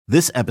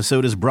This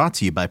episode is brought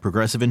to you by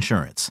Progressive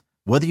Insurance.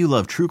 Whether you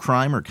love true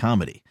crime or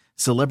comedy,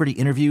 celebrity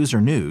interviews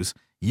or news,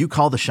 you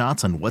call the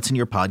shots on what's in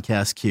your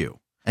podcast queue.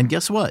 And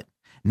guess what?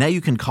 Now you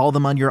can call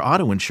them on your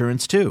auto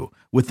insurance too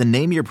with the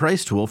Name Your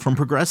Price tool from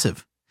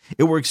Progressive.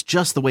 It works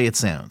just the way it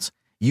sounds.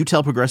 You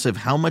tell Progressive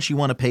how much you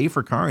want to pay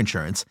for car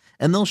insurance,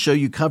 and they'll show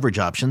you coverage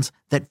options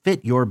that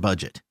fit your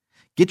budget.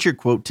 Get your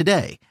quote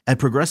today at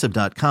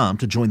Progressive.com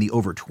to join the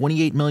over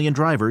 28 million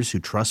drivers who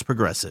trust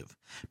Progressive.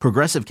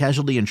 Progressive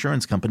Casualty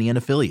Insurance Company and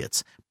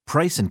Affiliates.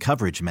 Price and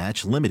coverage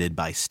match limited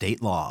by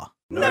state law.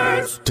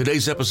 Nerds.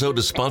 Today's episode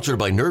is sponsored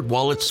by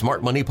NerdWallet's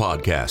Smart Money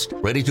Podcast.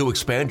 Ready to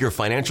expand your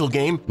financial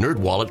game?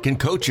 NerdWallet can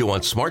coach you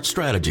on smart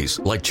strategies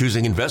like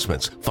choosing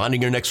investments,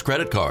 finding your next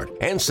credit card,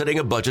 and setting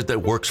a budget that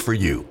works for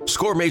you.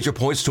 Score major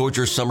points towards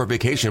your summer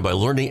vacation by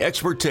learning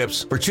expert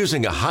tips for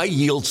choosing a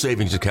high-yield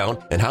savings account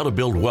and how to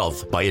build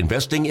wealth by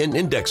investing in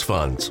index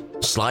funds.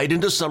 Slide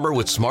into summer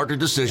with smarter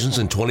decisions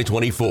in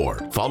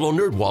 2024. Follow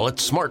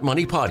NerdWallet's Smart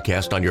Money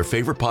Podcast on your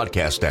favorite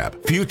podcast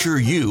app. Future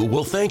you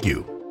will thank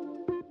you.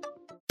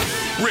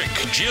 Rick,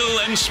 Jill,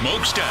 and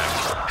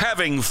Smokestack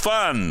having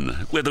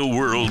fun with a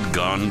world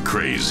gone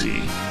crazy.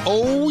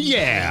 Oh,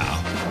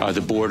 yeah. The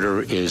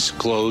border is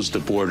closed. The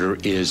border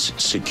is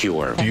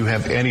secure. Do you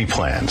have any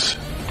plans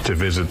to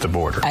visit the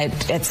border?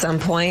 At some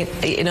point,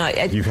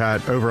 You've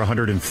had over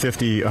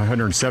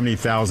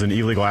 170,000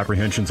 illegal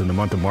apprehensions in the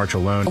month of March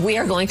alone. We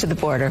are going to the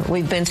border.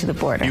 We've been to the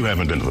border. You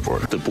haven't been to the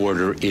border. The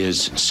border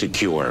is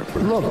secure.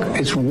 Look,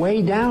 it's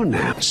way down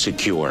now.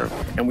 Secure.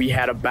 And we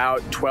had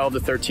about 12 to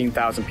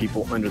 13,000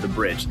 people under the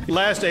bridge.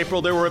 Last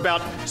April, there were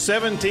about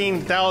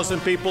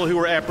 17,000 people who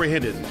were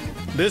apprehended.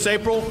 This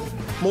April,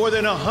 more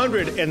than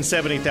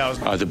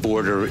 170,000. The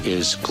border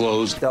is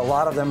closed. A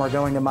lot of them are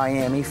going to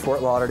Miami,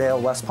 Fort Lauderdale,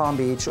 West Palm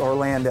Beach,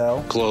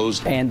 Orlando.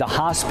 Closed. And the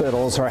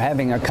hospitals are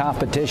having a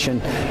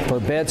competition for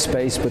bed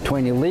space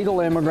between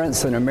illegal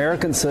immigrants and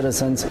American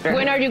citizens.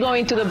 When are you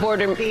going to the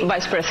border,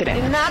 Vice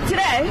President? Not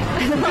today.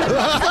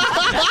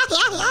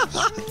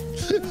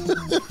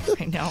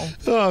 I know.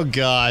 Oh,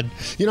 God.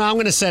 You know, I'm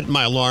going to set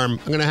my alarm.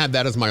 I'm going to have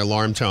that as my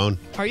alarm tone.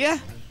 Are you?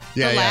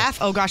 Yeah, laugh?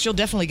 Oh, gosh, you'll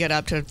definitely get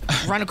up to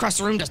run across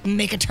the room to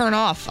make it turn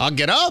off. I'll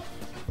get up.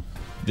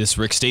 This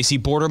Rick Stacy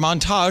border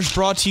montage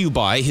brought to you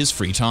by his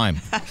free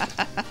time.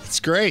 It's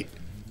great.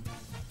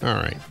 All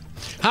right.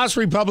 House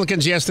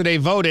Republicans yesterday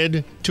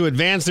voted to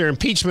advance their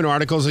impeachment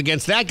articles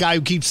against that guy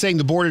who keeps saying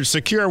the border is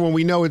secure when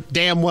we know it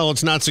damn well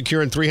it's not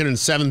secure, and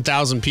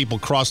 307,000 people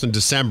crossed in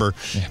December.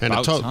 Yeah, and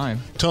a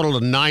total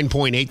of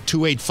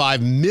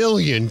 9.8285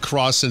 million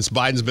crossed since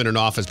Biden's been in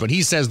office. But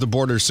he says the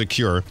border is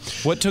secure.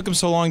 What took him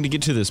so long to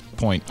get to this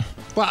point?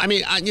 Well, I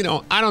mean, I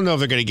don't know if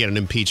they're going to get an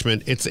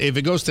impeachment. If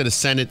it goes to the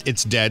Senate,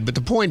 it's dead. But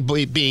the point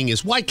being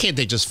is, why can't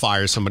they just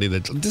fire somebody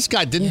this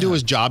guy didn't do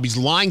his job? He's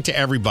lying to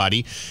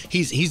everybody.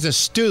 He's a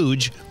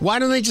stooge. Why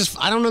don't they just?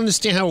 I don't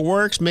understand how it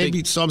works.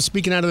 Maybe so. I'm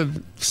speaking out of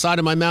the side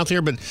of my mouth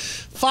here, but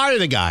fire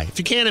the guy if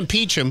you can't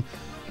impeach him.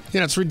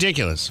 It's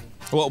ridiculous.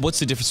 Well, what's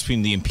the difference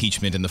between the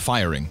impeachment and the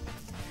firing?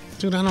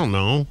 Dude, I don't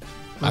know.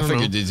 I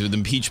figured the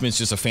impeachment's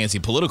just a fancy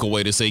political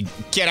way to say,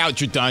 get out,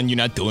 you're done, you're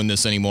not doing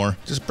this anymore.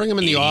 Just bring him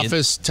in the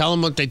office, tell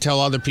him what they tell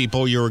other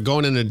people, you're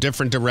going in a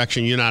different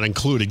direction, you're not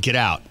included, get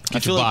out.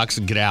 Get your box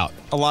and get out.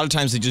 A lot of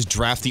times they just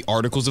draft the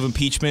articles of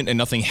impeachment and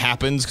nothing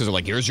happens because they're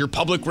like, here's your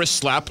public wrist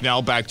slap,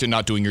 now back to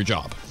not doing your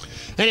job.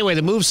 Anyway,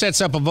 the move sets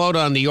up a vote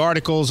on the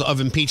articles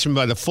of impeachment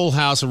by the full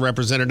House of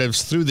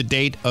Representatives. Through the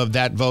date of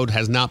that vote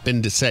has not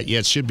been set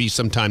yet. Should be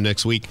sometime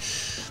next week.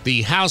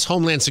 The House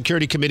Homeland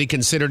Security Committee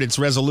considered its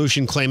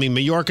resolution claiming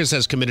Mayorkas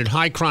has committed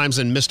high crimes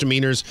and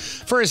misdemeanors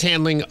for his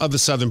handling of the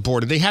southern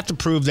border. They have to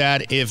prove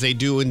that if they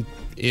do in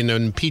an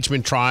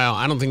impeachment trial.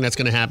 I don't think that's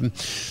going to happen.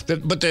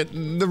 But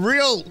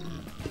the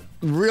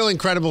real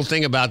incredible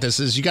thing about this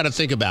is you got to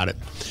think about it.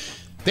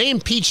 They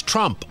impeached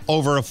Trump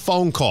over a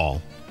phone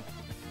call.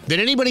 Did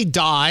anybody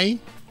die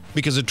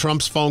because of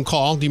Trump's phone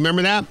call? Do you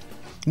remember that?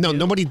 No,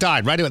 nobody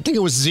died, right? I think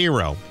it was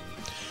 0.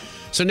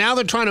 So now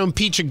they're trying to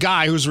impeach a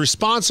guy who's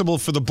responsible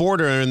for the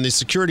border and the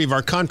security of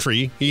our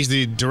country. He's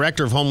the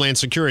director of Homeland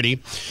Security.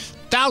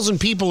 1,000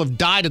 people have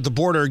died at the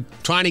border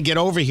trying to get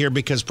over here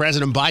because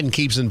President Biden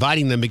keeps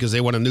inviting them because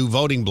they want a new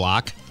voting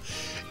bloc.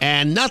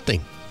 And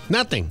nothing.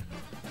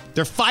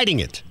 They're fighting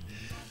it.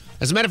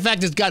 As a matter of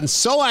fact, it's gotten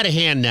so out of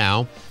hand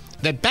now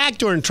that back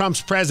during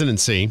Trump's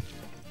presidency,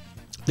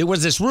 there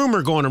was this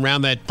rumor going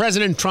around that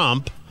President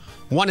Trump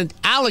wanted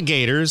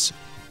alligators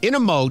in a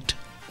moat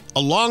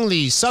along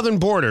the southern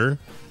border,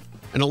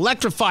 an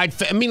electrified...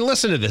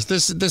 listen to this.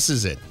 This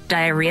is it.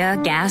 Diarrhea,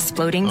 gas,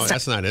 floating... Oh,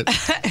 that's not it.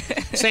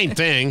 Same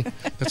thing.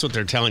 That's what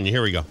they're telling you.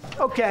 Here we go.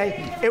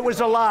 Okay, it was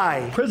a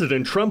lie.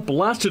 President Trump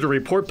blasted a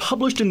report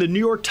published in the New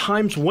York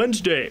Times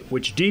Wednesday,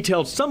 which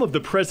detailed some of the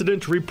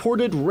president's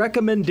reported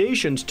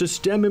recommendations to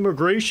stem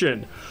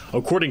immigration.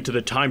 According to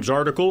the Times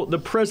article, the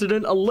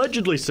president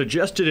allegedly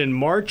suggested in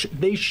March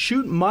they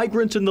shoot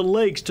migrants in the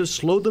legs to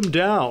slow them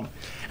down.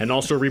 and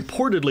also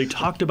reportedly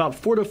talked about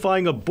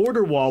fortifying a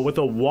border wall with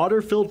a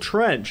water-filled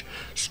trench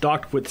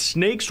stocked with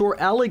snakes or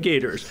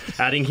alligators,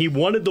 adding he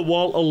wanted the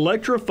wall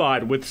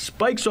electrified with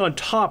spikes on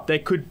top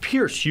that could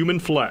pierce human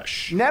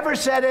flesh. Never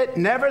said it,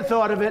 never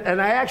thought of it,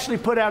 and I actually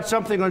put out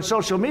something on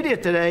social media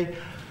today.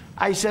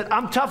 I said,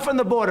 I'm tough on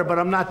the border, but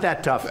I'm not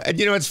that tough.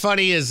 You know, what's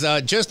funny is,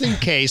 just in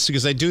case,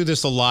 because I do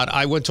this a lot,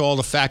 I went to all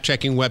the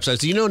fact-checking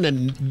websites. You know,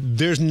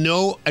 there's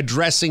no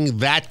addressing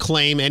that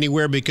claim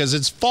anywhere because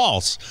it's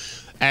false.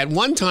 At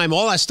one time,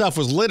 all that stuff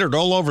was littered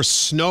all over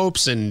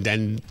Snopes and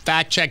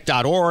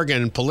factcheck.org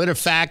and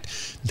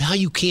PolitiFact. Now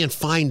you can't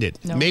find it.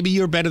 No. Maybe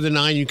you're better than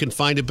I and you can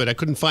find it, but I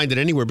couldn't find it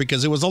anywhere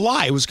because it was a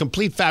lie. It was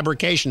complete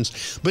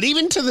fabrications. But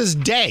even to this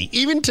day,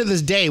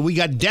 we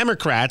got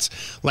Democrats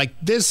like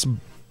this.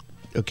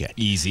 Okay.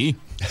 Easy.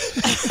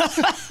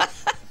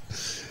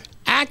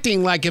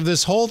 Acting like if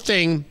this whole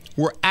thing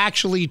were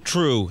actually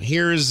true.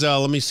 Here's,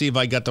 let me see if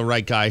I got the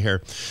right guy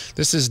here.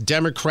 This is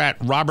Democrat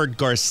Robert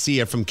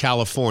Garcia from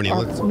California.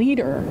 Our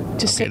leader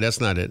to say. Okay,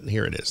 that's not it.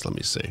 Here it is. Let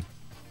me see.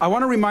 I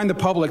want to remind the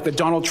public that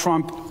Donald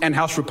Trump and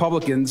House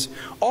Republicans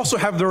also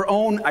have their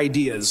own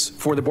ideas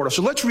for the border.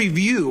 So let's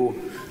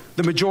review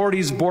the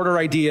majority's border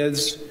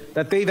ideas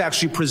that they've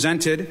actually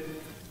presented.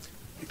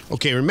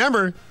 Okay,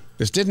 remember,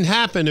 this didn't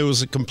happen. It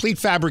was a complete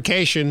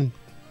fabrication,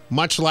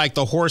 much like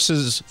the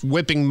horses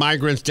whipping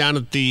migrants down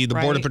at the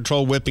Border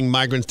Patrol whipping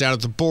migrants down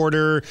at the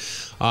border,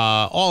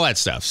 all that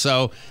stuff.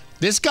 So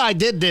this guy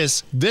did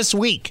this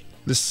week,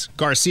 this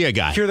Garcia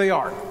guy. Here they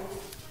are.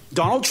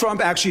 Donald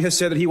Trump actually has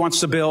said that he wants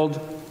to build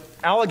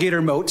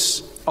alligator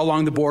moats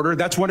along the border.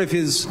 That's one of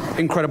his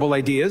incredible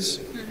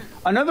ideas.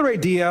 Another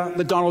idea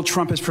that Donald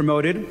Trump has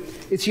promoted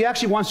is he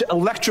actually wants to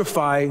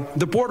electrify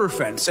the border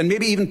fence and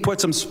maybe even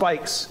put some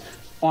spikes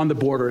on the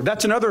border.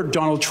 That's another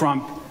Donald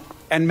Trump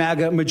and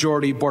MAGA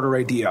majority border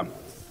idea.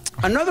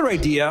 Another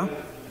idea,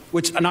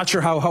 which I'm not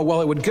sure how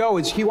well it would go,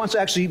 is he wants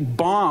to actually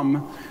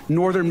bomb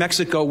northern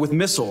Mexico with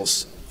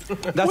missiles.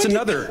 That's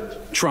another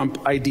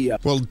Trump idea.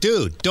 Well,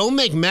 dude, don't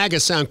make MAGA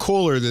sound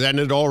cooler than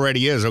it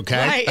already is,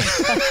 okay? Right.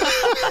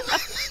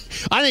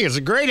 I think it's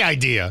a great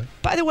idea.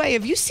 By the way,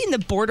 have you seen the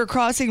border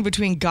crossing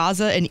between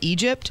Gaza and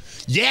Egypt?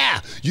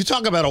 Yeah, you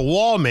talk about a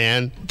wall,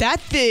 man.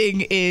 That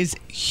thing is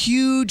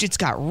huge. It's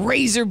got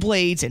razor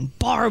blades and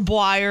barbed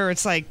wire.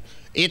 It's like...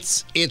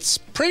 It's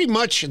pretty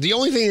much the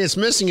only thing that's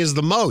missing is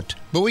the moat.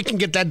 But we can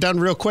get that done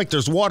real quick.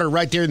 There's water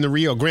right there in the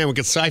Rio Grande. We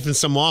could siphon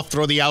some off,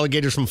 throw the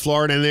alligators from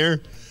Florida in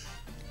there.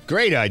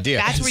 Great idea.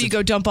 That's where you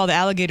go dump all the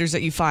alligators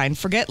that you find.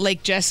 Forget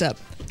Lake Jessup.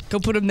 Go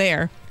put them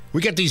there.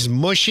 We got these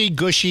mushy,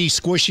 gushy,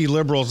 squishy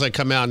liberals that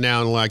come out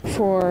now and like...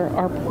 For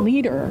our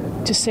leader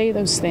to say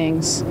those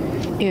things,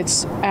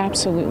 it's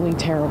absolutely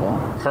terrible.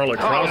 Carla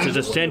Kraus is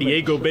a San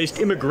Diego-based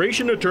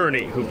immigration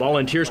attorney who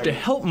volunteers to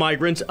help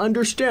migrants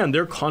understand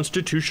their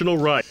constitutional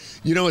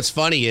rights. You know what's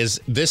funny is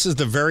this is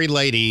the very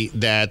lady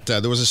that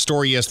there was a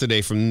story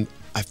yesterday from,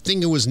 I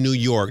think it was New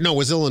York. No, it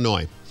was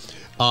Illinois.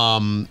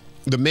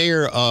 The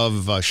mayor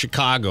of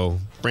Chicago,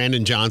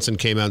 Brandon Johnson,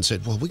 came out and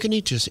said, well, we're going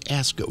to just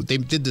ask. They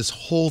did this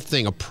whole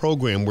thing, a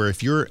program where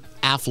if you're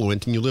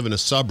affluent and you live in a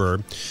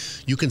suburb,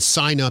 you can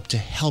sign up to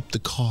help the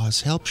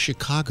cause, help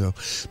Chicago,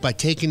 by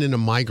taking in a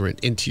migrant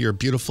into your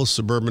beautiful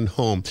suburban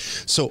home.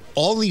 So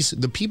all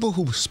the people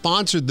who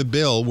sponsored the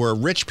bill were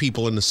rich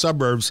people in the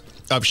suburbs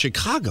of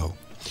Chicago.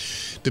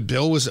 The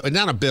bill was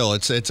not a bill,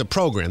 it's a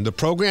program. The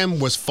program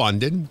was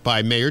funded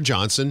by Mayor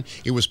Johnson.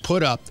 It was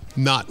put up.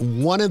 Not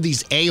one of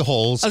these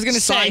a-holes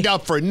signed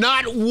up for,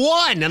 not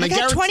one. And I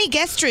got 20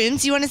 guest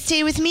rooms. You want to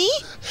stay with me?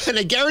 And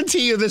I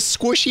guarantee you this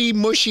squishy,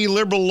 mushy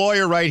liberal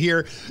lawyer right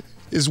here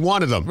is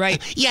one of them.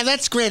 Right. Yeah,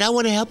 that's great. I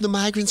want to help the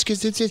migrants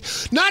because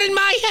it's not in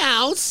my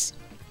house.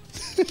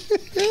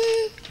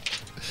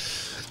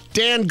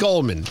 Dan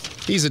Goldman,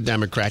 he's a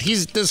Democrat.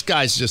 This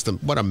guy's just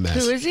what a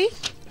mess. Who is he?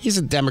 He's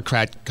a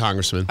Democrat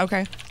congressman.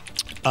 Okay.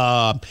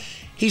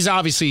 He's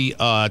obviously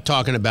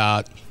talking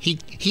about, he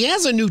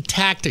has a new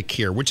tactic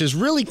here, which is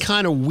really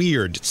kind of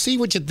weird. See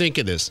what you think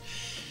of this.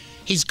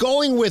 He's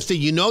going with the,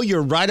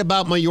 you're right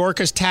about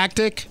Mayorkas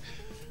tactic,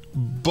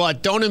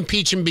 but don't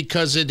impeach him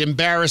because it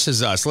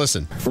embarrasses us.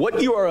 Listen.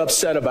 What you are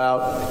upset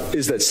about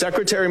is that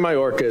Secretary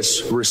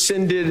Mayorkas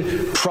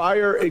rescinded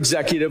prior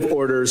executive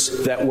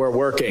orders that were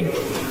working.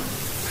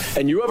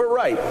 And you have a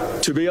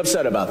right to be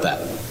upset about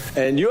that.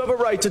 And you have a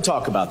right to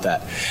talk about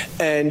that.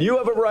 And you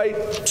have a right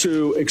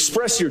to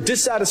express your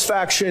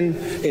dissatisfaction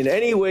in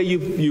any way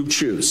you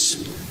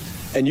choose.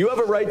 And you have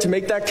a right to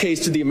make that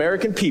case to the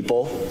American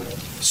people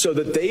so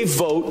that they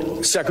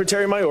vote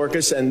Secretary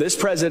Mayorkas and this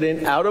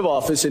president out of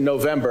office in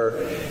November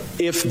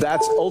if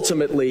that's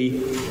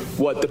ultimately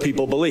what the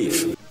people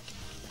believe.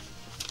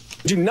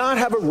 You do not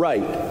have a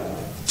right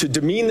to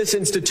demean this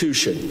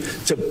institution,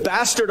 to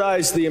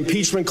bastardize the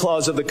impeachment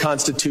clause of the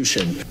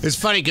Constitution. It's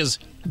funny because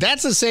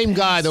that's the same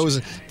guy.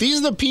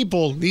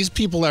 These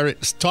people that are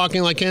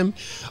talking like him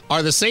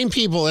are the same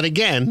people that,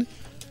 again,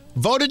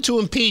 voted to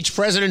impeach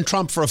President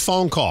Trump for a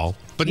phone call.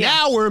 But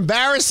now we're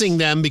embarrassing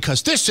them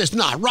because this is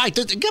not right.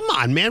 Come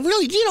on, man.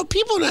 Really,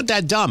 people are not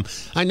that dumb.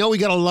 I know we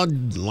got a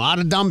lot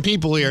of dumb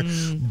people here,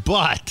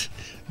 but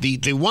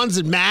the ones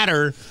that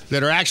matter,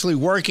 that are actually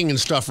working and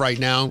stuff right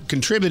now,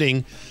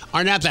 contributing,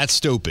 are not that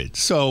stupid.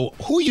 So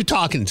who are you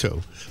talking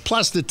to?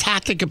 Plus the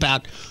tactic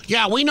about,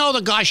 we know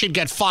the guy should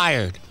get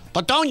fired,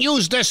 but don't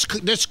use this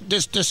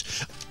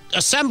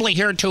assembly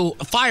here to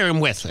fire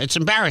him with. It's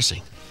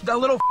embarrassing. That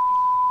little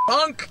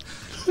punk.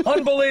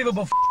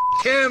 Unbelievable.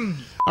 Him.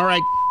 All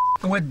right.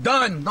 We're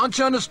done. Don't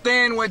you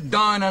understand? We're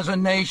done as a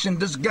nation.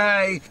 This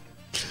guy.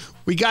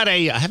 We got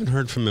I haven't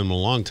heard from him in a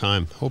long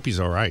time. Hope he's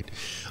all right.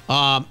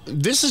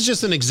 This is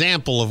just an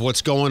example of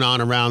what's going on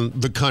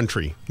around the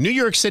country. New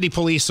York City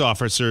police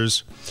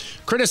officers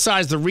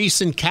criticized the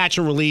recent catch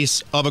and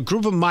release of a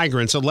group of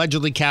migrants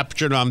allegedly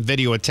captured on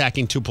video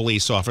attacking 2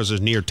 police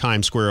officers near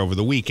Times Square over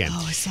the weekend.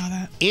 Oh, I saw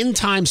that. In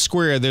Times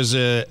Square, there's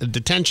a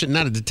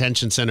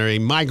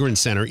migrant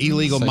center,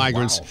 illegal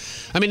migrants. Wow.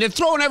 I mean, they're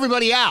throwing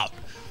everybody out.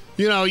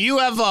 You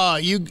have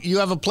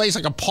a place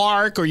like a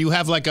park, or you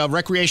have like a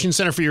recreation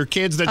center for your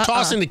kids. They're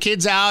tossing the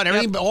kids out.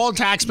 All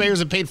taxpayers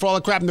have paid for all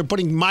the crap, and they're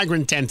putting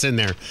migrant tents in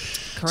there.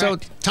 Correct. So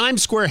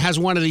Times Square has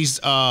one of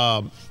these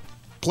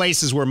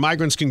places where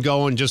migrants can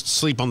go and just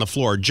sleep on the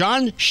floor.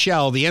 John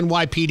Schell, the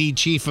NYPD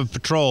chief of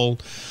patrol,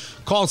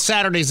 called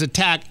Saturday's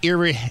attack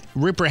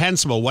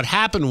irreprehensible. What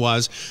happened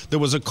was there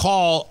was a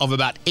call of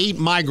about 8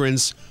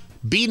 migrants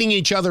beating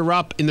each other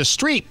up in the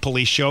street.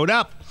 Police showed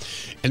up.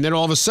 And then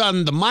all of a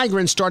sudden, the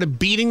migrants started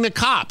beating the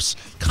cops.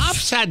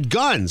 Cops had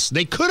guns.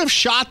 They could have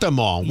shot them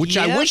all, which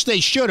I wish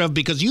they should have,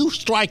 because you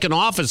strike an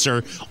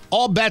officer,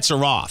 all bets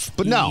are off.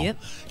 But no,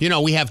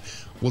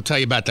 we'll tell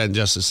you about that in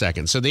just a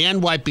second. So the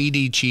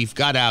NYPD chief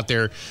got out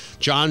there,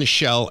 John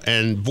Schell,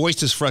 and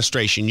voiced his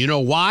frustration. You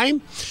know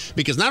why?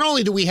 Because not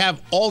only do we have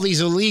all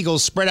these illegals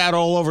spread out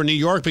all over New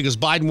York because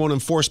Biden won't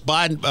enforce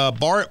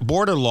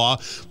border law,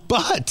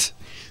 but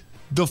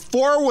the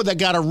 4 that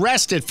got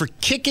arrested for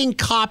kicking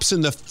cops in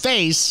the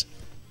face,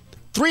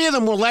 3 of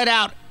them were let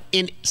out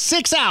in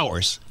 6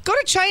 hours. Go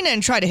to China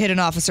and try to hit an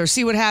officer.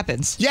 See what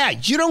happens. Yeah,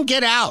 you don't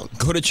get out.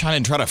 Go to China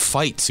and try to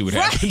fight. See what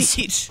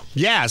happens.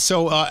 Yeah,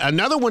 so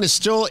another one is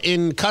still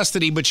in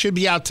custody, but should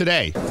be out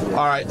today.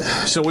 All right,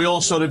 so we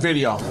all saw the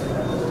video.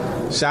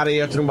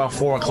 Saturday afternoon about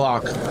 4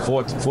 o'clock,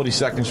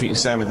 42nd Street and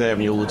 7th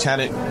Avenue. A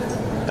lieutenant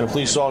and a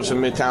police officer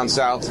in Midtown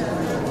South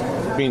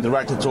being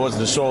directed towards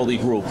the disorderly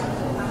group.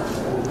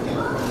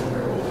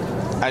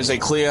 As they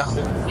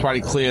try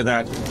to clear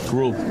that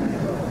group,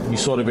 you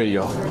saw the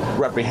video.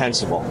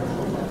 Reprehensible.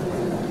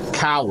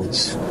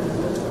 Cowards.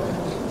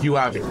 You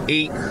have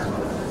 8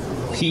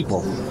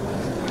 people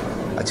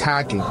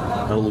attacking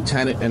a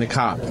lieutenant and a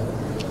cop,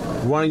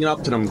 running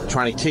up to them,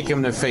 trying to kick him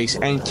in the face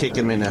and kick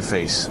him in the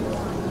face.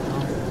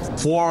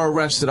 4 are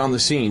arrested on the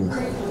scene.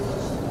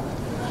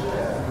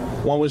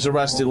 1 was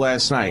arrested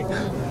last night.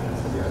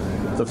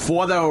 The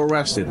 4 that were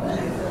arrested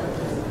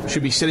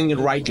should be sitting in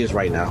Rikers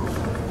right now,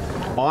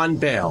 on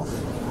bail,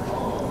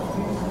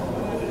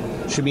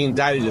 should be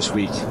indicted this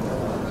week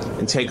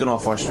and taken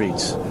off our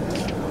streets.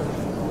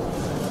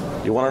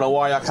 You want to know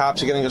why our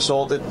cops are getting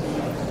assaulted?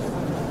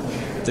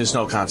 There's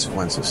no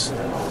consequences,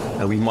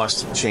 and we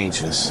must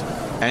change this.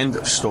 End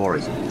of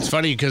story. It's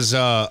funny because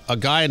a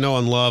guy I know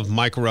and love,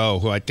 Mike Rowe,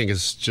 who I think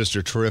is just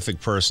a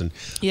terrific person.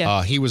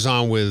 Yeah. He was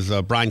on with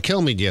Brian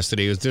Kilmeade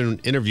yesterday. He was doing an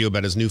interview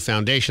about his new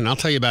foundation. I'll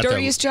tell you about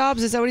Dirtiest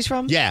Jobs. Is that what he's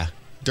from? Yeah.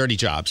 Dirty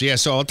Jobs. Yeah,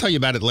 so I'll tell you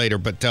about it later.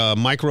 But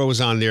Mike Rowe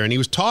was on there, and he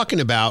was talking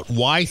about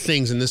why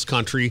things in this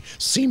country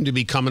seem to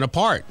be coming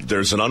apart.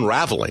 There's an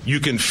unraveling.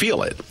 You can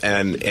feel it.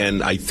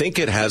 And I think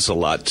it has a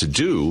lot to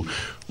do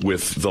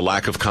with the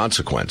lack of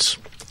consequence.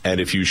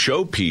 And if you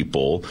show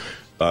people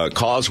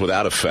cause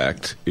without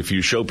effect, if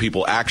you show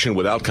people action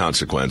without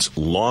consequence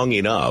long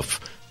enough,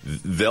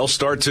 they'll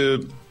start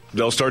to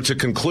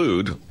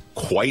conclude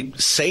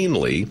quite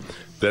sanely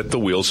that the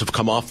wheels have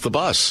come off the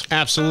bus.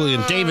 Absolutely.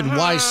 And David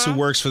Weiss, who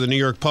works for the New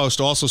York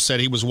Post, also said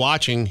he was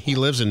watching. He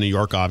lives in New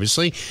York,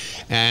 obviously.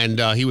 And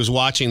he was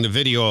watching the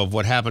video of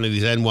what happened to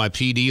these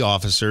NYPD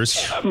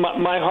officers.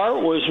 My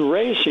heart was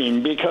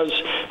racing because,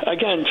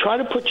 again, try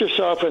to put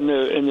yourself in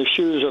the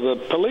shoes of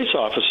the police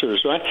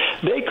officers, right?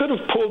 They could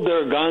have pulled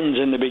their guns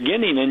in the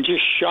beginning and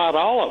just shot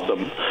all of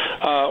them,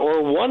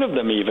 or one of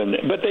them even,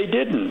 but they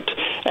didn't.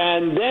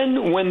 And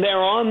then when they're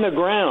on the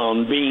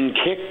ground being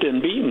kicked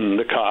and beaten,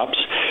 the cops,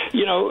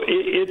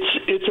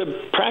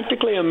 it's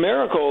practically a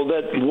miracle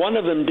that one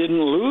of them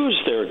didn't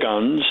lose their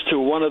guns to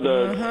one of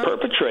the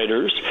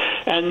perpetrators,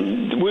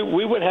 and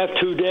we would have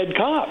 2 dead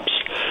cops.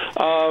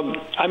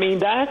 I mean,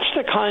 that's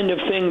the kind of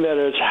thing that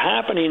is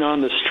happening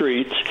on the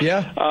streets.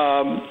 Yeah.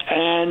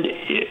 And,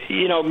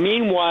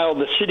 meanwhile,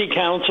 the city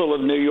council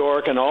of New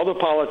York and all the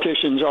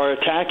politicians are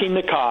attacking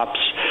the cops,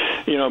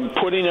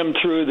 putting them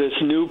through this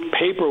new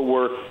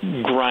paperwork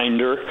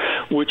grinder,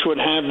 which would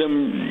have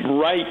them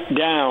write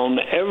down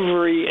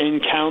every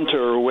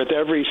encounter with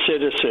every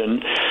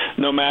citizen,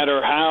 no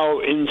matter how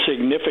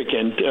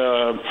insignificant.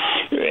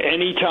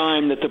 Any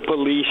time that the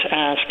police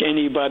ask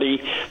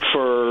anybody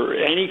for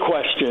any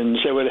questions,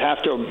 they would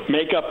have to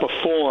make up a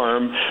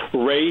form,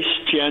 race,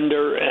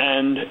 gender,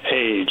 and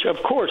age.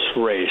 Of course,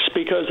 race,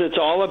 because it's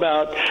all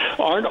about,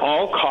 aren't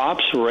all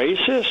cops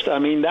racist? I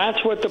mean,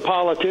 that's what the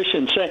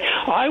politicians say.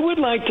 I would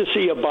like to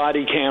see a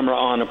body camera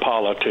on a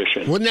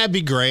politician. Wouldn't that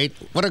be great?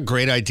 What a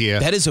great idea.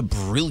 That is a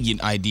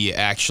brilliant idea,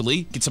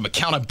 actually. Get some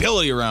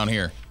accountability around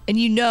here. And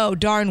you know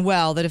darn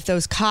well that if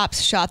those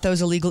cops shot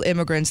those illegal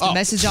immigrants, the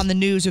message on the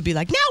news would be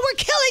like, now we're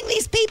killing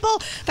these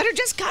people that are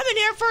just coming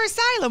here for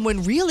asylum,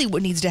 when really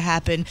what needs to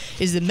happen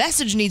is the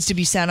message needs to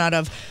be sent out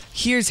of,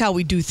 here's how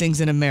we do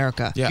things in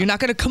America. Yeah. You're not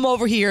going to come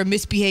over here and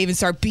misbehave and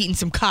start beating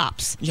some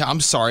cops. Yeah,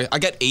 I'm sorry. I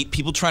got 8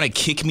 people trying to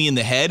kick me in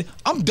the head.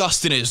 I'm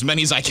dusting as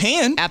many as I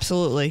can.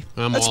 Absolutely.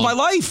 That's my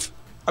life.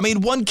 I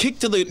mean, one kick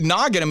to the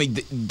noggin, I mean,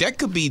 that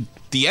could be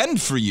the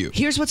end for you.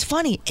 Here's what's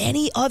funny.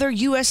 Any other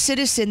U.S.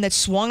 citizen that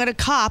swung at a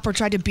cop or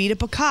tried to beat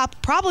up a cop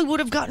probably would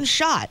have gotten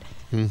shot.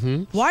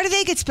 Mm-hmm. Why do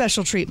they get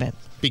special treatment?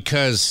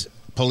 Because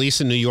police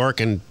in New York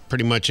and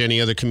pretty much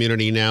any other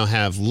community now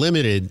have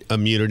limited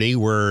immunity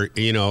where,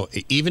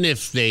 even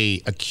if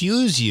they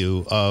accuse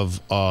you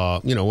of,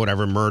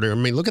 whatever, murder. I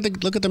mean, look at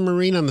the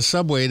Marine on the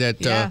subway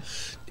that...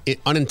 It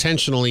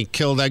unintentionally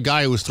killed that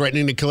guy who was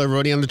threatening to kill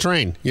everybody on the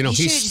train. You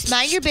should just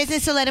mind your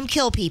business and let him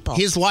kill people.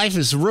 His life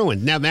is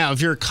ruined. Now,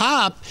 if you're a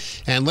cop,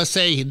 and let's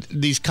say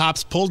these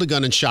cops pulled a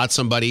gun and shot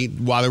somebody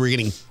while they were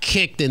getting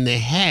kicked in the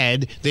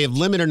head, they have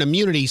limited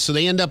immunity, so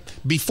they end up,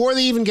 before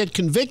they even get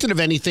convicted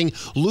of anything,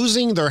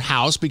 losing their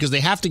house because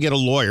they have to get a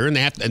lawyer,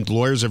 and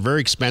lawyers are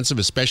very expensive,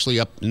 especially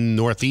up in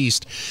the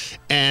Northeast,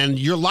 and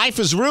your life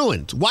is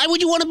ruined. Why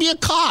would you want to be a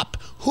cop?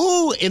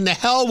 Who in the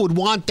hell would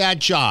want that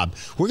job?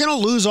 We're going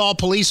to lose all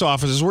police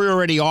officers. We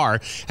already are.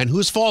 And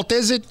whose fault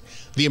is it?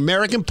 The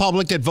American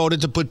public that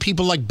voted to put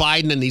people like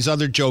Biden and these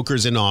other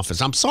jokers in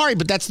office. I'm sorry,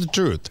 but that's the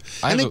truth.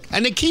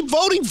 And they keep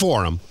voting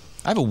for them.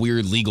 I have a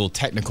weird legal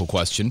technical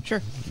question.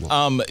 Sure.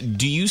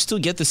 Do you still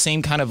get the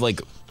same kind of,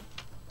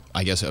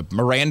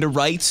 Miranda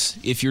rights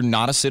if you're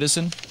not a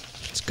citizen?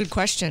 It's a good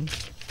question.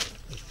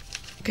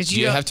 Do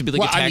you have to be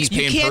like a tax-paying person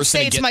to get those rights? You can't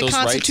say it's my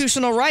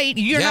constitutional right.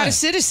 You're not a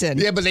citizen.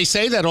 Yeah, but they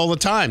say that all the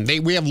time.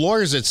 We have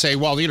lawyers that say,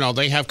 well,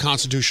 they have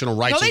constitutional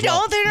rights. No, they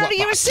don't. They're not a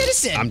U.S.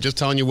 citizen. I'm just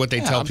telling you what they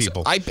tell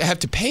people. I have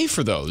to pay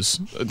for those.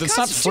 That's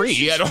not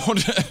free. I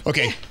don't.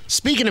 Okay.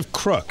 Speaking of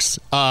crooks,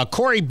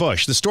 Cori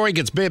Bush, the story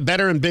gets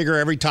better and bigger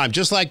every time,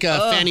 just like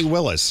Fannie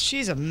Willis.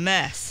 She's a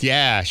mess.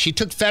 Yeah. She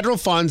took federal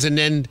funds and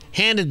then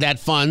handed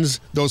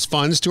those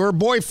funds to her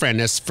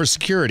boyfriend for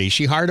security.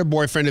 She hired a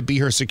boyfriend to be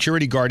her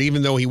security guard,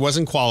 even though he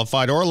wasn't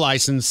qualified or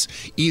licensed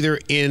either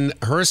in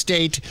her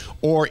state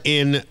or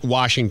in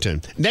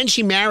Washington. Then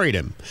she married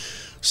him.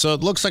 So it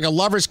looks like a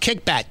lover's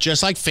kickback,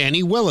 just like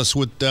Fannie Willis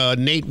with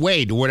Nate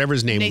Wade, or whatever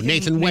his name was.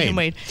 Nathan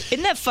Wade.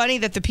 Isn't that funny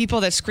that the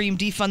people that scream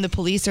defund the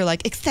police are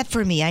like, except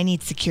for me, I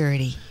need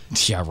security.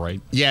 Yeah, right.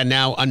 Yeah,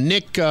 now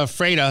Nick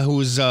Freda,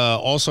 who's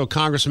also a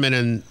congressman,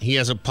 and he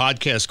has a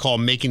podcast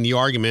called Making the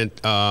Argument,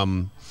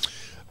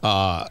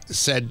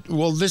 said,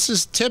 well, this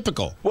is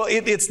typical. Well,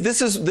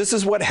 this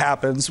is what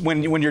happens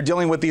when you're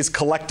dealing with these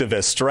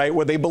collectivists, right?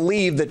 Where they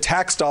believe that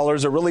tax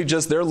dollars are really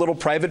just their little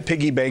private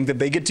piggy bank that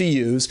they get to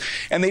use,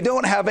 and they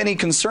don't have any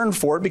concern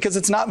for it because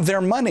it's not their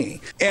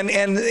money. And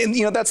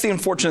that's the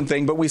unfortunate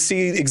thing. But we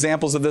see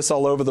examples of this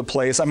all over the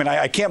place. I mean,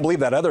 I can't believe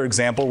that other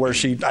example where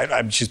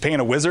she's paying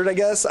a wizard, I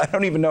guess. I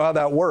don't even know how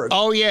that works.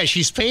 Oh, yeah.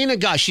 She's paying a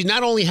guy. She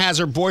not only has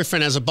her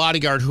boyfriend as a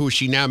bodyguard who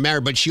she now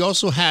married, but she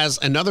also has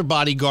another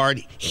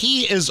bodyguard.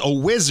 He is a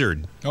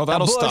wizard. Oh,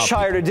 that'll stop. Bush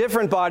hired a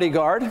different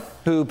bodyguard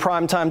who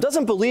Primetime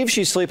doesn't believe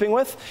she's sleeping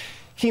with.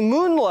 He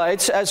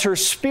moonlights as her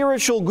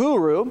spiritual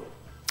guru.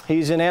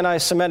 He's an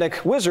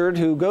anti-Semitic wizard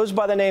who goes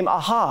by the name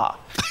Aha.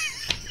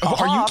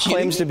 Aha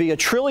claims to be 1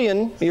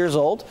 trillion years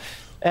old,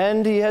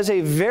 and he has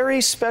a very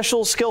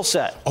special skill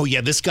set. Oh,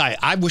 yeah, this guy,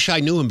 I wish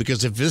I knew him,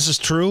 because if this is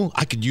true,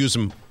 I could use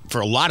him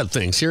for a lot of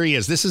things. Here he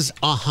is. This is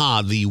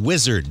Aha, the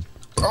wizard.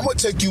 I'm going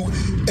to take you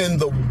in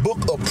the book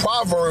of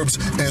Proverbs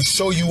and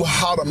show you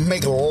how to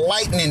make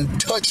lightning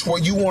touch where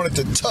you want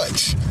it to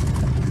touch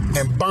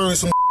and burn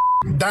some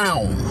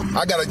down.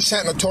 I got a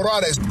chant in the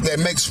Torah that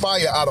makes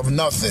fire out of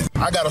nothing.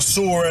 I got a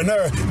surah in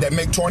there that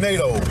make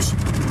tornadoes.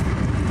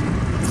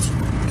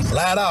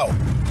 Flat out.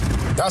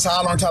 That's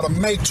how I learned how to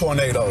make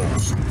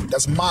tornadoes.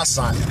 That's my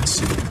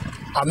science.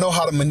 I know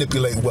how to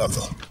manipulate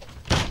weather.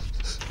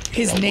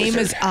 His name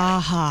is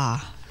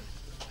Aha.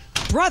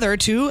 Brother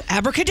to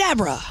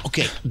Abracadabra.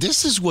 Okay,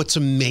 this is what's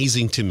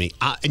amazing to me.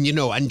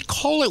 And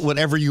call it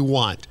whatever you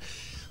want.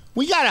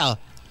 We got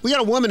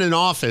a woman in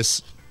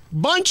office,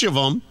 bunch of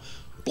them,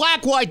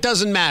 black, white,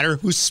 doesn't matter,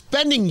 who's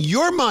spending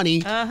your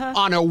money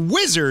on a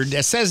wizard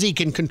that says he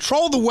can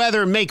control the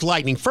weather and make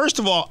lightning. First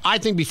of all, I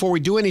think before we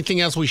do anything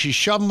else, we should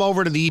shove him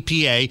over to the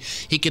EPA.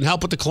 He can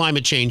help with the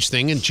climate change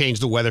thing and change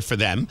the weather for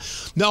them.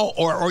 No,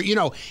 or you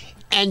know,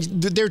 and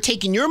they're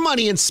taking your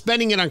money and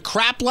spending it on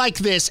crap like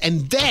this,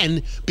 and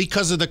then,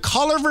 because of the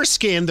color of her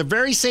skin, the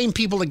very same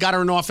people that got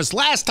her in office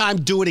last time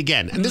do it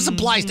again. And this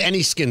applies to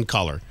any skin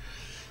color.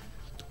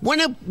 When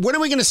are we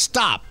going to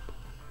stop?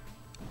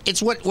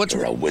 It's what's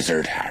You're a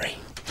wizard, Harry.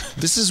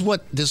 This is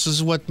what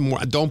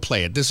don't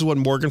play it. This is what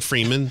Morgan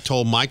Freeman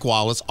told Mike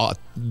Wallace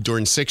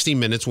during 60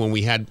 Minutes when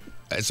we had,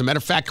 as a matter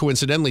of fact,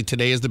 coincidentally,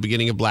 today is the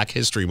beginning of Black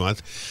History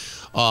Month.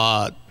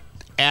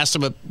 Asked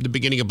him at the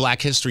beginning of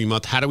Black History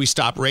Month, how do we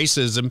stop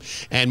racism?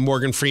 And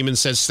Morgan Freeman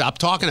says, stop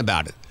talking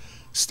about it.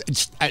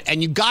 And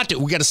we got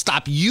to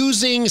stop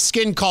using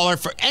skin color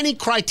for any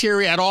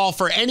criteria at all,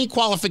 for any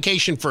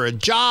qualification for a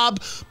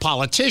job,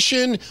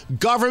 politician,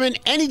 government,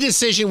 any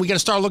decision. We got to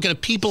start looking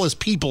at people as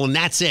people, and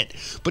that's it.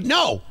 But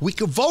no, we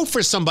could vote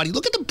for somebody.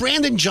 Look at the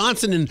Brandon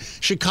Johnson in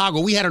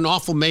Chicago. We had an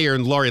awful mayor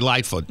in Lori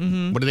Lightfoot.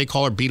 What do they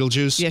call her?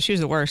 Beetlejuice? Yeah, she was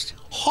the worst.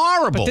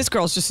 Horrible. But this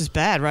girl's just as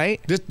bad,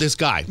 right? This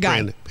guy.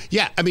 Brandon.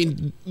 Yeah, I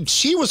mean,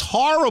 she was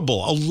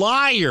horrible, a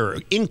liar,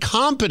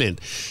 incompetent.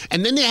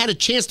 And then they had a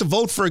chance to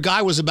vote for a guy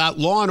who was about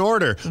law and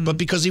order. But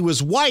because he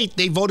was white,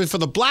 they voted for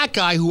the black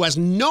guy who has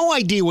no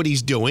idea what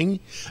he's doing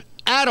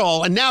at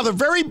all. And now the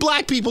very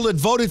black people that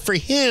voted for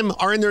him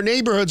are in their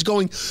neighborhoods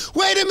going,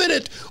 wait a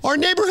minute, our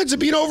neighborhoods are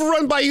being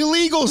overrun by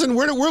illegals and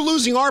we're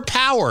losing our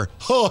power.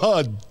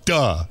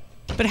 Duh.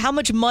 But how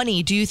much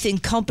money do you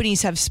think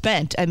companies have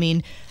spent? I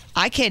mean,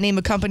 I can't name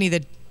a company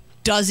that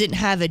doesn't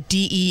have a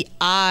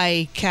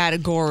DEI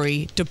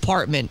category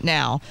department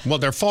now. Well,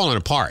 they're falling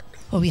apart.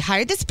 Well, we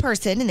hired this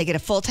person, and they get a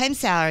full-time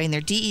salary, and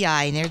they're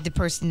DEI, and they're the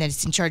person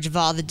that's in charge of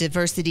all the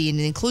diversity and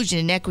inclusion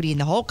and equity in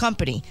the whole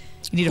company.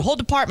 You need a whole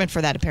department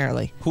for that,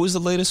 apparently. Who was the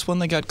latest one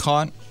that got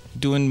caught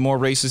doing more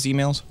racist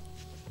emails?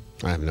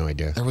 I have no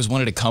idea. There was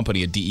one at a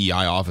company, a DEI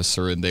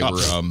officer, and they were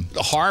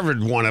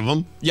Harvard, one of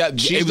them. Yeah,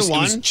 she's the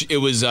one.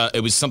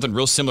 It was something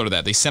real similar to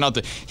that. They sent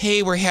out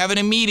hey, we're having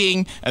a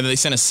meeting, and then they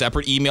sent a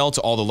separate email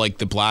to all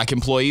the black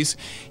employees.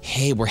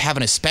 Hey, we're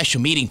having a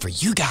special meeting for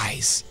you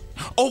guys.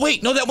 Oh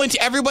wait, no, that went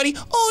to everybody.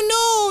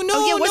 Oh no.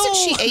 Oh yeah, wasn't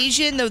she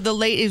Asian? The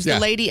lady, it was the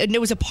lady, and it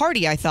was a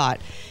party, I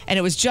thought, and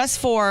it was just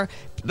for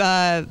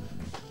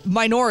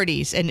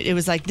minorities, and it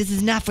was like, this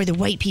is not for the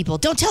white people.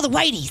 Don't tell the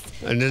whiteys.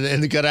 And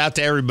it got out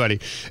to everybody.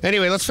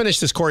 Anyway, let's finish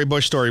this Cori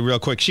Bush story real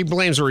quick. She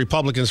blames the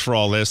Republicans for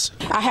all this.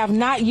 I have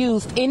not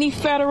used any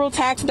federal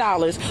tax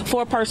dollars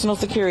for personal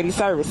security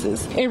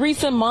services. In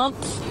recent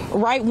months,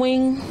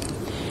 right-wing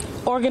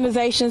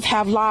organizations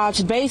have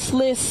lodged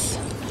baseless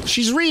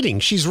She's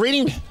reading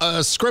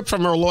a script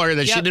from her lawyer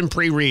that she didn't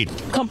pre-read.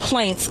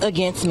 Complaints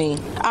against me.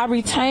 I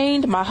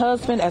retained my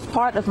husband as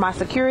part of my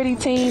security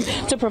team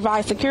to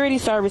provide security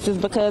services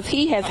because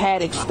he has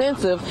had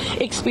extensive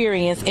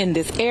experience in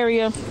this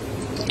area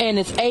and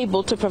is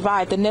able to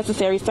provide the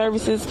necessary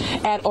services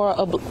at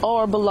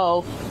or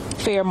below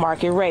fair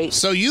market rate.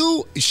 So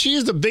she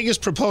is the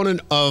biggest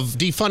proponent of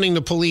defunding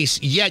the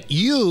police, yet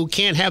you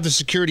can't have the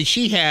security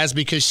she has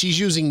because she's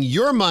using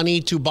your money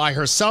to buy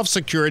herself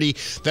security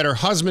that her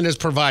husband is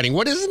providing.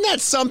 Isn't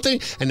that something?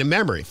 And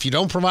remember, if you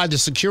don't provide the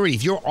security,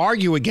 if you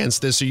argue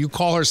against this or you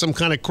call her some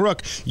kind of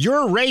crook,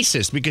 you're a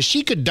racist because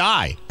she could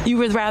die. You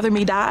would rather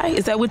me die?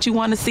 Is that what you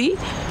want to see?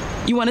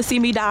 You want to see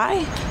me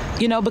die?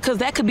 Because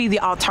that could be the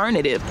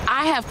alternative.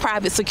 I have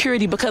private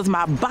security because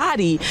my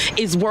body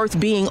is worth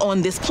being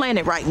on this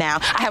planet right now.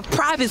 I have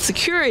private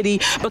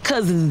security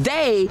because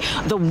the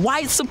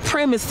white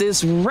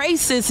supremacist,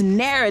 racist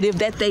narrative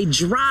that they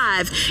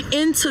drive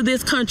into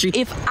this country.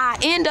 If I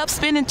end up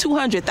spending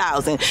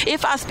 $200,000,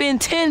 if I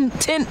spend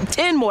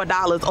 $10 more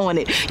on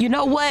it, you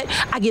know what?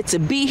 I get to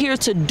be here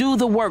to do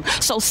the work.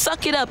 So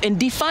suck it up, and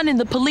defunding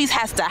the police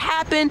has to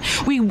happen.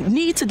 We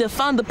need to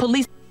defund the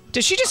police.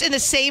 Does she just in the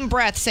same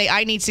breath say,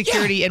 I need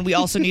security and we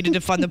also need to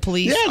defund the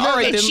police? Yeah, all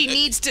right. She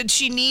needs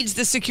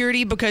the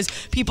security because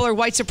people are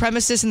white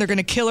supremacists and they're going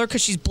to kill her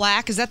because she's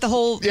black? Is that the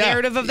whole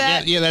narrative of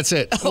that? Yeah, that's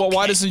it. Okay. Well,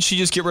 why doesn't she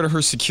just get rid of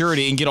her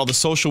security and get all the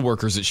social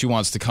workers that she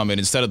wants to come in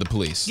instead of the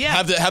police? Yeah.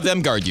 Have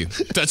them guard you.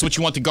 That's what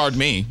you want to guard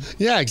me.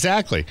 Yeah,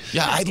 exactly.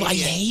 Yeah, I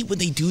hate when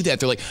they do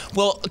that. They're like,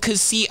 well, because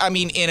see, I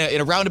mean,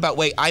 in a roundabout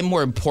way, I'm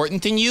more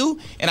important than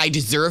you and I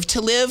deserve to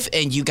live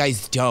and you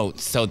guys don't.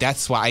 So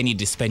that's why I need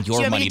to spend your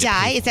money. Do you want me to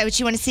die? Is that what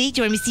you want to see?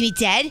 Do you want me to see me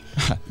dead?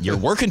 You're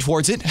working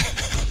towards it.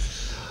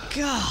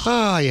 God.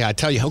 Oh, yeah, I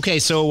tell you. Okay,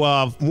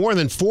 so more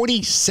than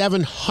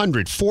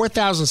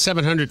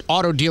 4,700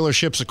 auto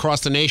dealerships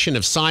across the nation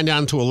have signed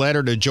on to a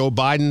letter to Joe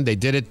Biden. They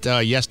did it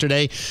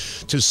yesterday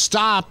to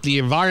stop the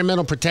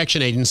Environmental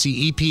Protection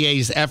Agency,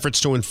 EPA's efforts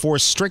to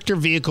enforce stricter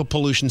vehicle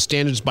pollution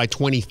standards by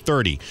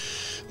 2030.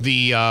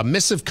 The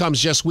missive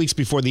comes just weeks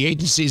before the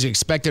agency's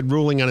expected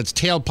ruling on its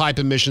tailpipe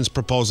emissions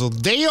proposal.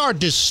 They are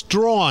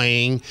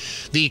destroying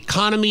the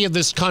economy of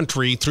this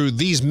country through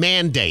these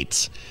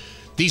mandates.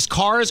 These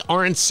cars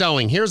aren't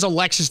selling. Here's a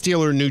Lexus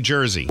dealer in New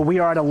Jersey. We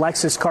are at a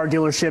Lexus car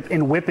dealership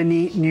in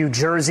Whippany, New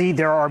Jersey.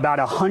 There are about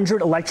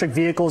 100 electric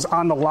vehicles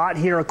on the lot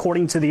here,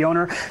 according to the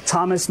owner,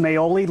 Thomas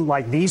Maioli.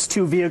 Like these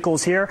two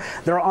vehicles here,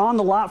 they're on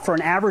the lot for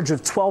an average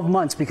of 12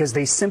 months because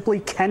they simply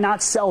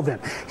cannot sell them.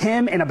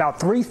 Him and about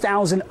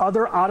 3,000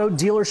 other auto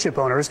dealership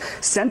owners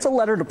sent a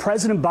letter to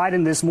President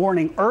Biden this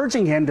morning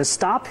urging him to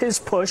stop his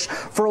push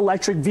for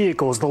electric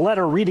vehicles. The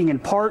letter reading in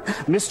part,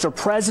 Mr.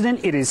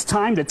 President, it is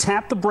time to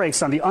tap the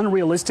brakes on the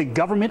unrealistic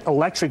government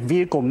electric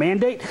vehicle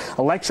mandate.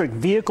 Electric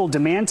vehicle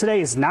demand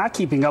today is not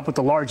keeping up with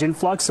the large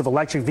influx of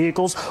electric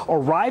vehicles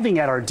arriving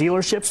at our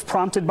dealerships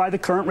prompted by the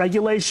current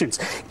regulations.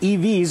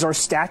 EVs are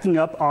stacking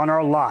up on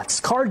our lots.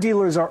 Car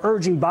dealers are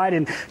urging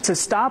Biden to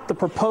stop the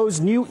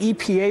proposed new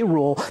EPA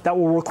rule that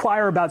will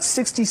require about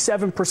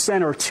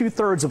 67% or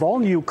 2/3 of all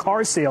new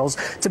car sales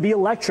to be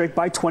electric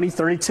by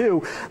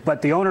 2032.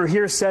 But the owner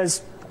here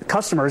says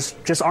customers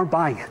just aren't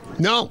buying it.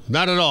 No,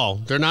 not at all.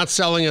 They're not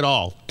selling at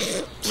all.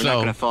 We're not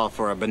going to fall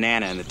for a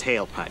banana in the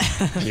tailpipe.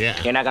 Yeah.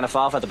 You're not going to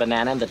fall for the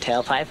banana in the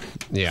tailpipe?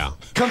 Yeah.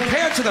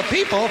 Compared to the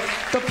people,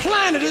 the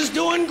planet is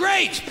doing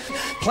great.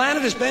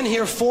 Planet has been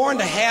here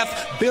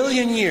 4.5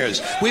 billion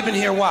years. We've been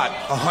here, what,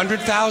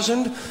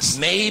 100,000?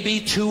 Maybe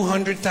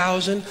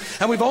 200,000?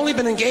 And we've only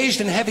been engaged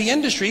in heavy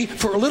industry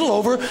for a little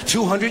over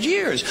 200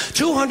 years.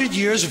 200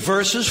 years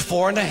versus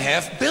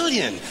 4.5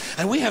 billion.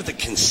 And we have the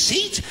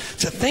conceit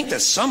to think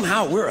that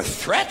somehow we're a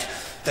threat?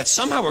 That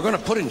somehow we're going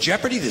to put in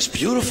jeopardy this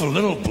beautiful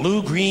little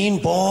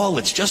blue-green ball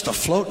that's just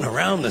a-floating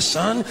around the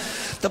sun?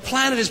 The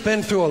planet has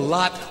been through a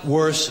lot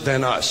worse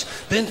than us.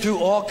 Been through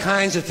all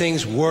kinds of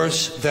things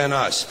worse than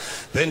us.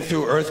 Been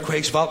through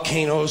earthquakes,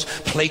 volcanoes,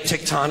 plate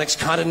tectonics,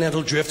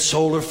 continental drift,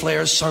 solar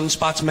flares,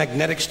 sunspots,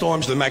 magnetic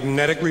storms, the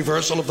magnetic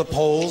reversal of the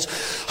poles,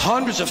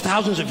 hundreds of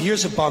thousands of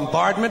years of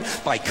bombardment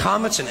by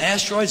comets and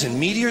asteroids and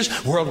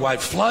meteors,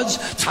 worldwide floods,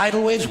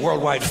 tidal waves,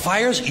 worldwide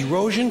fires,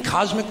 erosion,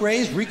 cosmic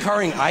rays,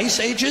 recurring ice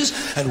ages,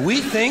 and we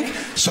think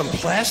some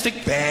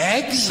plastic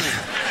bags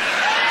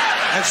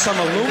and some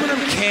aluminum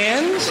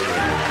cans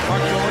are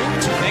going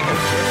to make a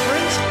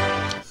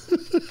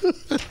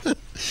difference?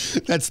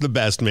 That's the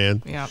best,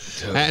 man. Yeah.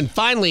 And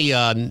finally,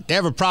 they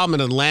have a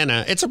problem in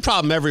Atlanta. It's a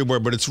problem everywhere,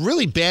 but it's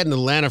really bad in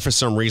Atlanta for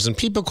some reason.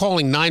 People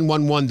calling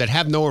 911 that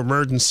have no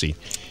emergency.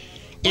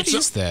 What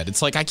is that?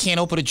 It's like I can't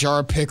open a jar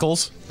of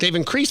pickles. They've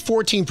increased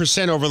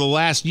 14% over the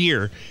last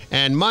year.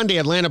 And Monday,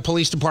 Atlanta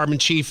Police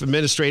Department Chief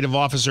Administrative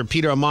Officer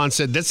Peter Amon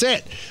said, that's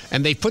it.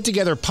 And they put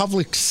together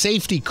public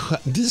safety.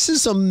 This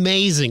is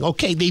amazing.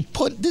 Okay, they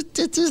put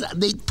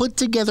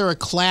together a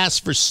class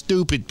for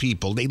stupid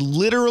people. They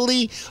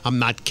literally, I'm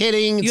not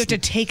kidding. You have to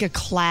take a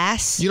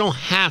class? You don't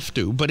have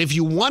to. But if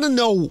you want to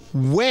know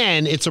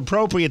when it's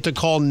appropriate to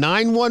call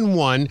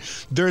 911,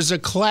 there's a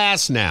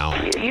class now.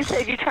 You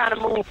said you're trying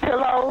to move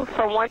pillows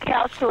from one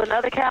couch to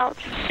another couch?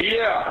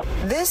 Yeah.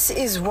 This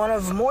is one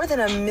of more than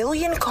 1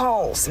 million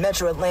calls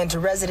Metro Atlanta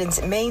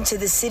residents made to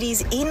the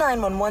city's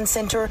E911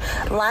 center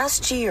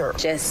last year.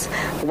 Just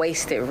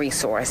wasted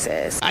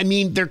resources. I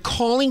mean, they're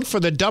calling for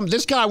the dumb.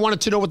 This guy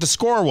wanted to know what the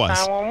score was.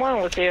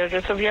 911 was the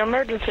address of your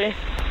emergency.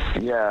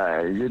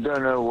 Yeah, you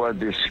don't know what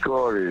the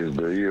score is,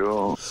 do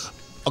you?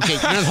 Okay,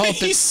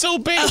 he's so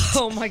big.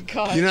 Oh my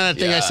God! You know that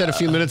thing I said a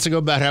few minutes ago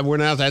about how we're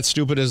not that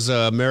stupid as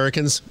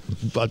Americans?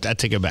 But I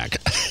take it back.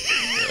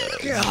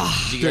 Do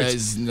you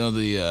guys know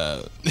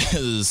the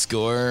the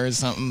score or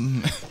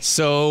something?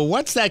 So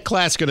what's that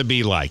class going to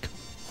be like?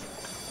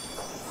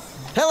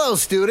 Hello,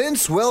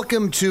 students.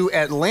 Welcome to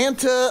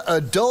Atlanta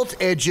Adult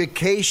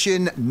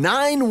Education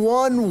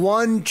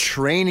 911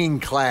 Training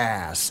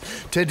Class.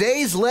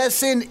 Today's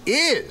lesson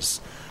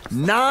is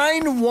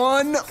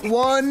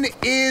 911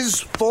 is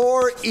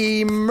for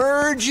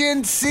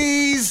emergencies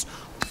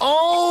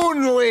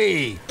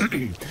only.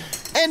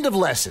 End of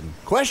lesson.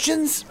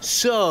 Questions?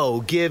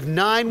 So, give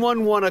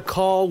 911 a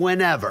call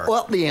whenever.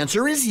 Well, the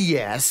answer is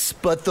yes,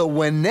 but the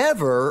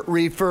whenever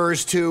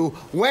refers to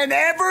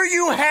whenever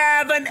you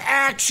have an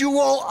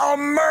actual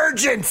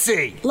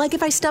emergency. Like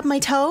if I stub my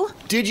toe?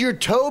 Did your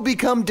toe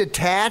become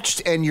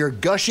detached and you're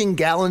gushing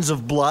gallons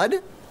of blood?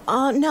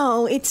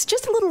 No, it's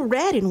just a little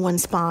red in one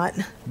spot.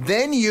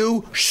 Then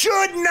you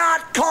should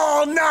not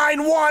call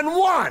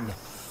 911.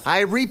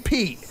 I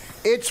repeat,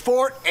 it's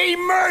for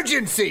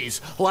emergencies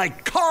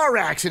like car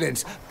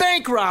accidents,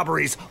 bank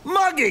robberies,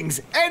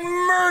 muggings, and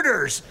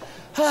murders.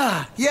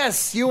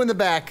 Yes, you in the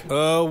back.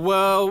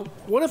 Well,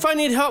 what if I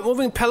need help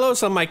moving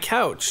pillows on my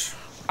couch?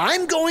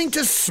 I'm going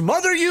to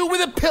smother you with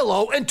a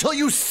pillow until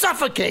you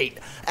suffocate.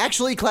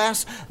 Actually,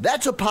 class,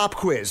 that's a pop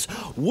quiz.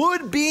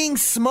 Would being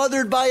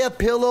smothered by a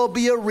pillow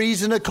be a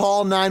reason to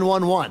call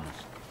 911?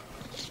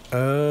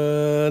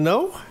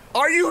 No.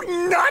 Are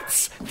you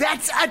nuts?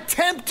 That's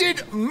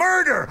attempted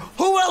murder.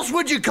 Who else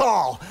would you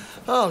call?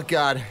 Oh,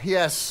 God.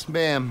 Yes,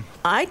 ma'am.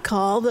 I'd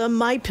call the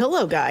My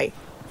Pillow guy.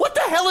 What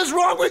the hell is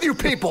wrong with you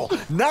people?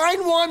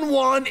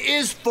 911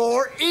 is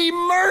for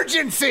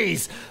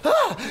emergencies.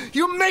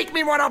 You make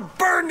me want to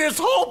burn this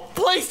whole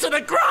place to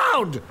the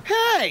ground.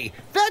 Hey,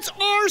 that's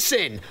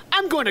arson.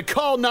 I'm going to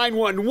call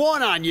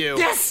 911 on you.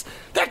 Yes,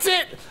 That's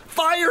it.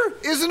 Fire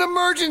is an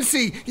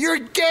emergency. You're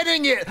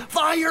getting it.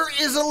 Fire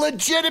is a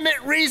legitimate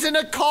reason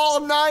to call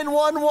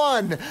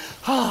 911.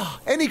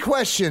 Any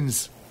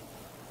questions?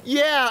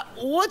 Yeah,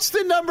 what's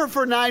the number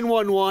for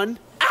 911?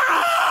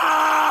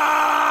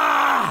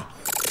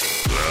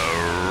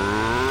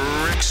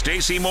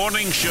 Stacy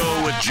Morning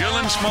Show with Jill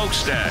and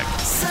Smokestack.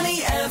 Sunny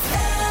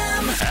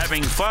FM.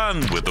 Having fun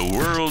with the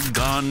world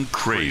gone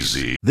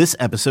crazy. This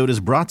episode is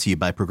brought to you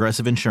by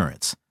Progressive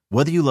Insurance.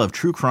 Whether you love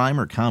true crime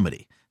or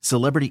comedy,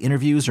 celebrity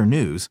interviews or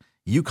news,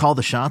 you call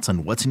the shots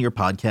on what's in your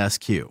podcast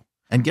queue.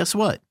 And guess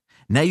what?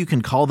 Now you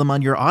can call them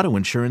on your auto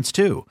insurance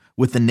too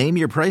with the Name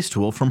Your Price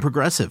tool from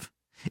Progressive.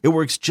 It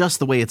works just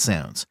the way it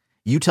sounds.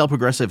 You tell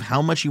Progressive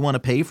how much you want to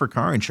pay for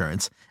car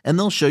insurance, and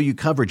they'll show you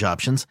coverage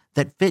options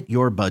that fit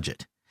your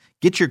budget.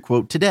 Get your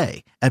quote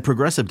today at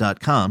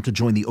Progressive.com to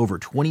join the over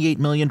 28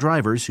 million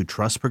drivers who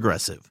trust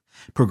Progressive.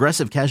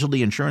 Progressive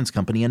Casualty Insurance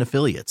Company and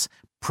Affiliates.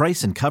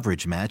 Price and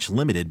coverage match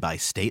limited by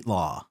state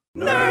law.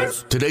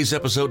 Nerds. Today's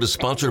episode is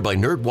sponsored by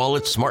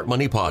NerdWallet's Smart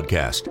Money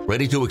Podcast.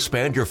 Ready to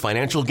expand your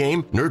financial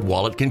game?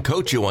 NerdWallet can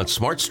coach you on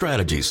smart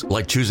strategies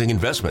like choosing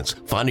investments,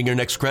 finding your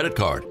next credit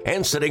card,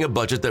 and setting a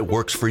budget that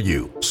works for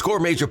you. Score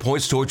major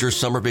points towards your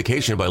summer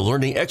vacation by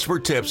learning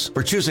expert tips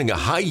for choosing a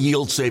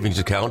high-yield savings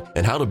account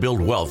and how to build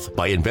wealth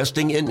by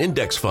investing in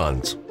index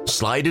funds.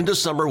 Slide into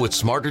summer with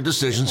smarter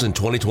decisions in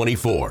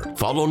 2024.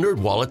 Follow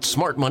NerdWallet's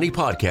Smart Money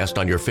Podcast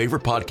on your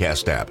favorite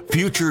podcast app.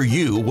 Future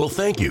you will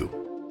thank you.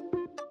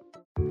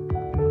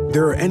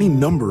 There are any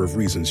number of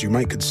reasons you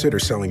might consider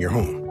selling your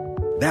home.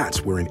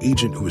 That's where an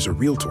agent who is a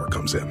realtor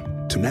comes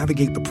in to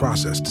navigate the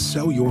process to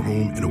sell your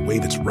home in a way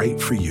that's right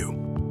for you.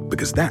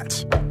 Because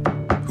that's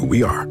who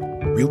we are.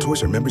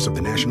 Realtors are members of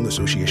the National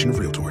Association of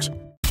Realtors.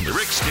 The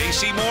Rick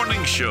Stacy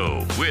Morning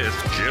Show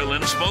with Jill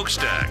and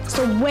Smokestack.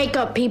 So wake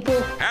up, people.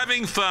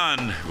 Having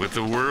fun with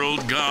the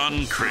world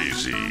gone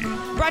crazy.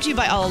 Brought to you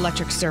by All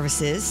Electric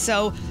Services.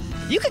 So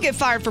you could get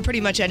fired for pretty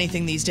much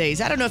anything these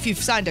days. I don't know if you've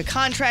signed a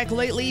contract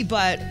lately,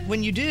 but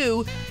when you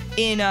do,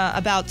 in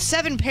about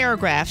 7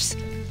 paragraphs,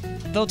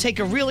 they'll take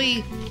a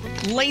really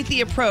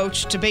lengthy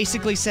approach to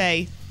basically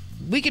say,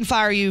 we can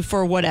fire you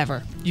for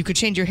whatever. You could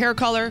change your hair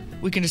color.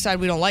 We can decide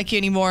we don't like you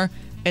anymore.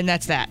 And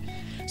that's that.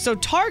 So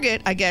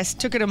Target, I guess,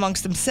 took it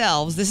amongst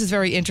themselves. This is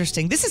very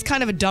interesting. This is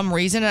kind of a dumb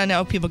reason. I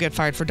know people get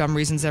fired for dumb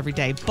reasons every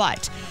day.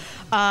 But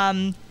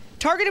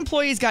Target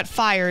employees got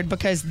fired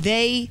because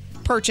they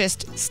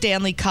purchased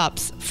Stanley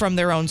Cups from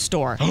their own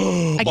store.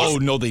 Oh,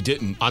 no, they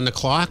didn't. On the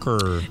clock,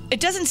 or? It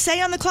doesn't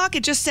say on the clock.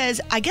 It just says,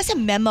 I guess a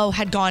memo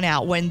had gone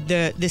out when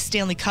the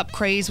Stanley Cup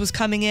craze was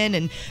coming in,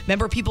 and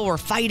remember, people were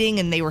fighting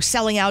and they were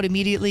selling out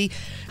immediately.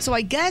 So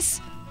I guess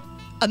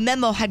a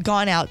memo had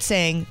gone out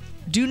saying,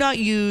 do not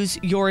use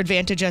your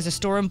advantage as a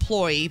store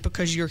employee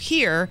because you're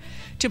here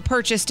to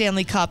purchase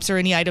Stanley Cups or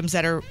any items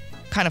that are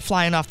kind of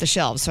flying off the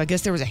shelves. So I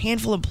guess there was a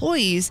handful of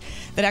employees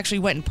that actually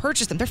went and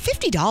purchased them. They're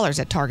 $50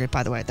 at Target,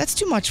 by the way. That's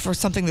too much for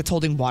something that's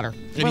holding water.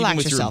 And Relax even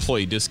with yourself. your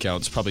employee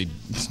discounts, probably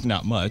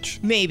not much.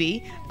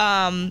 Maybe.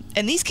 And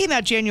these came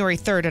out January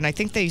 3rd, and I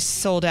think they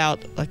sold out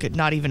like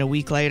not even a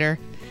week later.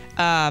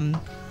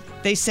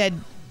 They said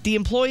the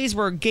employees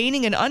were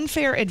gaining an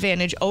unfair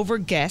advantage over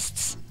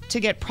guests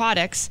to get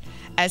products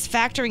as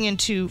factoring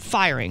into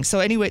firing. So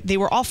anyway, they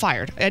were all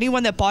fired.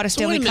 Anyone that bought a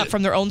Stanley Cup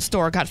from their own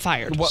store got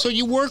fired. So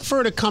you work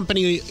for the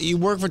company, you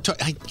work for,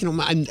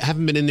 I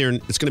haven't been in there,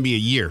 it's going to be a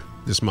year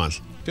this month.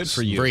 Good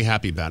for you. Very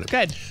happy about it.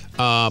 Good.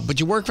 But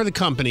you work for the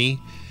company,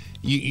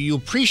 you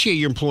appreciate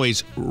your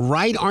employees,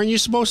 right? Aren't you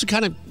supposed to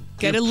kind of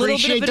get a little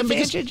bit of an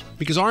advantage?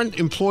 Because aren't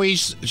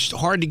employees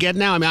hard to get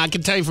now? I mean, I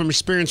can tell you from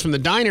experience from the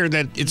diner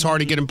that it's hard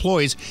to get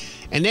employees.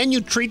 And then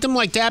you treat them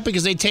like that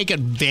because they take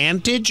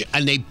advantage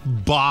and they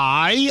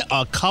buy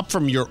a cup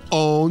from your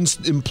own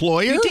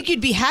employer? You think you'd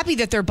be happy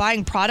that they're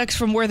buying products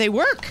from where they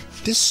work?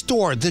 This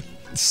store, the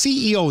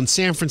CEO in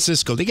San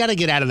Francisco, they got to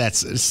get out of that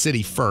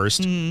city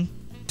first to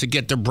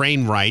get their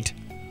brain right.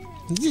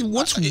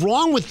 What's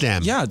wrong with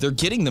them? Yeah, they're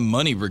getting the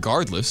money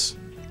regardless.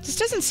 This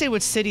doesn't say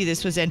what city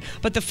this was in,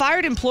 but the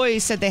fired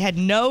employees said they had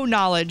no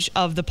knowledge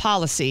of the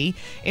policy.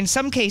 In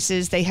some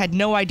cases, they had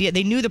no idea.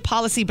 They knew the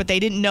policy, but they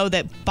didn't know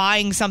that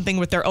buying something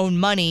with their own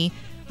money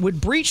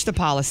would breach the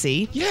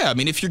policy. Yeah, I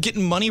mean, if you're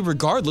getting money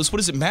regardless, what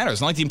does it matter?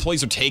 It's not like the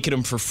employees are taking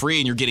them for free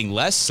and you're getting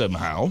less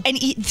somehow.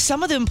 And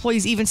some of the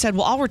employees even said,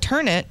 well, I'll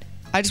return it.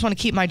 I just want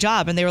to keep my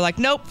job. And they were like,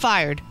 nope,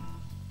 fired.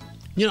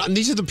 You know, and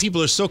these are the people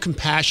that are so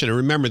compassionate.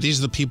 Remember, these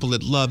are the people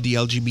that love the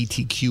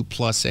LGBTQ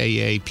plus AA,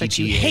 PTA, but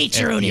you hate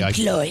your own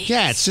employees.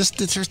 Yeah, it's just,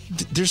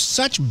 there's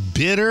such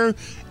bitter,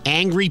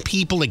 angry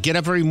people that get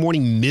up every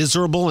morning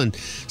miserable and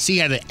see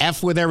how to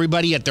F with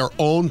everybody at their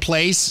own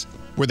place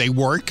where they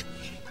work.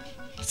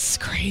 It's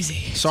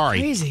crazy. Sorry.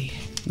 It's crazy.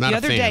 Not the a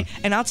other fan. day,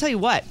 and I'll tell you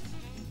what,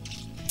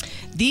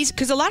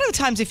 because a lot of the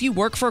times if you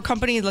work for a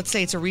company, let's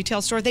say it's a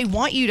retail store, they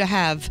want you to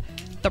have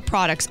the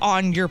products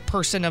on your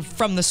person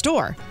from the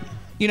store.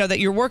 You know, that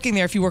you're working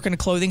there. If you work in a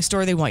clothing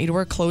store, they want you to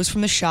wear clothes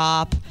from the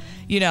shop.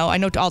 You know, I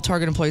know all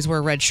Target employees wear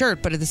a red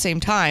shirt, but at the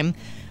same time,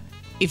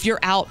 if you're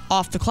out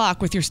off the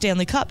clock with your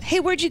Stanley Cup, hey,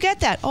 where'd you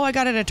get that? Oh, I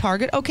got it at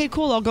Target. Okay,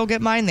 cool. I'll go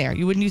get mine there.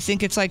 Wouldn't you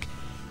think it's like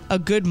a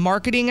good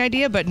marketing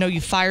idea? But no,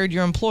 you fired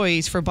your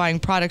employees for buying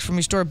products from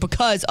your store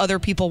because other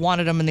people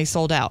wanted them and they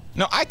sold out.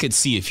 No, I could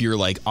see if you're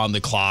like on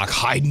the clock,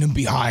 hiding them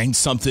behind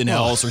something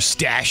else or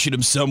stashing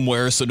them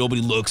somewhere so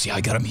nobody looks. Yeah,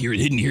 I got them here,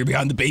 hidden here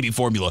behind the baby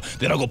formula.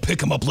 Then I'll go pick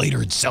them up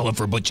later and sell them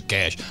for a bunch of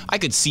cash. I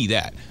could see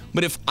that.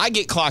 But if I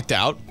get clocked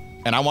out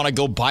and I want to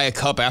go buy a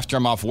cup after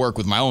I'm off work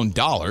with my own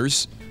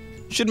dollars,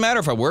 shouldn't matter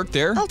if I work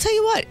there. I'll tell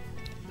you what.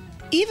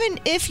 Even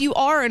if you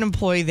are an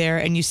employee there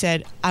and you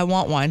said, I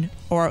want one,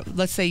 or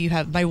let's say you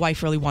have, my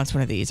wife really wants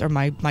one of these, or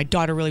my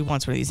daughter really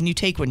wants one of these, and you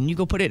take one and you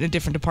go put it in a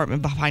different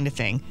department behind a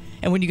thing,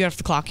 and when you get off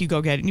the clock, you go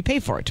get it and you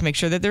pay for it to make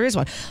sure that there is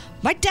one.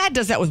 My dad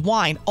does that with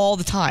wine all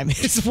the time.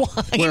 His wine.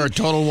 Where,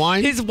 Total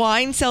Wine? His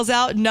wine sells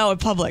out? No, at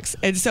Publix.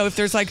 And so if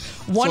there's like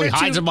one so or he two.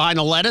 hides it behind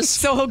a lettuce?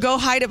 So he'll go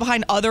hide it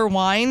behind other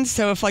wines.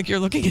 So if like you're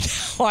looking at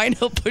that wine,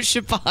 he'll push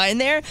it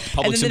behind there.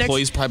 Publix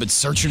employees probably been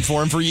searching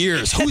for him for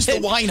years. Who's the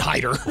wine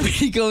hider? When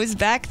he goes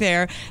back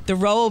there, the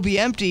row will be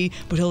empty,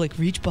 but he'll like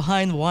reach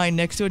behind the wine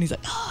next to it and he's like,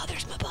 oh,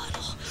 there's my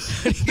bottle.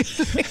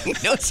 He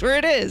knows where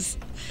it is.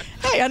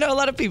 Hey, I know a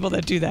lot of people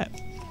that do that.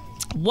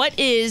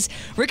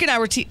 Rick and I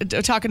were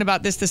talking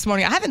about this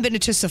morning. I haven't been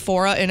to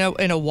Sephora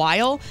in a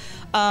while,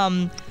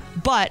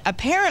 but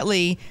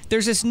apparently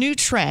there's this new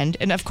trend,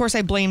 and of course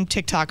I blame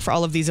TikTok for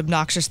all of these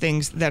obnoxious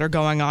things that are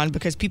going on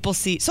because people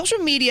see social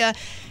media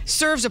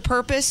serves a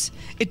purpose.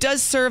 It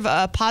does serve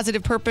a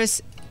positive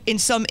purpose in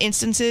some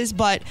instances,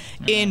 but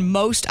in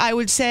most, I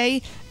would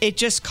say, it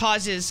just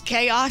causes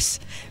chaos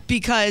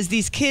because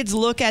these kids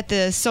look at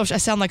the social. I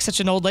sound like such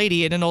an old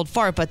lady and an old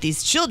fart, but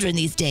these children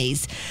these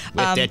days.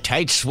 With their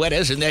tight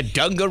sweaters and their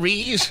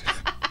dungarees.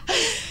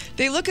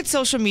 They look at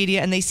social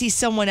media and they see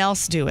someone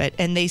else do it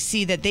and they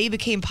see that they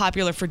became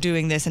popular for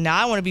doing this and now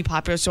I want to be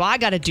popular, so I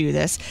got to do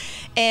this.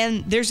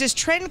 And there's this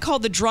trend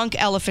called the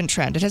drunk elephant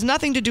trend. It has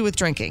nothing to do with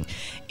drinking.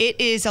 It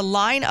is a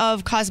line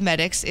of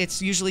cosmetics. It's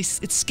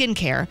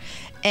skincare.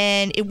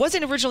 And it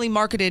wasn't originally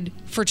marketed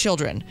for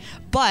children,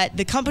 but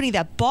the company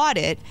that bought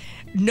it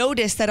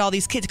noticed that all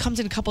these kids, it comes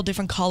in a couple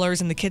different colors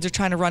and the kids are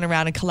trying to run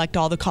around and collect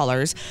all the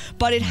colors,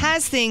 but it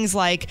has things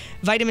like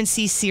vitamin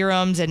C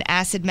serums and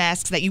acid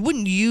masks that you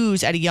wouldn't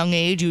use at a young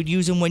age. You would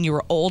use them when you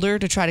were older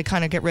to try to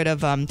kind of get rid of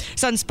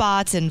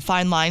sunspots and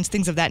fine lines,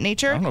 things of that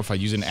nature. I don't know if I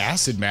use an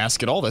acid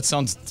mask at all. That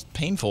sounds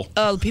painful.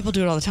 Oh, people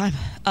do it all the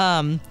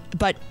time.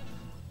 But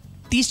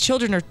these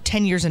children are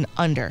 10 years and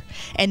under,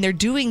 and they're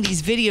doing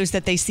these videos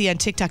that they see on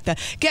TikTok, the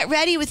get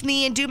ready with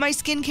me and do my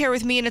skincare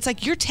with me, and it's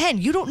like, you're 10.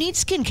 You don't need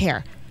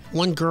skincare.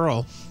 One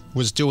girl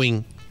was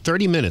doing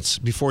 30 minutes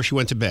before she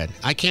went to bed.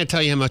 I can't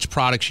tell you how much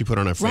product she put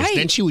on her face. Right.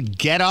 Then she would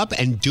get up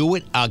and do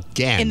it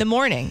again. In the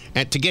morning.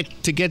 And to get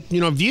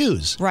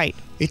views. Right.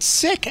 It's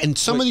sick. And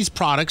some of these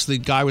products, the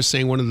guy was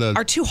saying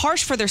are too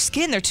harsh for their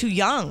skin. They're too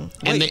young.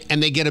 And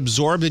they get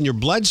absorbed in your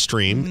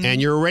bloodstream,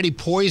 and you're already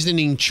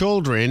poisoning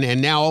children,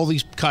 and now all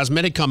these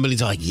cosmetic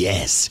companies are like,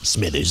 yes,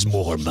 Smithers,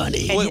 more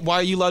money. Why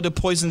are you allowed to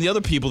poison the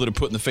other people that are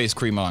putting the face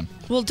cream on?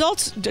 Well,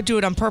 adults do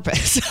it on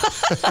purpose.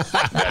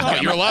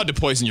 You're allowed to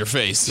poison your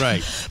face.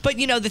 Right. But,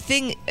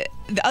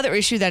 the other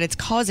issue that it's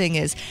causing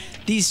is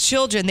these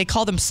children, they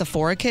call them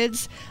Sephora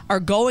kids, are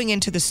going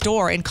into the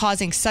store and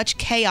causing such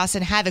chaos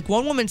and havoc.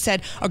 One woman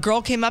said a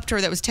girl came up to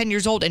her that was 10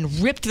 years old and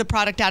ripped the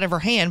product out of her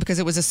hand because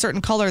it was a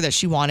certain color that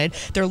she wanted.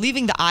 They're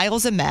leaving the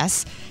aisles a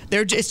mess.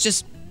 It's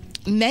just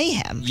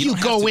mayhem. You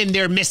go in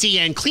there, Missy,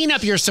 and clean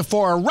up your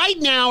Sephora right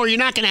now or you're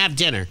not going to have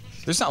dinner.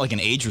 There's not like an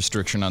age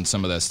restriction on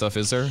some of that stuff,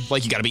 is there?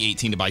 Like you got to be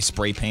 18 to buy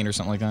spray paint or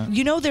something like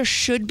that? There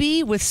should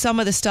be with some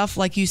of the stuff,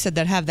 like you said,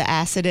 that have the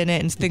acid in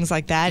it and things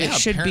like that. Yeah, it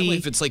should apparently be.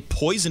 If it's like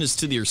poisonous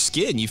to your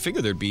skin, you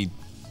figure there'd be.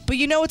 But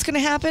you know what's going to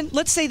happen?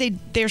 Let's say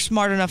they're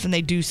smart enough and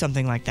they do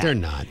something like that. They're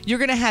not. You're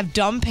going to have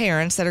dumb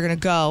parents that are going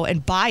to go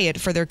and buy it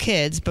for their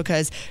kids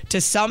because to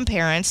some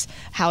parents,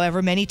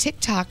 however many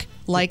TikTok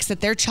likes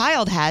that their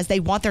child has, they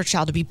want their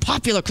child to be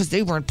popular because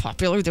they weren't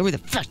popular. They were the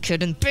fat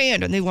kid in the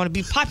band and they want to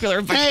be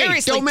popular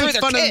vicariously through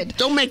their kid.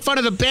 Don't make fun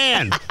of the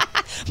band.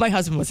 My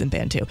husband was in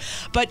band too.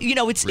 But,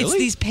 it's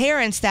these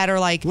parents that are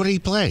like... What did he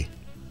play?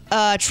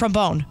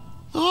 Trombone.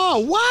 Oh,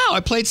 wow.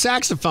 I played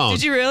saxophone.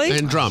 Did you really?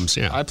 And drums,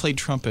 yeah. I played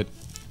trumpet.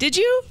 Did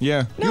you?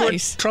 Yeah. Nice. You were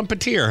a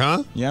trumpeter,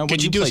 huh? Yeah. What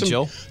did you play,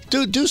 Jill?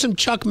 Do some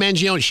Chuck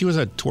Mangione. She was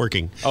a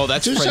twerking. Oh,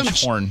 that's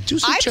French horn.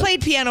 I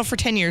played piano for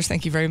 10 years.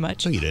 Thank you very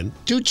much. No, you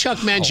didn't. Do Chuck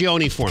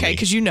Mangione for me. Okay,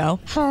 because you know.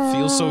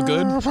 Feels so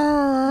good.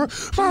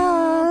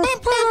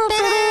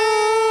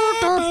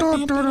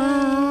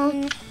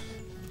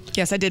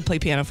 Yes, I did play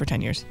piano for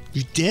 10 years.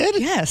 You did?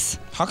 Yes.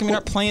 How come you're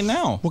not playing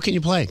now? What can you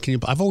play?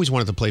 I've always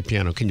wanted to play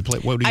piano. Can you play?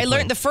 What do you play?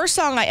 learned the first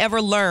song I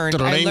ever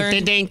learned. I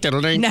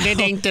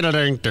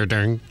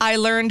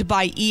learned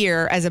by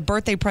ear as a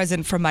birthday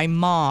present from my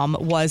mom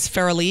was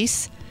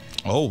Feralise.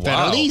 Oh,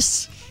 wow.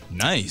 Feralise.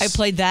 Nice. I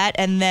played that,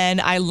 and then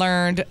I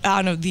learned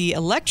on the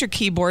electric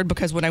keyboard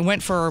because when I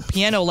went for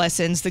piano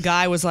lessons, the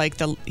guy was like,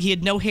 he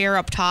had no hair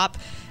up top,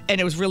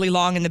 and it was really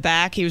long in the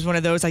back. He was one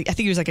of those, I think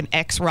he was like an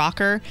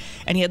ex-rocker,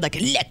 and he had like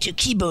electric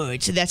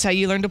keyboard, so that's how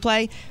you learn to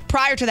play.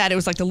 Prior to that, it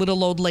was like the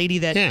little old lady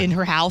that in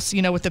her house,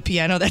 with the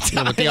piano. That's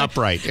with the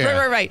upright.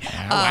 Yeah. Right.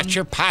 Watch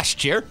your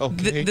posture.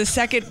 Okay. The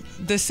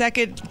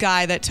second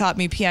guy that taught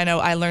me piano,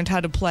 I learned how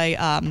to play.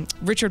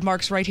 Richard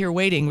Marx' "Right Here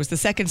Waiting" was the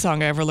second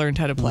song I ever learned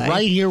how to play.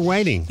 Right Here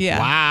Waiting. Yeah.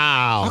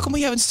 Wow. How come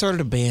we haven't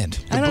started a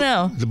band? I don't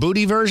know. The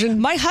booty version?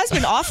 My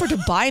husband offered to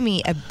buy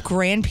me a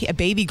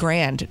baby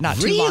grand not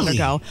too long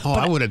ago. Oh,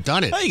 I would have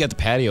done it. Oh, you got the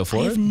patio for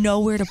I it. have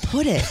nowhere to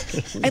put it.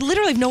 I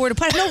literally have nowhere to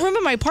put it. I have no room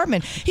in my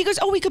apartment. He goes,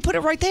 we could put it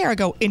right there. I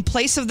go, in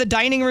place of the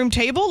dining room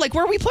table? Like,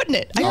 where are we putting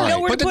it? I have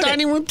nowhere to put it. Put the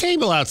dining room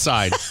table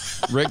outside.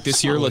 Rick,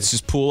 this year, let's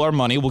just pool our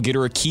money. We'll get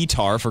her a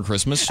keytar for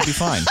Christmas. She'll be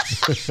fine.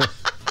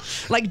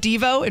 Like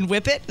Devo and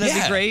Whip It?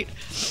 That'd be great.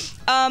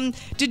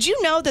 Did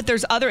you know that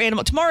there's other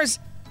animals? Tomorrow's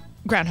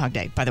Groundhog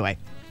Day, by the way.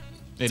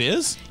 It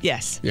is?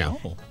 Yes. Yeah.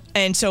 Oh.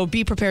 And so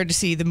be prepared to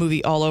see the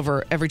movie all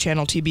over every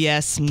channel,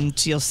 TBS and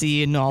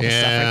TLC and all the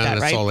stuff like that, right?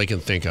 That's all they can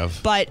think of.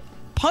 But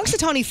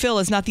Punxsutawney Phil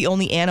is not the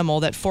only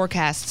animal that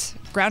forecasts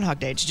Groundhog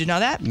Day. Did you know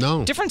that?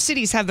 No. Different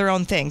cities have their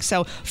own thing.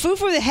 So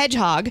Fufu the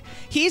Hedgehog,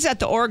 he's at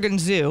the Oregon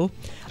Zoo.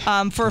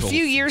 For a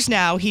few years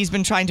now, he's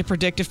been trying to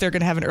predict if they're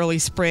going to have an early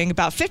spring.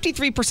 About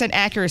 53%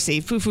 accuracy.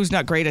 Fufu's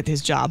not great at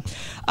his job.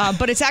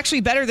 But it's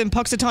actually better than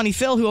Punxsutawney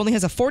Phil, who only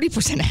has a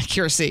 40%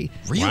 accuracy.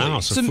 Really? Wow,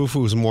 so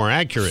Fufu's more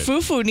accurate.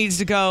 Fufu needs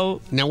to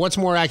go... Now, what's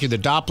more accurate, the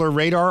Doppler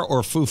radar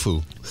or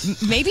Fufu?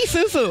 Maybe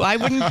Fufu. I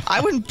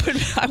wouldn't put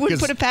it past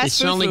Fufu. They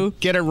certainly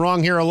get it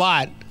wrong here a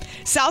lot.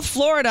 South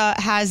Florida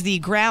has the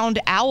Ground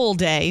Owl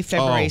Day,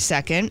 February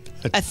 2nd.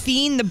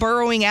 Athene the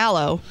burrowing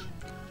owl.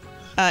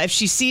 If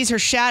she sees her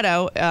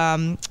shadow,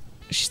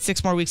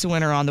 6 more weeks of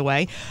winter on the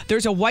way.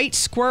 There's a white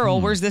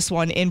squirrel, where's this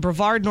one, in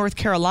Brevard, North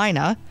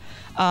Carolina.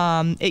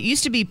 It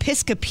used to be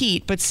Pisca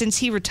Pete, but since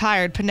he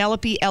retired,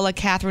 Penelope, Ella,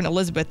 Catherine,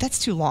 Elizabeth, that's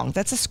too long.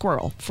 That's a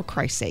squirrel, for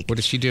Christ's sake. What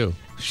does she do?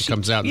 She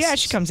comes out?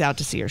 She comes out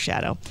to see her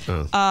shadow.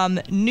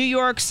 New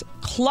York's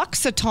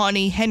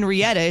Cluxatawny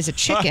Henrietta is a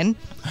chicken.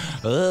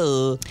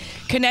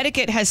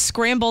 Connecticut has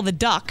Scramble the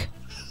Duck.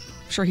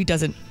 Sure, he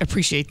doesn't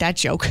appreciate that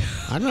joke.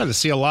 I'd rather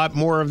see a lot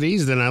more of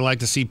these than I like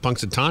to see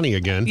Punxsutawney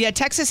again. Yeah,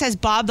 Texas has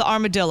Bob the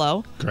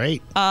Armadillo.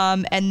 Great.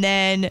 And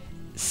then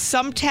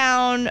some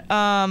town,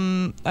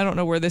 I don't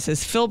know where this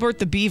is, Filbert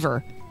the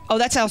Beaver. Oh,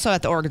 that's also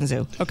at the Oregon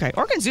Zoo. Okay,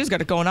 Oregon Zoo's got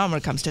it going on when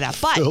it comes to that.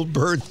 But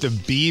Filbert the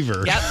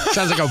Beaver. Yep.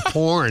 Sounds like a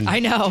porn. I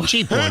know.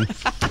 Cheap one.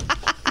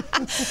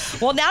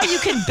 Well, now you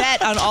can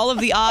bet on all of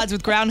the odds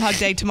with Groundhog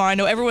Day tomorrow. I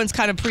know everyone's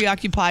kind of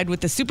preoccupied with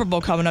the Super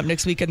Bowl coming up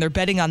next week, and they're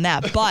betting on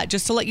that. But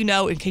just to let you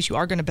know, in case you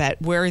are going to bet,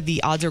 where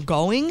the odds are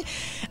going,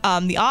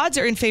 the odds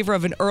are in favor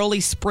of an early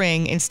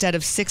spring instead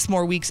of 6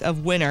 more weeks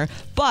of winter.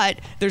 But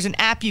there's an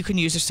app you can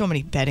use. There's so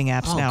many betting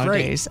apps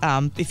nowadays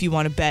if you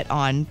want to bet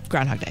on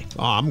Groundhog Day.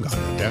 Oh, I'm going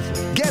to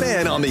definitely. Get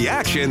in on the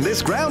action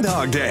this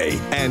Groundhog Day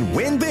and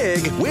win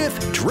big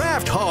with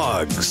Draft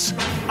Hogs.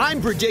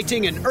 I'm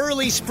predicting an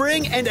early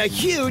spring and a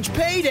huge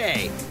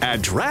payday.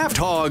 At Draft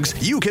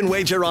Hogs, you can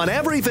wager on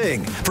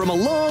everything from a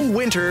long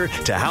winter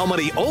to how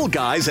many old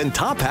guys and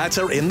top hats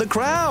are in the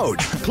crowd.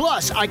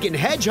 Plus, I can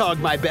hedgehog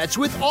my bets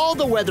with all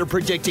the weather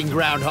predicting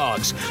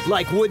groundhogs,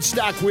 like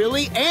Woodstock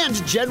Willie and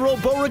General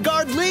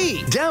Beauregard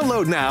Lee.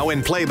 Download now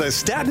and play the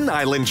Staten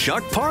Island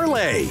Chuck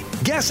Parlay,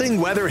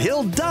 guessing whether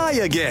he'll die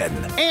again.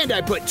 And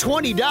I put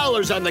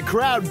 $20 on the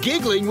crowd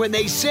giggling when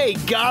they say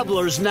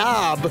Gobbler's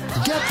Knob.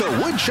 Get the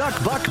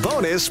Woodchuck Buck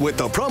bonus with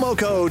the promo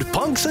code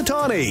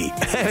Punxsutawney.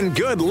 And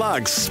good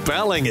luck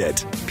spelling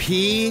it.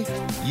 P-U-N-K.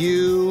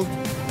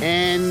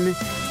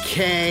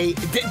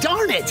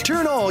 Darn it!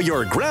 Turn all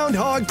your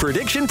Groundhog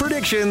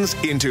predictions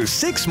into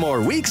 6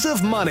 more weeks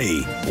of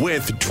money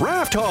with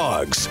Draft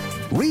Hogs.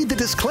 Read the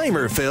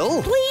disclaimer,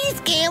 Phil. Please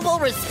gamble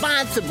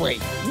responsibly.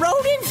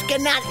 Rodents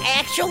cannot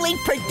actually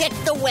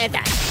predict the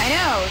weather. I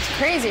know, it's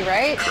crazy,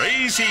 right?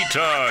 Crazy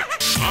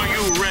talk. Are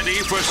you ready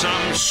for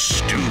some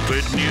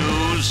stupid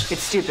news?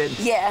 It's stupid.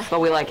 Yeah. But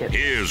we like it.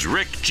 Here's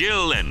Rick,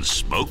 Jill, and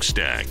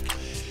Smokestack.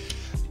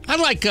 I'd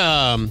like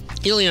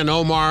Ilhan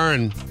Omar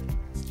and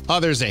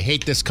others that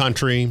hate this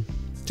country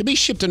to be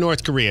shipped to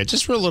North Korea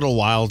just for a little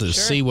while to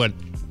see what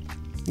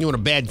a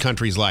bad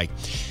country's like.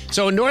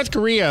 So in North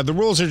Korea, the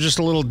rules are just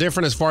a little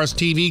different as far as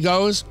TV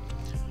goes.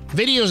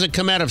 Videos that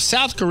come out of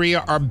South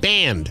Korea are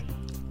banned.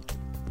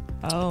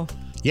 Oh.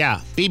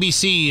 Yeah,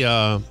 BBC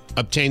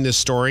obtained this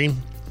story.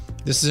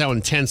 This is how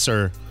intense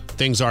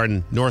things are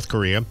in North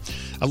Korea.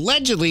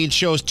 Allegedly, it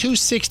shows 2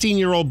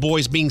 16-year-old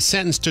boys being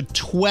sentenced to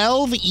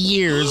 12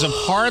 years of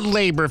hard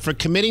labor for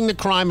committing the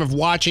crime of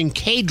watching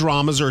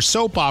K-dramas or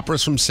soap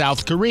operas from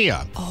South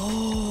Korea.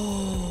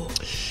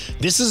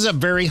 This is a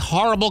very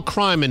horrible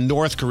crime in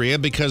North Korea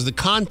because the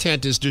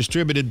content is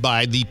distributed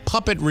by the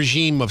puppet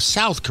regime of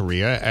South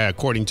Korea,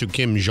 according to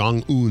Kim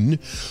Jong-un.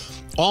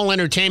 All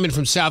entertainment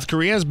from South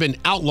Korea has been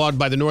outlawed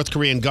by the North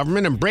Korean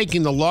government, and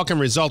breaking the law can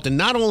result in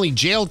not only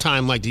jail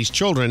time like these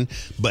children,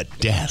 but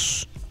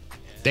death.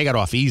 They got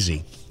off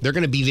easy. They're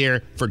going to be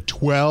there for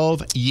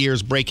 12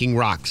 years breaking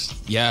rocks.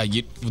 Yeah,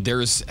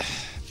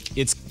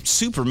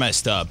 super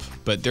messed up,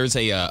 but there's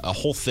a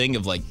whole thing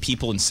of like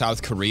people in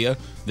South Korea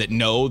that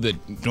know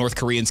that North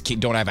Koreans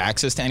don't have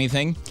access to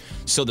anything.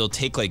 So they'll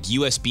take like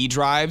USB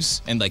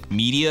drives and like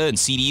media and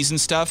CDs and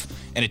stuff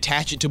and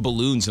attach it to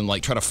balloons and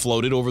like try to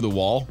float it over the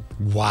wall.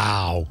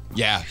 Wow.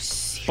 Yeah.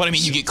 But I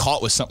mean, you get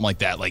caught with something like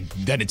that, like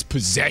then it's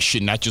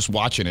possession, not just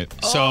watching it.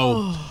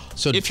 So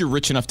if you're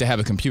rich enough to have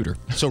a computer.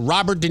 So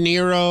Robert De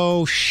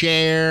Niro,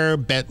 Cher,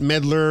 Bette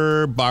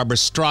Midler, Barbara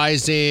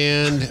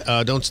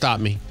Streisand, don't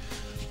stop me.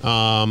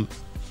 All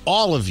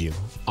of you.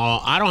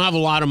 I don't have a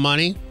lot of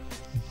money,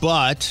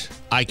 but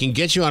I can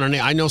get you on an.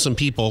 I know some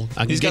people.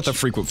 He's got the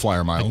frequent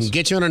flyer miles. I can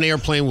get you on an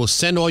airplane. We'll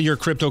send all your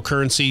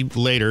cryptocurrency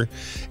later,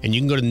 and you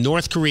can go to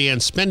North Korea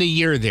and spend a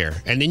year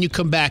there, and then you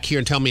come back here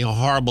and tell me how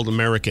horrible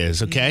America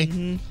is. Okay?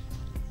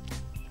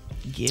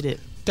 Mm-hmm. Get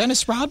it.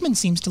 Dennis Rodman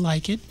seems to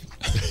like it.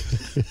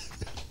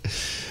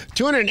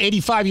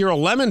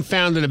 285-year-old lemon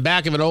found in the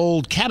back of an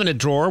old cabinet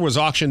drawer was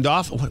auctioned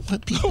off.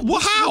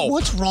 Wow.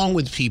 What's wrong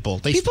with people?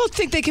 People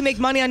think they can make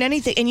money on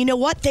anything, and you know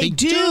what? They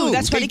do.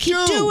 That's why they keep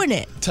doing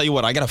it. Tell you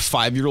what, I got a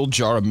 5-year-old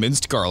jar of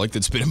minced garlic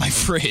that's been in my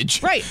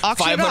fridge. Right,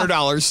 auction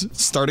 $500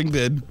 starting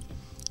bid.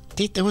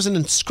 There was an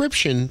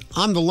inscription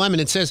on the lemon.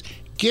 It says,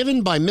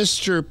 given by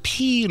Mr.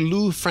 P.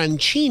 Lou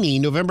Franchini,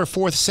 November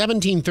 4th,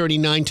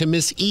 1739, to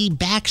Miss E.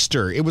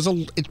 Baxter.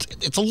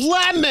 It's a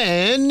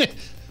lemon.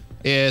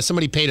 Yeah,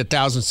 somebody paid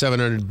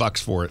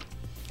 $1,700 for it.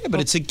 Yeah, but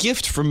it's a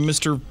gift from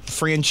Mr.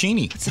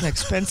 Franchini. It's an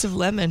expensive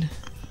lemon.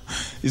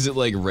 Is it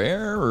like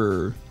rare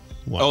or?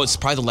 Wow. Oh, it's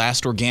probably the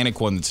last organic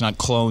one that's not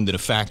cloned at a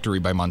factory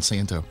by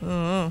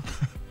Monsanto.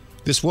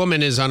 This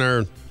woman is on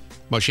her.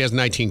 Well, she has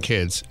 19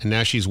 kids, and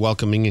now she's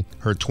welcoming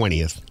her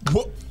 20th.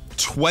 What?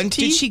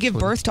 20? Did she give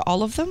birth to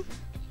all of them?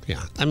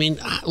 Yeah. I mean,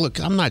 look,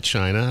 I'm not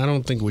China. I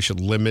don't think we should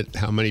limit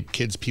how many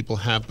kids people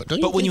have.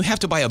 But when you have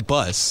to buy a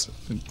bus.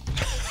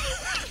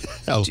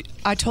 Oh.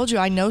 I told you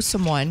I know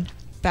someone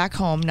back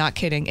home, not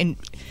kidding. And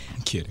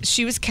I'm kidding.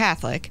 She was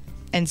Catholic,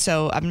 and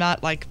so I'm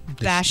not like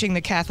bashing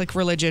the Catholic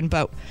religion,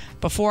 but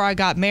before I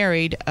got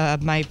married,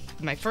 my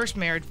first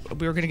marriage,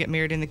 we were going to get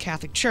married in the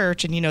Catholic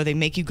Church, and they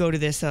make you go to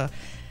this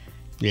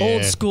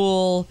old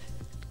school.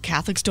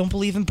 Catholics don't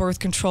believe in birth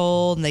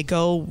control, and they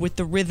go with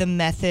the rhythm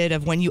method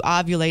of when you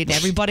ovulate. And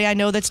everybody I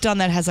know that's done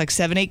that has like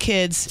 7-8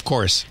 kids. Of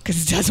course.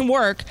 Because it doesn't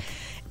work.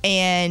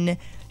 And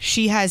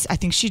I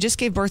think she just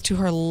gave birth to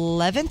her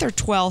 11th or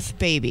 12th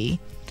baby.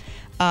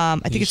 I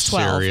think it's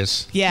 12.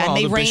 Serious? Yeah, well, and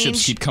they the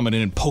bishops keep coming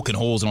in and poking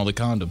holes in all the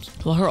condoms.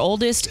 Well, her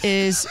oldest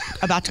is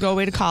about to go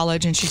away to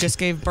college, and she just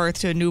gave birth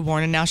to a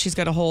newborn, and now she's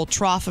got a whole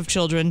trough of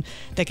children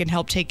that can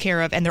help take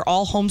care of, and they're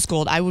all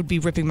homeschooled. I would be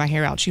ripping my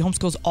hair out. She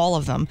homeschools all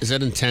of them. Is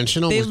that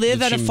intentional? They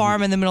live at a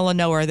farm in the middle of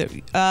nowhere.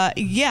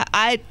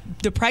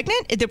 The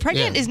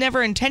pregnant is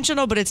never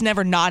intentional, but it's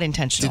never not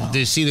intentional. Do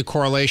you see the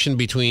correlation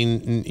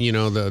between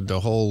the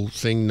whole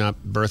thing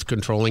not birth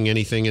controlling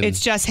anything? And it's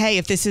just, hey,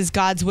 if this is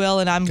God's will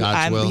and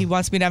he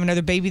wants me to have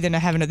another baby, then I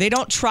have another. They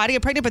don't try to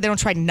get pregnant, but they don't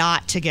try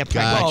not to get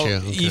pregnant.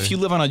 Gotcha. Well, if you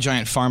live on a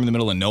giant farm in the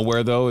middle of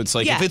nowhere, though, it's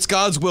like, if it's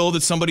God's will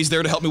that somebody's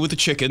there to help me with the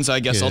chickens, I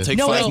guess I'll take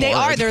 5 more. No, they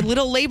are. They're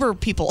little labor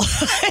people.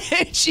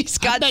 She's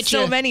got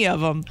so many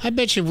of them. I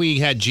bet you if we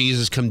had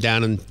Jesus come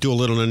down and do a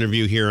little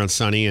interview here on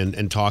Sunny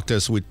and talk to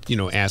us, we'd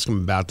ask him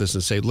about this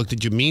and say, look,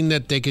 did you mean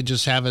that they could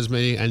just have as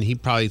many? And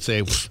he'd probably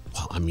say,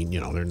 well, I mean,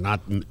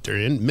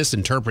 they're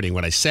misinterpreting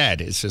what I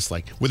said. It's just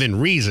like within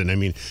reason. I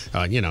mean,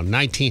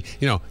 19,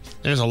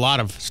 there's a lot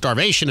of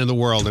starvation in the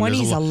world.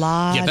 20 is a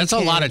lot. Yeah, that's a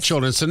lot of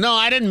children. So no,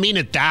 I didn't mean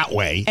it that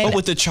way. But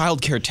with the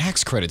child care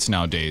tax credits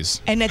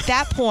nowadays. And at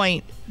that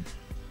point,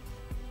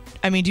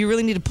 I mean, do you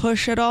really need to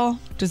push at all?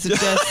 Does it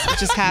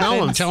just happen?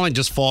 No, I'm telling you, it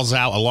just falls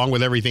out along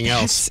with everything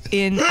else.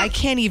 I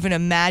can't even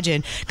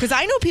imagine. Because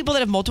I know people that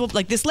have multiple,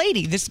 like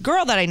this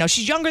girl that I know,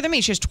 she's younger than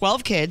me. She has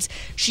 12 kids.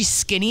 She's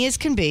skinny as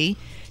can be.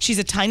 She's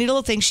a tiny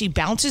little thing. She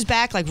bounces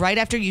back like right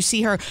after you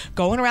see her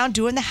going around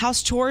doing the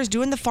house chores,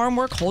 doing the farm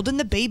work, holding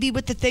the baby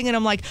with the thing. And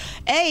I'm like,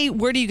 A,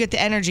 where do you get the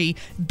energy?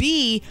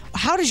 B,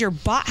 how does your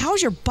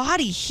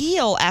body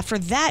heal after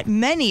that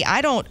many?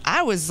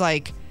 I was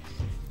like,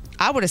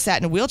 I would have sat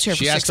in a wheelchair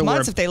for 6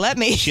 months if they let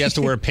me. She has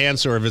to wear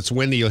pants, or if it's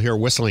windy, you'll hear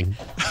whistling.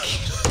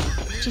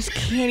 Just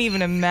can't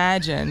even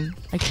imagine.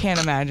 I can't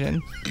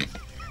imagine.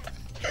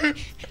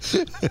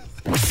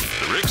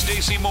 The Rick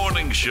Stacy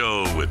Morning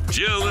Show with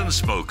Jill and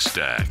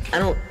Smokestack. I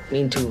don't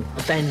mean to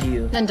offend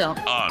you. Then don't.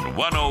 On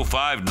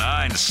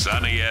 105.9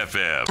 Sunny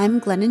FM. I'm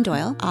Glennon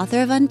Doyle,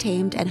 author of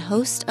Untamed and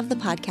host of the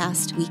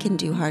podcast We Can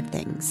Do Hard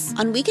Things.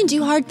 On We Can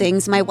Do Hard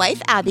Things, my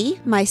wife Abby,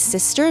 my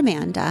sister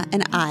Amanda,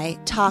 and I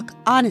talk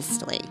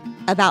honestly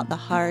about the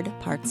hard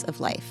parts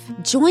of life.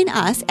 Join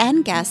us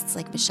and guests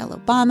like Michelle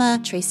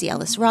Obama, Tracy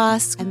Ellis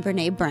Ross, and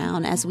Brene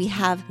Brown as we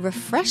have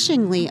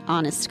refreshingly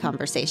honest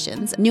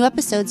conversations. New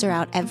episodes are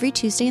out every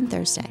Tuesday and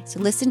Thursday, so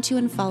listen to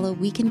and follow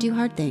We Can Do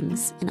Hard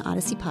Things, an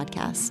Odyssey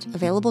podcast,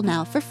 available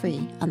now for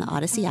free on the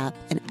Odyssey app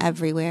and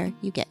everywhere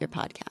you get your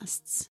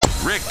podcasts.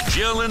 Rick,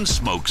 Jill, and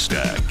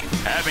Smokestack,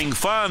 having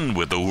fun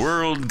with the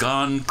world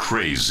gone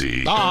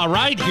crazy. All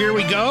right, here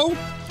we go.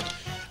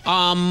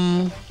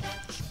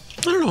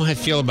 I don't know how I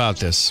feel about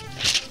this.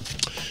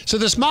 So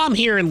this mom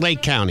here in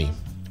Lake County,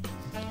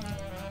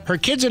 her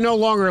kids are no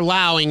longer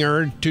allowing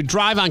her to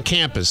drive on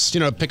campus,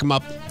 pick them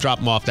up, drop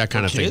them off, that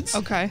kind of thing.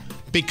 Okay.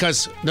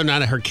 Because they're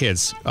not her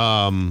kids.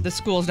 The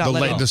school's not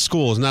letting The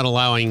school is not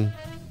allowing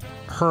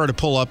her to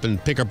pull up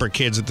and pick up her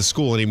kids at the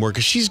school anymore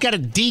because she's got a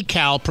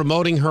decal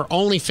promoting her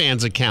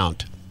OnlyFans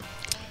account.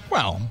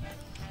 Well,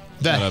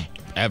 gotta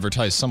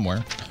advertise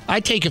somewhere. I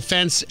take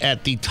offense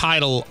at the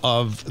title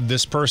of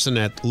this person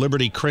at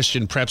Liberty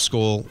Christian Prep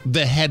School,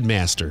 the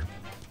headmaster.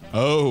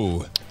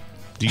 Oh.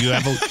 Do you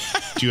have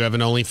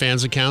an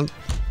OnlyFans account?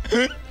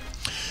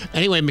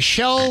 Anyway,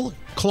 Michelle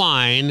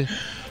Klein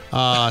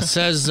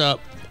says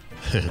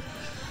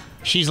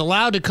she's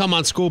allowed to come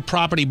on school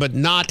property, but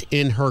not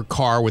in her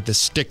car with a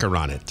sticker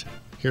on it.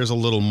 Here's a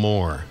little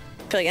more.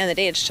 I feel like at the end of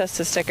the day, it's just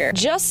a sticker.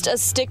 Just a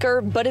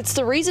sticker, but it's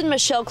the reason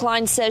Michelle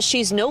Klein says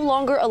she's no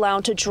longer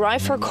allowed to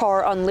drive her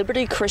car on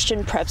Liberty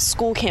Christian Prep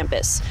School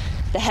campus.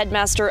 The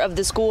headmaster of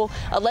the school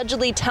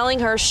allegedly telling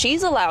her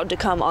she's allowed to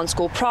come on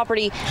school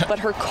property, but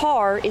her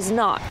car is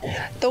not.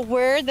 The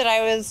word that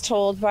I was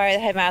told by the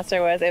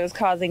headmaster was it was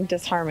causing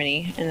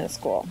disharmony in the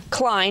school.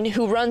 Klein,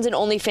 who runs an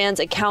OnlyFans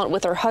account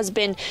with her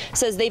husband,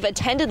 says they've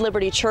attended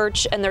Liberty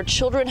Church and their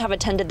children have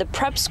attended the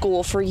prep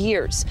school for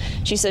years.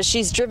 She says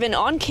she's driven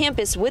on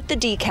campus with the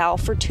decal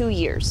for 2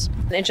 years.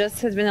 It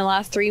just has been the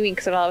last 3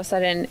 weeks that all of a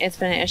sudden it's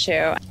been an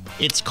issue.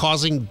 It's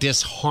causing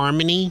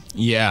disharmony?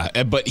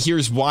 Yeah, but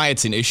here's why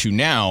it's an issue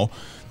now.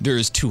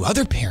 There's 2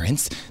 other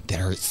parents that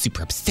are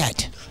super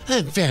upset.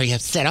 I'm very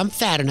upset. I'm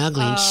fat and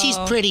ugly, and she's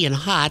pretty and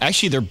hot.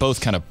 Actually, they're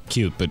both kind of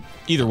cute, but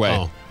either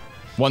way,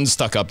 one's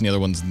stuck up and the other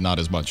one's not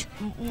as much.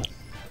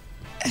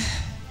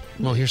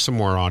 Well, here's some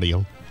more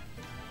audio.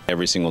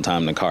 Every single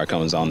time the car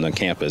comes on the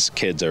campus,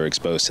 kids are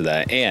exposed to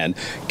that, and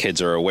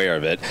kids are aware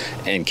of it,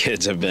 and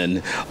kids have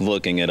been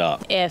looking it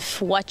up.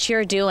 If what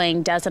you're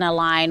doing doesn't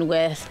align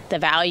with the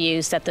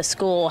values that the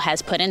school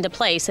has put into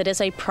place, it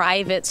is a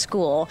private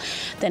school,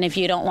 then if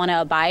you don't want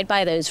to abide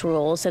by those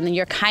rules, then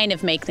you're kind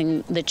of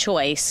making the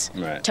choice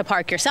to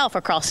park yourself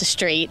across the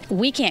street.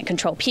 We can't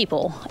control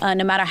people,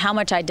 no matter how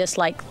much I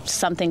dislike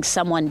something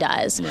someone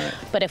does.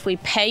 But if we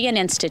pay an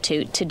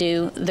institute to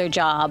do their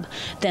job,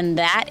 then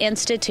that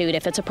institute,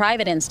 if it's a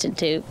private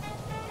institute,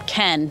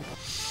 can.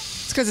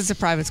 It's because it's a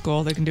private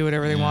school. They can do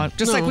whatever they want.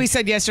 Just like we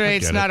said yesterday,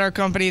 it's not our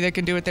company. They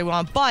can do what they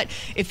want. But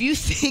if you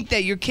think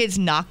that your kid's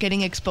not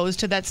getting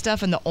exposed to that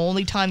stuff and the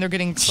only time they're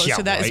getting exposed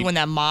to that is when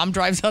that mom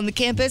drives on the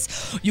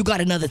campus, you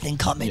got another thing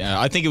coming. Yeah,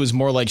 I think it was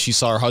more like she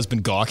saw her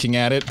husband gawking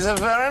at it. It's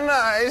very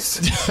nice.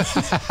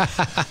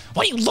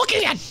 What are you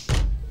looking at?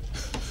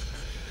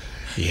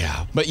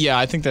 Yeah. But yeah,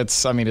 I think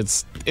it's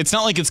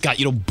not like it's got,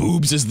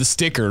 boobs as the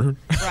sticker.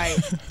 Right.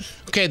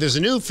 Okay, there's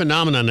a new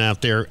phenomenon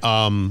out there.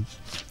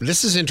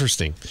 This is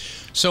interesting.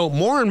 So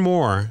more and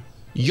more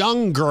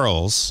young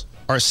girls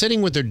are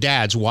sitting with their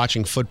dads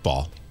watching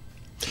football.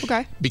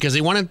 Okay. Because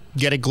they want to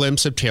get a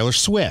glimpse of Taylor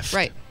Swift.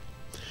 Right.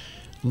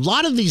 A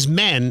lot of these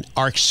men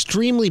are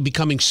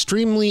becoming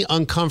extremely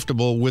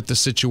uncomfortable with the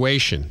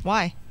situation.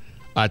 Why?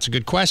 That's a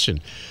good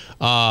question.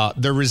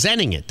 They're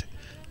resenting it.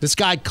 This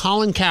guy,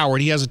 Colin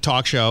Coward, he has a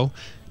talk show,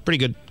 pretty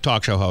good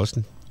talk show host,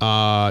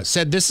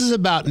 said this is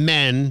about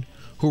men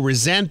who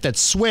resent that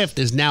Swift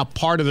is now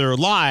part of their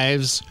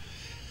lives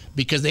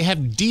because they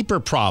have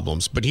deeper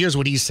problems. But here's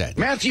what he said.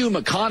 Matthew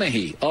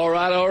McConaughey. All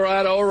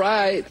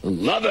right.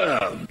 Love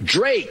him.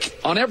 Drake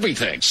on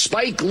everything.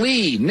 Spike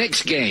Lee,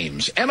 Knicks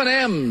games.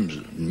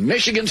 Eminem,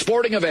 Michigan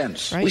sporting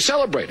events. We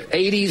celebrate it.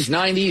 80s,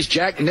 90s,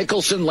 Jack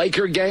Nicholson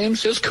Laker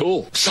games is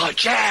cool. Saw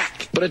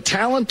Jack. But a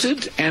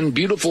talented and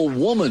beautiful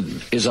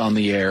woman is on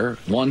the air,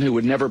 one who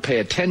would never pay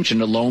attention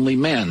to lonely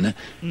men,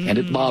 and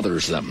it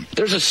bothers them.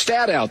 There's a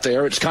stat out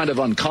there, it's kind of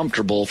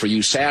uncomfortable for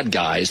you sad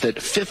guys, that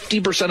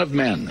 50% of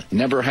men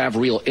never have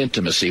real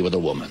intimacy with a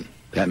woman.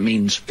 That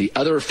means the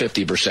other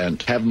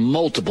 50% have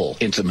multiple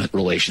intimate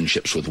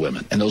relationships with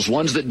women. And those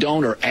ones that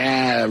don't are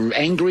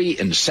angry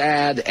and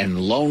sad and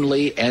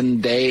lonely,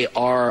 and they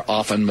are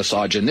often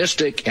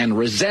misogynistic and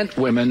resent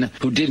women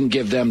who didn't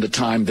give them the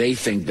time they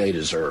think they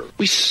deserve.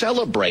 We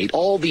celebrate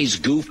all these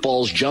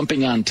goofballs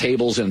jumping on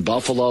tables in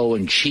Buffalo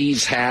and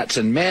cheese hats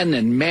and men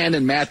and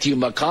Matthew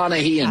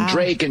McConaughey and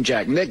Drake and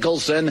Jack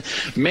Nicholson,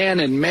 men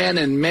and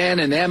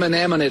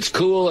Eminem, and it's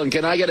cool, and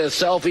can I get a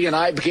selfie, and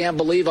I can't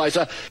believe I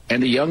saw.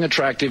 And the young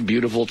attractive,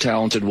 beautiful,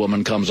 talented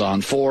woman comes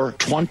on for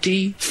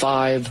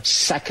 25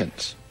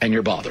 seconds. And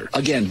you're bothered.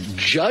 Again,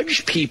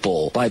 judge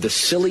people by the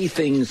silly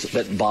things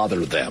that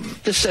bother them.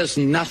 This says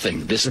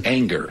nothing, this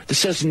anger. This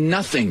says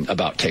nothing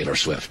about Taylor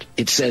Swift.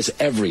 It says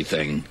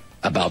everything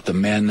about the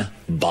men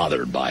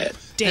bothered by it.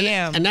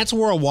 Damn. And that's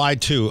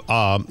worldwide, too.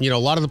 A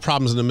lot of the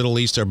problems in the Middle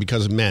East are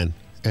because of men.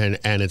 and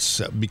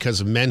it's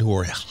because of men who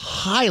are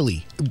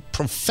highly,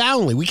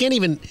 profoundly.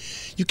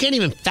 You can't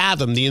even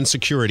fathom the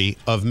insecurity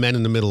of men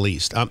in the Middle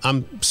East.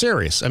 I'm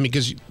serious. I mean,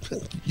 because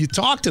you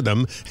talk to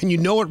them and you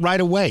know it right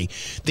away.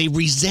 They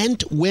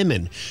resent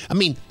women. I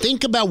mean,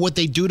 think about what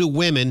they do to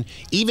women,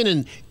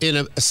 even in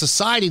a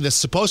society that's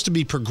supposed to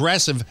be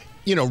progressive,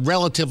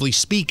 relatively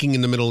speaking,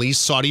 in the Middle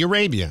East, Saudi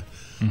Arabia.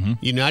 Mm-hmm.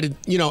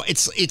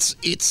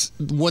 It's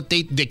what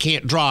they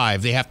can't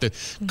drive. They have to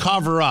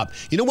cover up.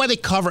 You know why they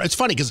cover? It's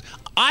funny because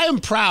I am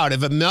proud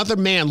if another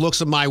man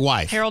looks at my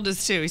wife. Harold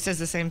is too. He says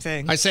the same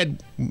thing. I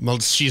said, well,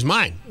 she's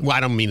mine. Well, I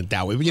don't mean it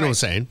that way, but you know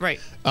what I'm saying.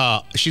 Right.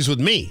 She's with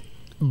me.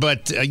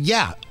 But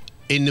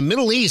in the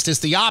Middle East, it's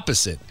the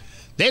opposite.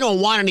 They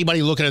don't want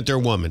anybody looking at their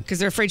woman. Because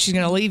they're afraid she's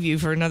going to leave you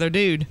for another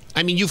dude.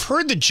 I mean, you've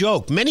heard the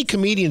joke. Many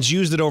comedians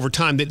used it over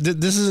time.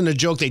 This isn't a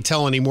joke they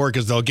tell anymore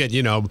because they'll get,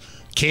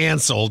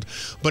 canceled.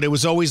 But it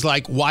was always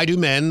like, why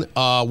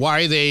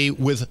are they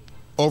with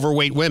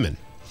overweight women?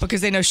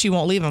 Because they know she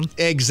won't leave them.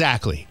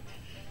 Exactly.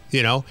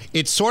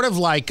 It's sort of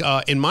like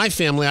in my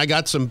family, I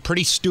got some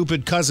pretty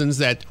stupid cousins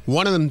that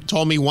one of them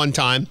told me one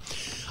time,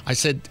 I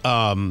said,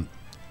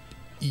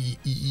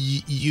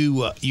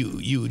 you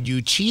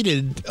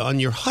cheated on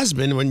your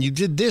husband when you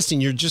did this,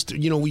 and you're just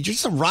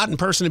a rotten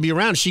person to be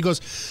around. She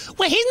goes,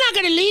 well, he's not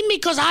going to leave me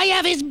because I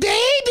have his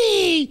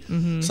baby.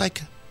 Mm-hmm. It's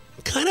like,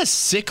 what kind of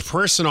sick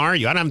person are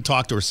you? I haven't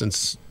talked to her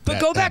since. But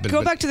go back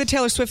to the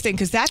Taylor Swift thing,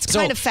 because that's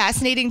kind of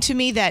fascinating to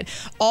me, that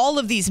all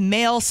of these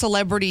male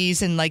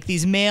celebrities and like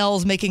these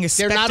males making a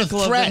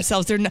spectacle of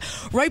themselves. They're not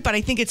right, but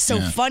I think it's so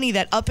funny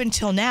that up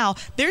until now,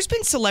 there's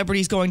been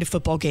celebrities going to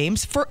football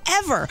games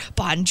forever.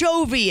 Bon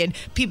Jovi and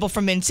people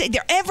from NSYNC,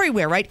 they're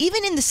everywhere, right?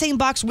 Even in the same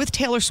box with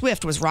Taylor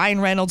Swift was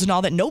Ryan Reynolds and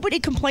all that. Nobody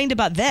complained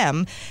about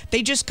them.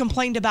 They just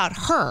complained about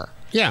her.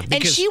 Yeah,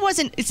 and she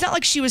wasn't, it's not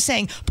like she was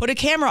saying, put a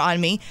camera on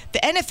me. The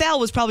NFL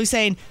was probably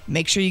saying,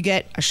 make sure you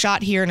get a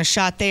shot here and a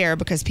shot there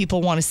because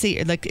people want to see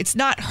it. Like, it's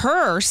not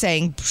her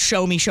saying,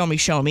 show me, show me,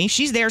 show me.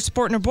 She's there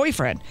supporting her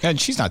boyfriend.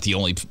 And she's not the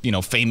only,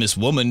 famous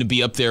woman to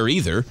be up there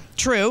either.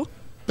 True.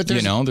 But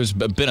there's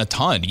been a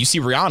ton. You see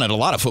Rihanna at a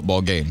lot of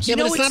football games. Yeah,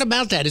 but it's not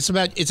about that. It's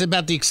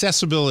about the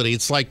accessibility.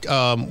 It's like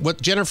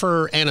what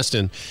Jennifer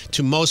Aniston,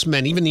 to most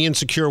men, even the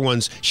insecure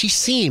ones,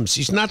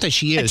 she's not that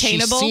she is.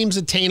 Attainable? She seems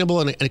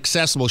attainable and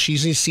accessible. She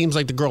seems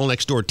like the girl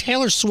next door.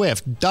 Taylor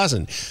Swift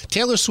doesn't.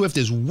 Taylor Swift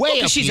is way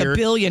up she's here. A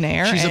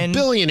billionaire. She's a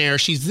billionaire.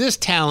 She's this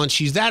talent.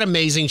 She's that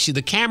amazing.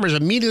 The cameras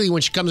immediately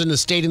when she comes into the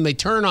stadium, they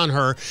turn on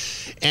her,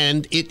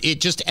 and it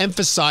just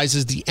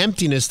emphasizes the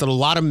emptiness that a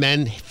lot of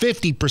men,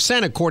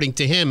 50% according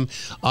to him,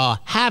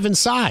 have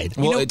inside.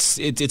 Well,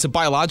 it's a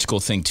biological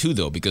thing too,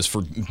 though, because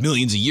for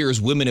millions of years,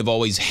 women have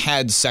always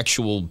had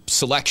sexual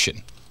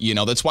selection.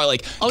 That's why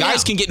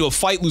guys can get into a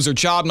fight, lose their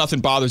job, nothing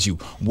bothers you.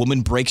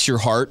 Woman breaks your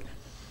heart,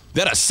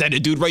 that'll send a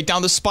dude right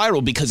down the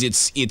spiral because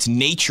it's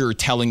nature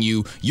telling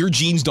you your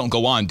genes don't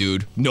go on,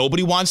 dude.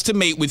 Nobody wants to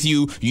mate with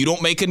you. You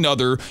don't make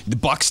another. The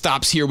buck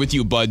stops here with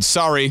you, bud.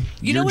 Sorry,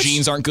 your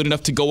genes aren't good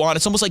enough to go on.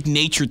 It's almost like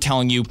nature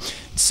telling you,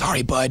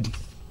 sorry, bud.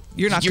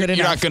 You're not good enough.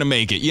 You're not going to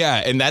make it. Yeah,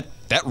 and that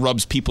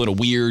rubs people in a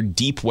weird,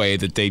 deep way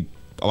that a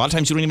lot of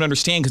times you don't even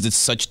understand because it's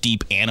such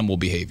deep animal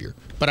behavior.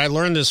 But I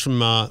learned this from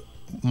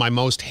my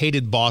most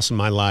hated boss in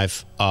my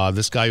life,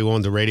 this guy who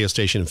owned the radio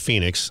station in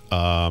Phoenix,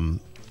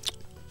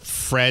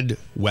 Fred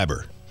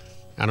Weber.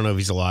 I don't know if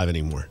he's alive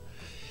anymore.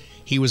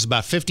 He was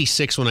about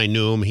 56 when I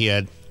knew him. He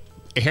had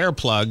hair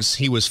plugs.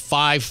 He was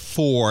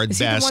 5'4" at best. Is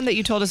he the one that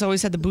you told us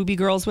always had the booby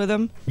girls with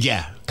him?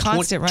 Yeah.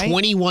 Constant, right?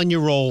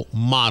 21-year-old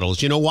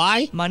models. You know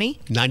why? Money?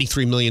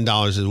 $93 million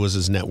was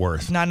his net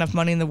worth. Not enough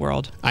money in the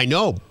world. I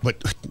know,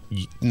 but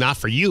not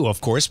for you,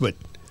 of course, but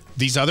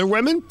these other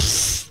women?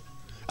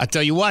 I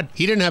tell you what,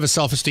 he didn't have a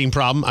self-esteem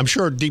problem. I'm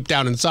sure deep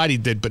down inside he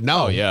did, but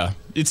no. Oh, yeah.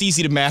 It's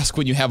easy to mask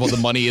when you have all the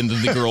money and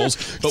the girls,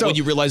 but when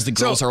you realize the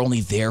girls are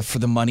only there for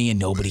the money and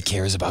nobody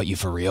cares about you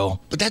for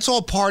real. But that's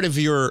all part of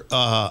your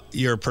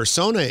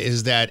persona,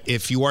 is that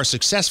if you are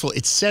successful,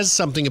 it says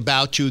something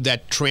about you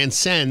that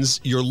transcends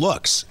your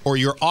looks or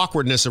your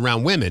awkwardness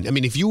around women. I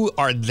mean, if you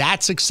are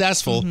that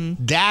successful,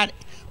 that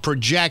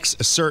projects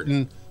a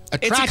certain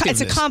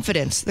attractiveness. It's a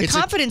confidence. The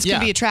confidence can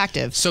be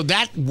attractive. So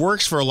that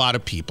works for a lot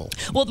of people.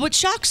 Well, what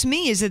shocks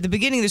me is at the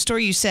beginning of the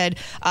story you said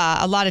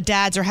a lot of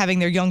dads are having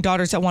their young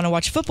daughters that want to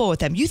watch football with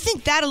them. You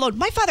think that alone.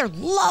 My father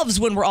loves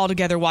when we're all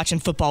together watching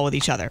football with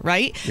each other,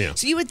 right? Yeah.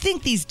 So you would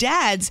think these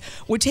dads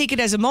would take it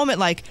as a moment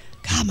like,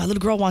 God, my little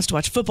girl wants to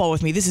watch football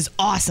with me. This is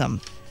awesome.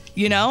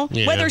 Yeah.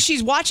 Whether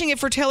she's watching it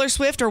for Taylor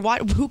Swift or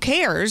who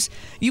cares,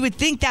 you would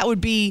think that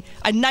would be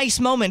a nice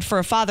moment for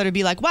a father to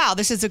be like, wow,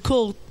 this is a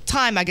cool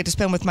time I get to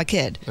spend with my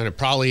kid. And it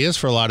probably is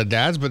for a lot of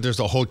dads, but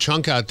there's a whole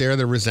chunk out there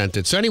that resent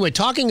it. So anyway,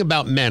 talking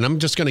about men, I'm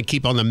just going to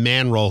keep on the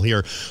man roll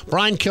here.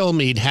 Brian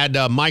Kilmeade had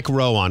Mike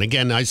Rowe on.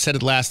 Again, I said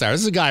it last hour.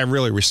 This is a guy I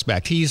really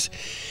respect. He's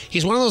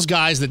one of those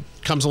guys that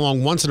comes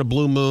along once in a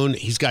blue moon.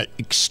 He's got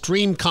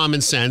extreme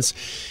common sense.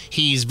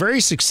 He's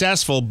very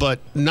successful, but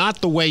not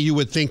the way you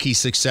would think he's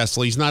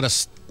successful. He's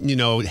not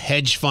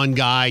hedge fund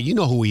guy. You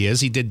know who he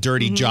is. He did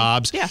Dirty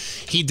Jobs. Yeah.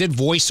 He did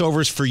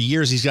voiceovers for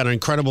years. He's got an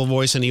incredible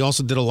voice, and he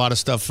also did a lot of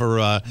stuff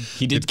for...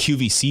 he did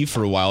QVC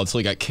for a while until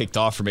he got kicked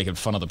off for making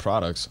fun of the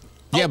products.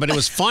 Yeah, but it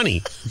was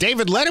funny.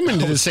 David Letterman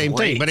did the same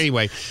thing. But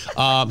anyway,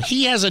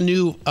 he has a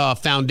new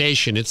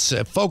foundation. It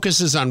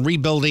focuses on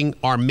rebuilding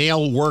our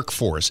male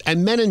workforce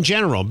and men in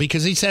general,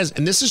 because he says,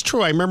 and this is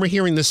true, I remember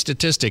hearing this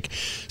statistic,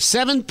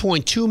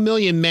 7.2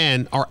 million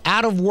men are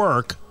out of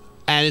work,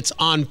 and it's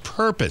on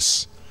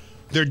purpose.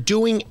 They're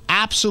doing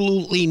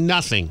absolutely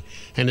nothing.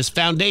 And his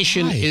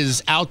foundation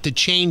is out to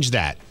change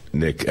that.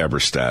 Nick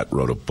Eberstadt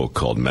wrote a book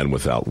called Men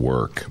Without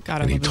Work,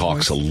 and he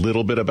talks a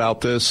little bit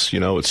about this.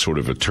 It's sort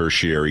of a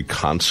tertiary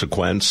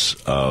consequence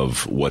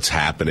of what's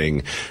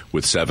happening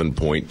with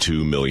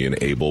 7.2 million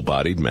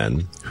able-bodied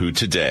men who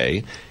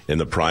today, in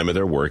the prime of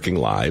their working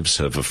lives,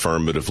 have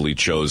affirmatively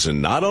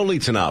chosen not only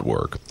to not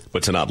work,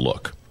 but to not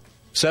look.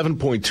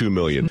 7.2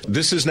 million.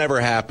 This has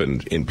never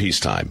happened in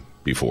peacetime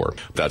before.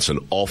 That's an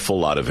awful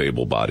lot of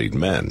able-bodied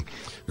men.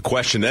 The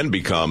question then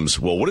becomes,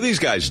 well, what are these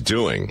guys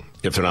doing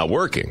if they're not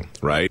working,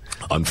 right?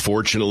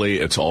 Unfortunately,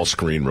 it's all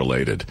screen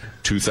related.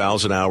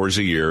 2,000 hours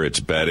a year,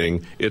 it's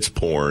betting, it's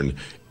porn,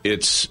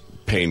 it's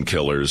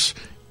painkillers,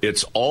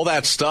 it's all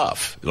that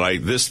stuff.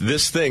 Like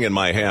this thing in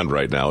my hand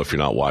right now, if you're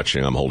not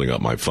watching, I'm holding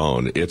up my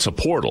phone. It's a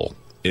portal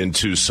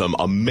into some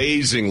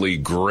amazingly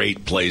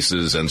great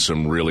places and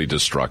some really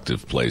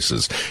destructive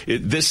places.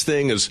 This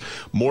thing is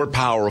more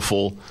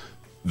powerful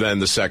than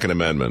the Second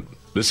Amendment.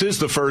 This is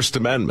the First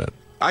Amendment.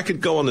 I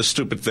could go on this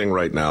stupid thing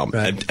right now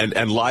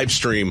and live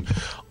stream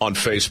on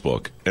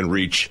Facebook and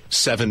reach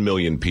 7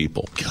 million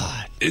people.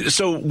 God.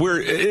 So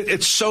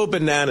it's so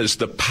bananas,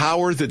 the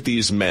power that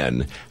these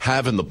men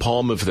have in the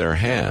palm of their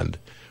hand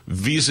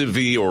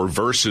vis-a-vis or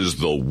versus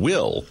the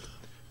will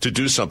to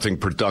do something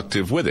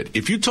productive with it.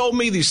 If you told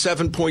me these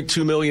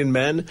 7.2 million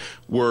men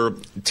were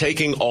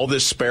taking all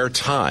this spare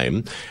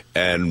time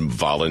and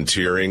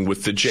volunteering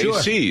with the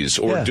JCs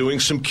or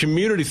doing some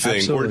community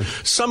thing or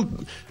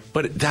some...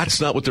 But that's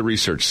not what the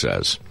research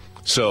says.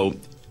 So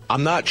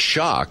I'm not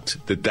shocked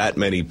that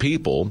many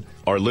people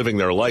are living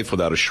their life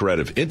without a shred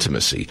of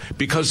intimacy,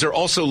 because they're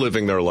also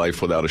living their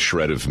life without a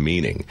shred of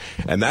meaning.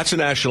 And that's a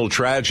national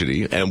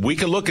tragedy. And we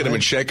can look at them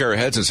and shake our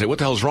heads and say, what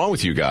the hell's wrong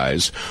with you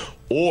guys?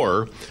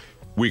 Or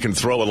we can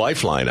throw a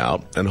lifeline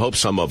out and hope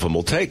some of them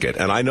will take it.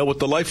 And I know what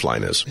the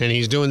lifeline is. And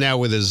he's doing that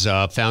with his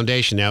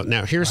foundation.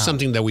 Now, here's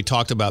something that we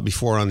talked about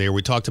before on there.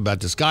 We talked about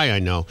this guy I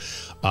know.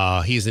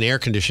 He's an air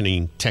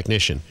conditioning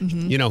technician.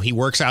 Mm-hmm. He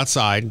works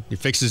outside. He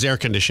fixes air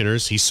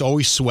conditioners. He's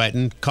always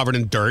sweating, covered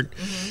in dirt.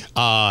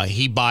 Mm-hmm.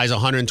 He buys a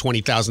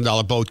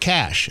 $120,000 boat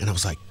cash. And I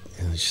was like,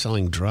 are you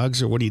selling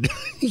drugs or what are you doing?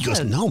 He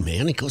goes, no,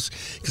 man. He goes,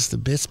 it's the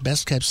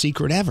best kept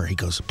secret ever. He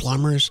goes,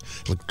 plumbers,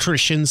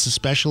 electricians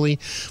especially,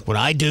 what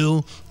I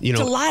do, it's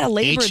a lot of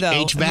labor, though.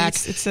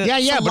 HVAC. It's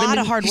a lot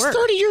of hard work.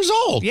 He's 30 years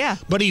old. Yeah.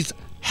 But he's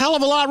hell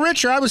of a lot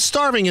richer. I was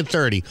starving at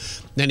 30.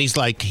 Then he's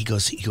like, he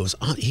goes,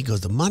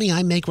 the money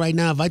I make right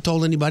now, if I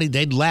told anybody,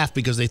 they'd laugh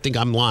because they think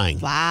I'm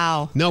lying.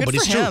 Wow. No, Good but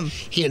it's for him.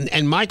 true.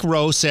 And Mike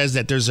Rowe says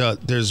that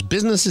there's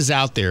businesses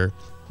out there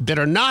that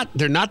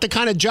they're not the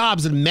kind of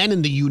jobs that men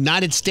in the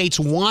United States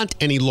want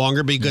any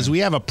longer, because we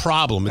have a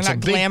problem. It's a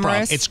big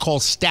problem. It's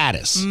called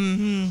status.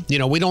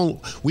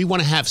 Mm-hmm. We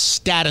want to have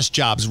status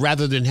jobs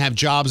rather than have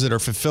jobs that are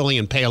fulfilling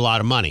and pay a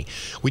lot of money.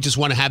 We just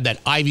want to have that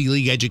Ivy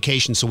League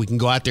education so we can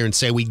go out there and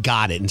say we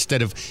got it,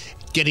 instead of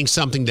getting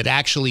something that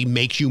actually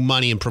makes you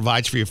money and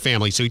provides for your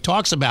family. So he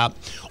talks about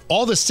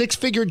all the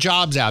six-figure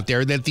jobs out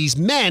there that these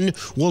men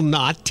will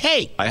not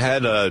take. I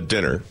had a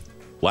dinner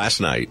last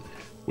night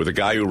with a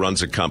guy who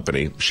runs a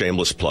company,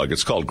 shameless plug,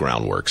 it's called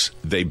Groundworks.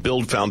 They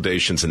build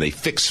foundations and they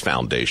fix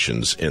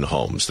foundations in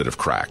homes that have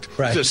cracked.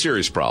 Right. It's a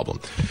serious problem.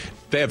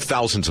 They have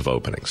thousands of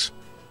openings.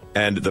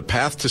 And the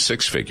path to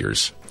six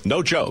figures,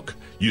 no joke.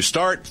 You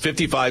start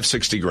 55,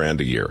 60 grand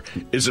a year.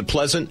 Is it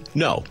pleasant?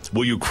 No.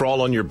 Will you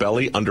crawl on your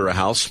belly under a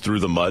house through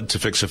the mud to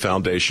fix a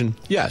foundation?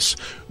 Yes.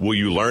 Will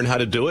you learn how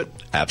to do it?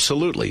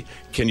 Absolutely.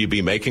 Can you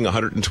be making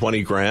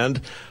 120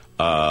 grand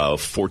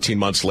 14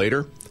 months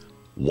later?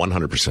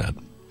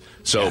 100%.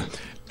 So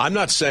I'm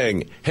not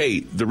saying, hey,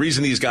 the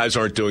reason these guys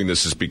aren't doing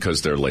this is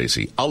because they're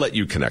lazy. I'll let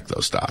you connect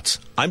those dots.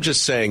 I'm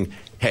just saying,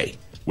 hey,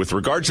 with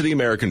regard to the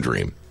American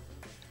dream,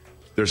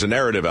 there's a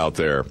narrative out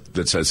there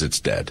that says it's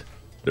dead.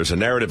 There's a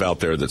narrative out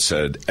there that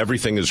said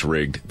everything is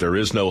rigged. There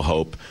is no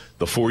hope.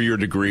 The 4-year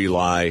degree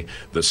lie,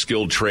 the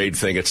skilled trade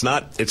thing. It's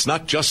not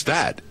just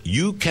that.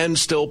 You can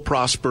still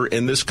prosper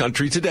in this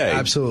country today.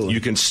 Absolutely.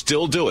 You can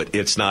still do it.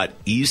 It's not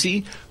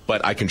easy,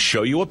 but I can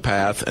show you a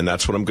path, and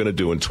that's what I'm going to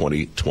do in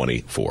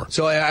 2024.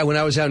 So when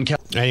I was out in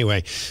California.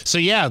 Anyway, so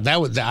yeah,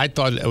 I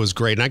thought it was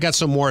great. And I got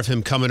some more of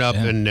him coming up,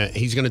 and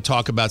he's going to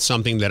talk about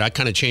something that I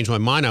kind of changed my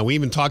mind on. We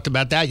even talked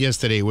about that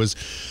yesterday, was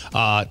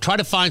try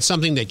to find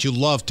something that you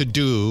love to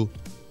do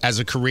as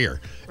a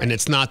career. And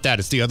it's not that.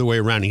 It's the other way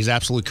around. He's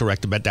absolutely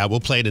correct about that. We'll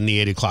play it in the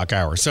 8 o'clock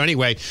hour. So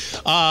anyway,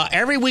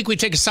 every week we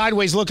take a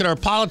sideways look at our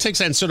politics.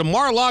 And so to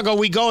Mar-a-Lago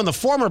we go, and the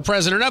former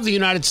president of the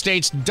United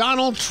States,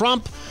 Donald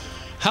Trump.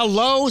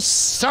 Hello,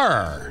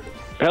 sir.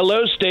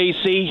 Hello,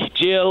 Stacy,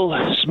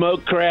 Jill,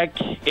 Smoke Crack.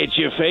 It's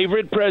your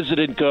favorite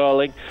president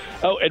calling.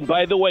 Oh, and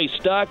by the way,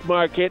 stock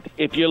market,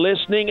 if you're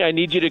listening, I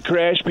need you to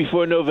crash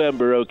before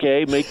November,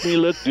 okay? Make me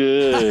look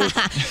good.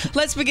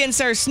 Let's begin,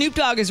 sir. Snoop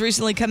Dogg has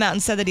recently come out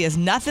and said that he has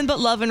nothing but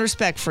love and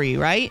respect for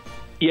you, right?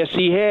 Yes,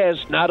 he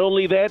has. Not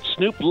only that,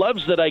 Snoop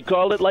loves that I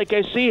call it like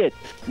I see it.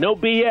 No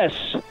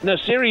BS. Now,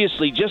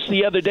 seriously, just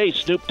the other day,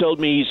 Snoop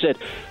told me, he said,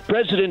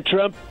 President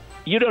Trump,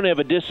 you don't have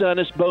a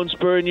dishonest bone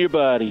spur in your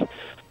body.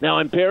 Now,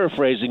 I'm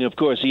paraphrasing, of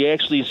course. He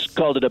actually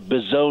called it a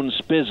bizone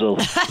spizzle.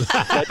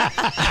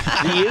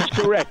 But he is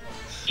correct.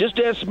 Just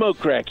ask Smoke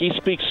Crack. He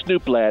speaks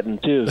Snoop Latin,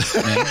 too.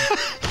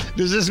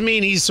 Does this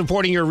mean he's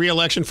supporting your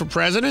re-election for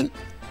president?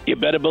 You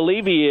better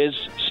believe he is.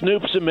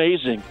 Snoop's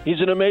amazing. He's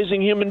an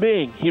amazing human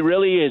being. He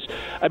really is.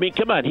 I mean,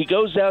 come on. He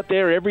goes out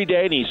there every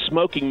day and he's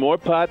smoking more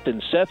pot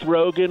than Seth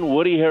Rogen,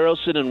 Woody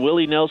Harrelson, and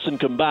Willie Nelson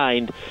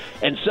combined.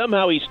 And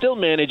somehow he still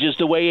manages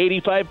to weigh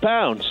 85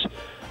 pounds.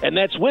 And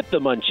that's with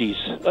the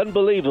munchies.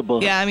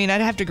 Unbelievable. Yeah, I mean,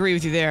 I'd have to agree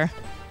with you there.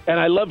 And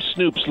I love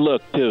Snoop's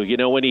look, too. You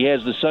know, when he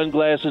has the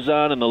sunglasses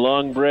on and the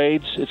long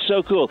braids. It's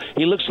so cool.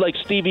 He looks like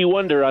Stevie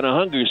Wonder on a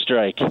hunger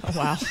strike. Oh,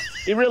 wow.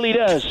 He really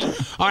does.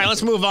 All right,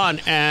 let's move on.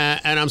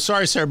 And I'm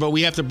sorry, sir, but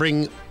we have to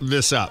bring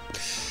this up.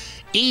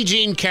 E.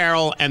 Jean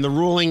Carroll and the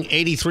ruling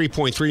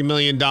 $83.3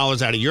 million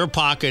out of your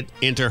pocket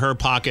into her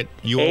pocket.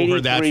 You owe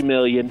her that. $83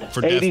 million.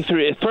 For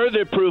 83.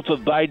 Further proof of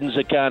Biden's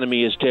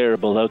economy is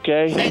terrible,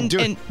 okay? And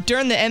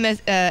during the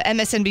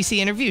MSNBC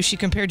interview, she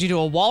compared you to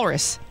a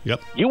walrus.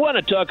 Yep. You want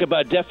to talk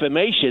about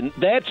defamation?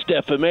 That's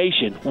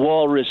defamation.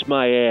 Walrus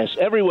my ass.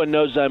 Everyone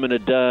knows I'm an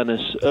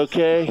Adonis,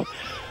 okay?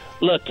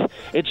 Look,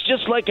 it's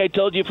just like I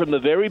told you from the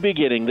very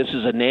beginning. This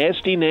is a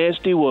nasty,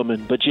 nasty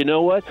woman. But you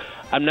know what?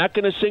 I'm not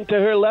going to sink to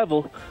her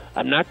level.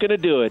 I'm not going to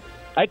do it.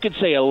 I could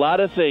say a lot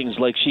of things,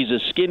 like she's a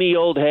skinny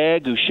old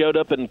hag who showed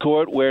up in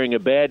court wearing a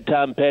bad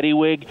Tom Petty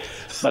wig,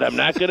 but I'm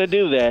not going to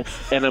do that,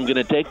 and I'm going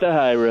to take the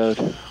high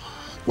road.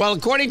 Well,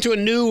 according to a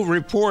new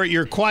report,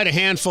 you're quite a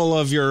handful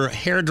of your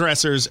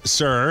hairdressers,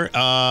 sir,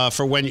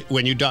 for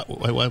when you dye.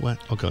 What?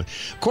 Okay.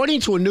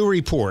 According to a new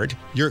report,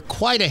 you're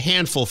quite a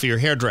handful for your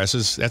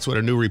hairdressers. That's what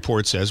a new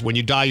report says. When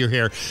you dye your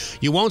hair,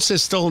 you won't sit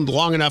still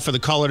long enough for the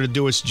color to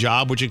do its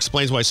job, which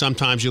explains why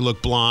sometimes you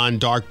look blonde,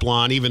 dark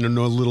blonde, even a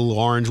little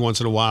orange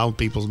once in a while.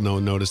 People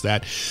notice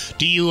that.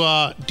 Do you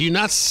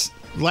not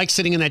like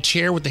sitting in that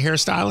chair with the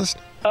hairstylist?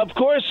 Of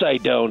course I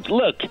don't.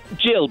 Look,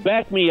 Jill,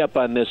 back me up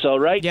on this, all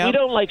right? Yep. We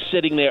don't like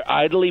sitting there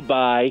idly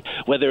by,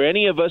 whether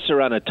any of us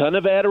are on a ton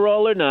of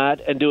Adderall or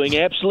not, and doing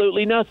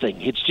absolutely nothing.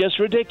 It's just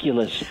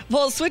ridiculous.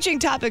 Well, switching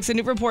topics, a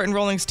new report in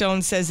Rolling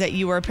Stone says that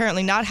you were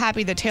apparently not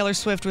happy that Taylor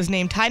Swift was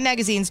named Time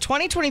Magazine's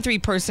 2023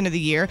 Person of the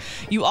Year.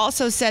 You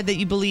also said that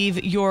you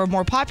believe you're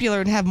more popular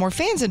and have more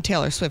fans than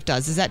Taylor Swift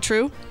does. Is that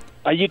true?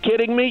 Are you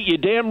kidding me? You're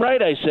damn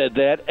right I said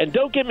that. And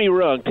don't get me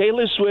wrong,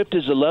 Taylor Swift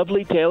is a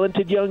lovely,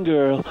 talented young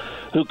girl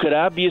who could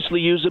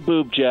obviously use a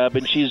boob job,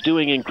 and she's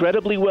doing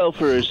incredibly well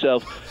for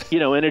herself, you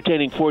know,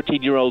 entertaining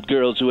 14-year-old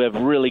girls who have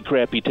really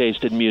crappy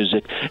taste in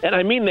music. And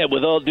I mean that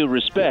with all due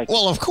respect.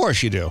 Well, of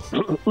course you do.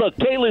 Look,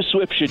 Taylor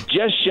Swift should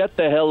just shut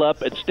the hell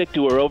up and stick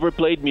to her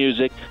overplayed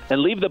music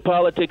and leave the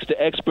politics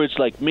to experts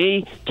like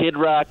me, Kid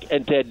Rock,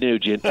 and Ted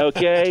Nugent,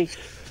 okay?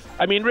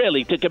 I mean,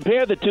 really, to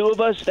compare the two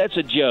of us, that's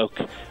a joke.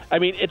 I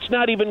mean, it's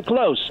not even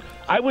close.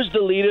 I was the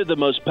leader of the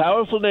most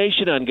powerful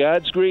nation on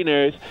God's green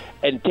earth,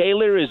 and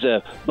Taylor is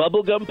a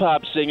bubblegum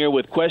pop singer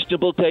with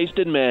questionable taste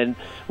in men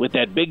with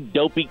that big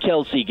dopey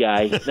Kelsey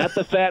guy, not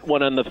the fat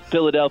one on the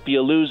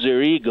Philadelphia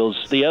Loser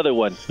Eagles, the other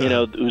one, you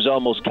know, who's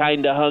almost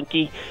kind of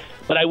hunky.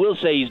 But I will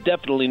say he's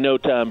definitely no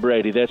Tom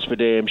Brady, that's for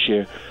damn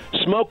sure.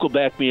 Smoke will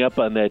back me up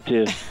on that,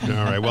 too. All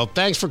right, well,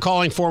 thanks for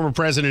calling former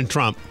President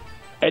Trump.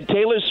 And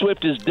Taylor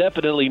Swift is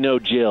definitely no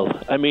Jill.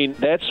 I mean,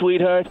 that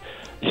sweetheart,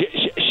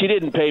 she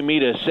didn't pay me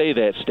to say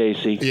that,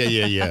 Stacy.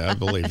 Yeah, I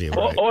believe you.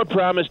 Right. Or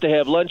promise to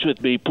have lunch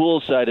with me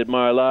poolside at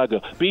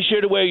Mar-a-Lago. Be sure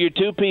to wear your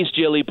two-piece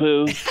Jilly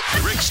Poo.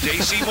 The Rick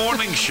Stacy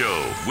Morning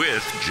Show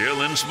with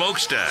Jill and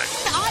Smokestack.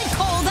 I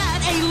call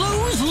that a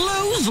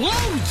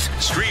lose-lose-lose.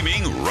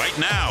 Streaming right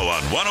now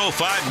on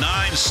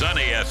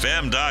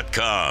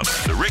 1059sunnyfm.com.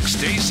 The Rick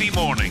Stacy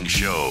Morning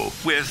Show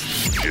with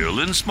Jill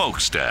and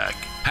Smokestack.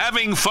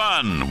 Having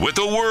fun with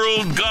the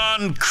world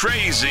gone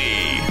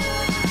crazy.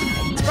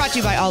 It's brought to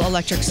you by All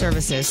Electric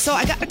Services. So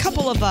I got a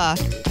couple of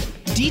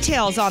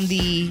details on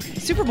the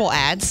Super Bowl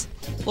ads.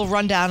 A little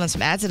rundown on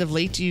some ads that have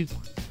leaked. You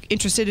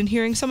interested in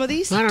hearing some of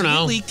these? I don't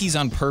know. Did they leak these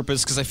on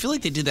purpose? Because I feel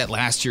like they did that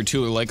last year,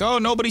 too. Like, oh,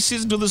 nobody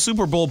sees until the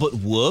Super Bowl, but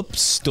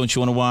whoops, don't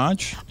you want to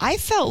watch? I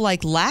felt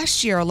like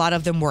last year a lot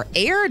of them were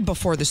aired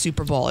before the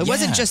Super Bowl. It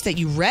wasn't just that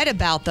you read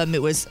about them.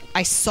 It was,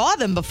 I saw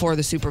them before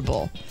the Super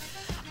Bowl.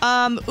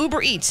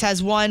 Uber Eats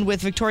has one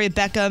with Victoria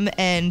Beckham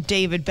and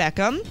David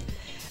Beckham.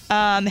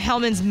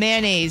 Hellman's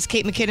Mayonnaise,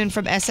 Kate McKinnon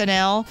from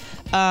SNL.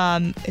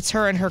 It's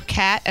her and her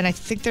cat, and I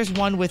think there's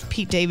one with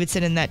Pete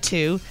Davidson in that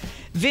too.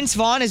 Vince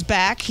Vaughn is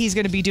back. He's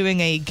going to be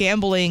doing a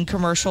gambling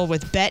commercial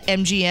with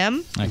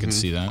BetMGM. I can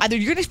see that.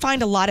 You're going to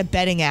find a lot of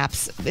betting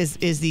apps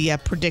is the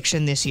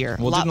prediction this year.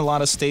 Well, didn't a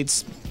lot of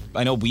states,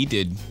 I know we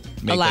did,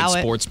 make allow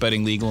it. Sports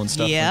betting legal and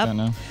stuff like that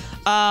now.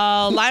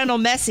 Lionel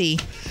Messi,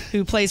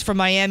 who plays for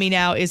Miami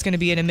now, is going to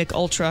be in a Mick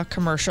Ultra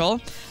commercial.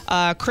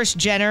 Kris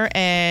Jenner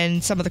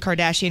and some of the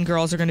Kardashian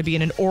girls are going to be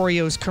in an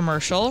Oreos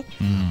commercial.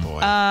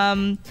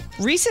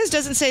 Reese's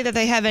doesn't say that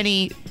they have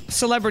any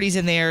celebrities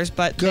in theirs,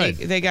 but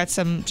they got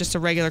just a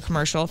regular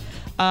commercial.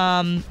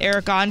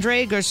 Eric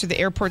Andre goes through the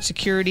airport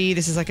security.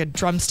 This is like a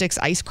drumsticks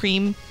ice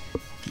cream.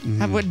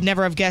 I would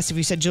never have guessed if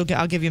you said, Jill,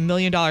 I'll give you $1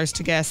 million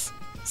to guess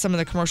some of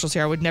the commercials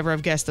here. I would never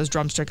have guessed those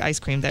drumstick ice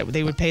cream, that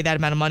they would pay that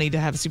amount of money to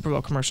have a Super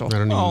Bowl commercial. I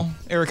don't know. Well,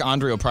 Eric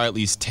Andre will probably at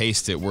least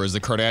taste it, whereas the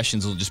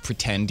Kardashians will just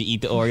pretend to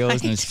eat the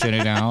Oreos and spit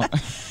it out.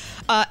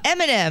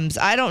 M&M's.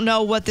 I don't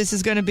know what this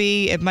is going to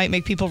be. It might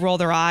make people roll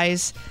their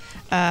eyes.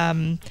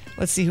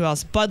 Let's see who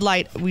else. Bud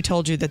Light, we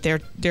told you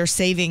that they're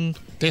saving.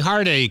 They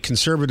hired a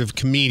conservative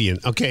comedian.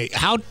 Okay,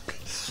 how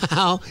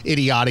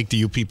idiotic do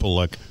you people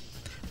look?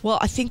 Well,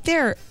 I think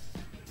they're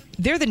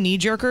the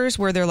knee-jerkers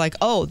where they're like,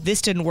 oh,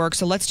 this didn't work,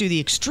 so let's do the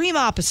extreme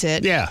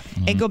opposite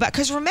and go back.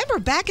 Because remember,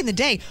 back in the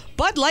day,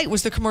 Bud Light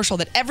was the commercial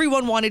that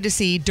everyone wanted to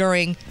see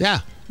during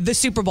the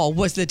Super Bowl.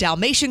 Was the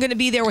Dalmatian going to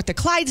be there with the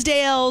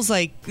Clydesdales?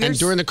 And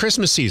during the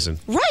Christmas season.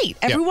 Right.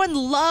 Everyone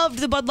loved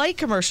the Bud Light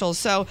commercials,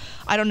 so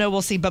I don't know.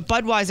 We'll see. But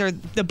Budweiser,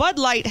 the Bud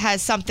Light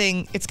has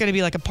something, it's going to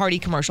be like a party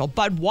commercial.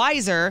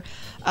 Budweiser,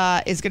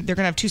 they're going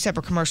to have two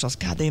separate commercials.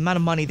 God, the amount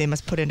of money they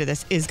must put into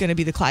this is going to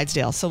be the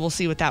Clydesdale, so we'll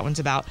see what that one's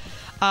about.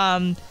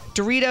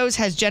 Doritos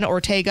has Jenna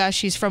Ortega.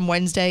 She's from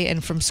Wednesday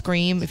and from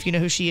Scream, if you know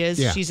who she is.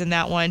 Yeah. She's in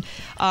that one.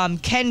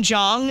 Ken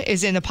Jeong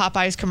is in a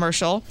Popeyes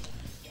commercial.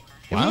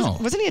 Wow.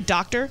 Wasn't he a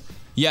doctor?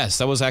 Yes,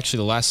 that was actually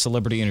the last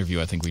celebrity interview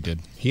I think we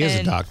did. He is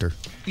a doctor.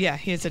 Yeah,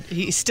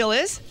 he still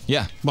is?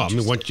 Yeah. Well, I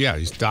mean,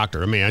 he's a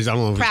doctor. I mean, I don't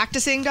know if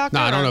practicing doctor?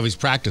 No, I don't know if he's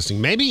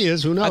practicing. Maybe he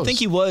is. Who knows? I think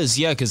he was,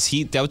 because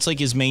that was like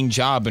his main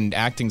job, and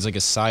acting's like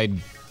a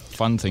side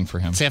fun thing for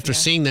him. It's after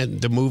seeing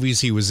the movies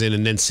he was in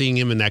and then seeing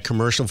him in that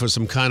commercial for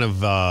some kind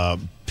of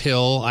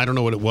pill. I don't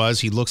know what it was.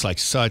 He looks like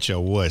such a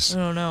wuss. I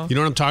don't know. You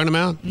know what I'm talking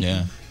about?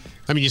 Yeah.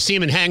 I mean, you see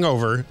him in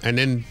Hangover, and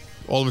then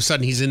all of a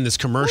sudden he's in this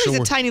commercial.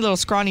 Well, he's a tiny little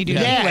scrawny dude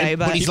anyway.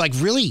 But he's like,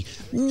 really?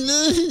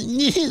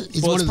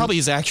 It's probably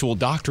his actual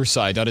doctor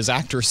side, not his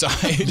actor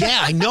side. Yeah,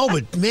 I know,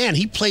 but man,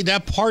 he played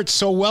that part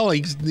so well.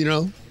 I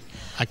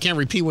can't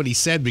repeat what he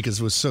said because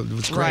it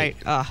was great.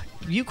 Right.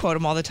 You quote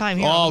him all the time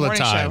here on the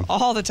morning show.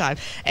 All the time.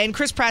 And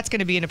Chris Pratt's going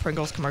to be in a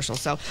Pringles commercial,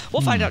 so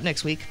we'll find out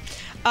next week.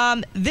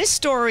 This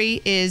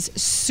story is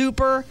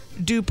super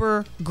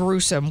duper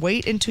gruesome.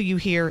 Wait until you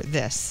hear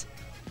this.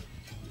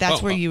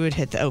 That's where you would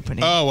hit the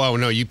opening. Oh,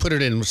 no. You put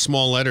it in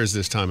small letters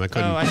this time. I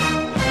couldn't. Okay,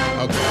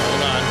 hold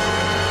on.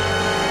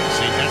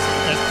 See,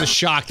 that's the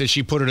shock that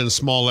she put it in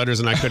small letters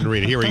and I couldn't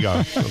read it. Here we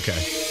go. Okay.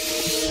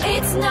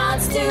 It's not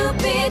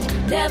stupid,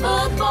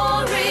 never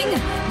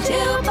boring.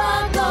 Jill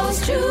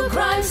Buckles True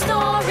Crime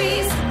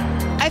Stories.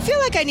 I feel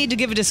like I need to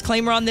give a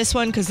disclaimer on this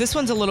one because this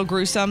one's a little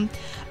gruesome.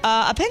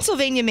 A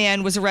Pennsylvania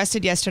man was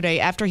arrested yesterday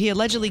after he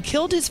allegedly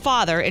killed his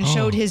father and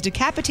showed his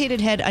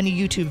decapitated head on a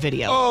YouTube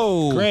video.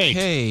 Oh, great.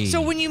 Okay. So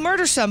when you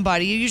murder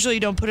somebody, you usually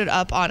don't put it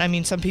up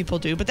on, some people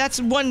do, but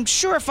that's one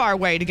surefire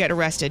way to get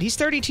arrested. He's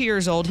 32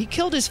 years old. He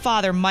killed his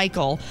father,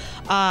 Michael.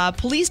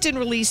 Police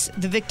didn't release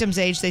the victim's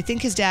age. They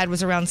think his dad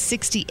was around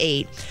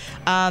 68.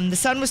 The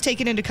son was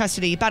taken into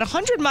custody about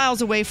 100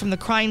 miles away from the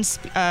crime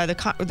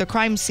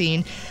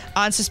scene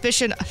on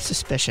suspicion.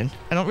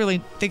 I don't really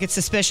think it's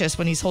suspicious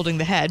when he's holding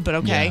the head, but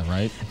okay.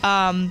 Yeah,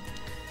 right.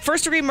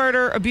 First-degree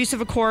murder, abuse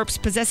of a corpse,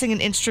 possessing an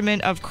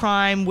instrument of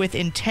crime with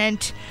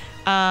intent.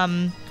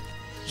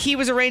 He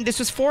was arraigned. This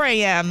was 4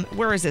 a.m.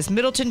 Where is this?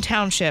 Middleton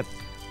Township.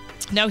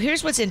 Now,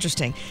 here's what's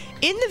interesting.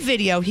 In the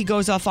video, he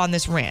goes off on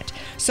this rant.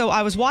 So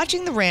I was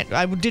watching the rant.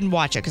 I didn't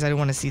watch it because I didn't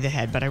want to see the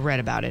head, but I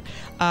read about it.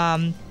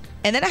 And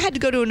then I had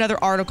to go to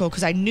another article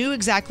because I knew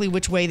exactly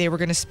which way they were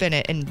going to spin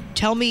it. And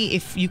tell me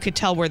if you could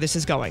tell where this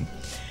is going.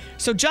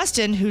 So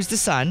Justin, who's the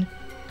son,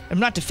 I'm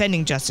not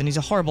defending Justin. He's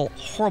a horrible,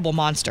 horrible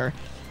monster.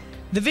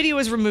 The video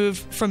was removed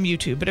from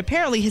YouTube, but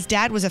apparently his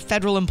dad was a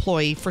federal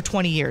employee for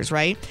 20 years,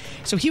 right?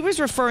 So he was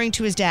referring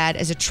to his dad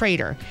as a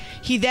traitor.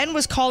 He then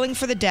was calling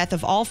for the death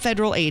of all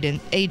federal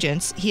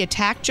agents. He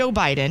attacked Joe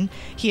Biden.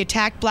 He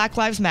attacked Black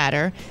Lives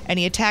Matter, and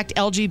he attacked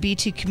the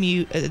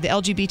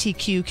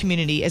LGBTQ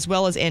community as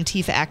well as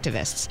Antifa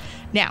activists.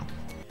 Now,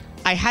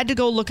 I had to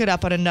go look it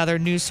up on another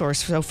news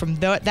source. So from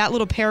that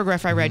little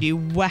paragraph I read you,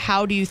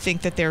 how do you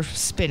think that they're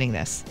spinning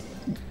this?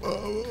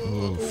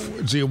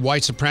 The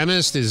white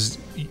supremacist is,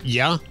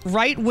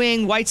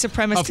 right-wing white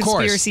supremacist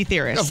conspiracy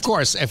theorist. Of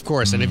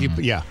course. And if you,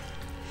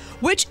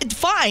 Which,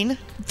 fine.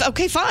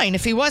 Okay, fine.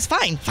 If he was,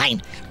 fine.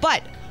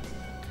 But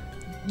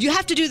you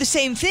have to do the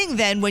same thing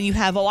then when you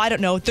have,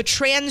 the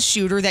trans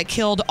shooter that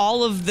killed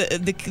all of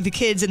the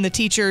kids and the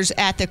teachers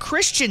at the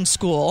Christian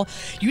school.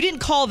 You didn't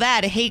call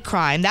that a hate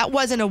crime. That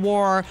wasn't a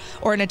war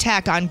or an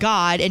attack on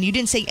God. And you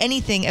didn't say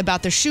anything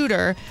about the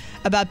shooter,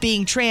 about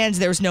being trans.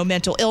 There was no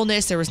mental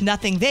illness. There was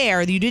nothing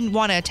there. You didn't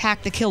want to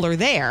attack the killer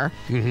there.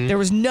 Mm-hmm. There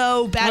was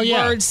no bad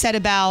words said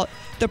about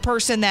the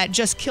person that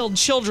just killed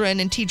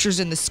children and teachers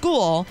in the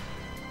school.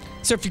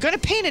 So if you're going to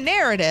paint a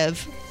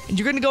narrative, and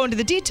you're going to go into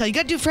the detail, you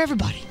got to do it for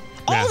everybody.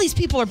 All these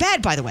people are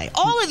bad, by the way.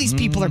 All of these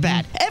people are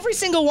bad. Every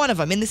single one of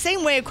them, in the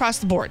same way across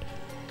the board.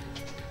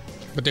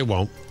 But they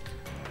won't.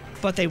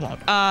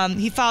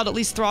 He filed at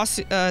least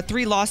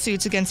 3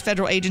 lawsuits against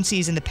federal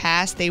agencies in the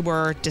past. They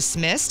were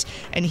dismissed,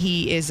 and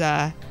he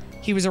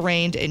was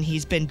arraigned, and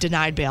he's been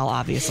denied bail,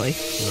 obviously.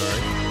 All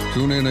right.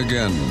 Tune in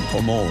again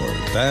for more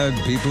Bad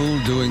People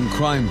Doing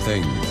Crime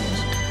Things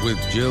with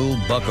Jill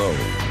Bucko.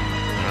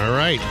 All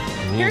right.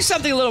 Here's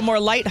something a little more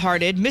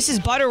lighthearted.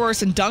 Mrs.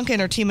 Butterworth and Duncan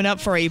are teaming up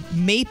for a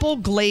maple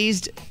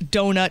glazed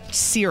donut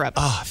syrup.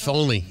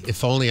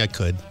 If only I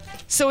could.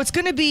 So it's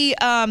going to be,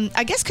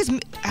 I guess, because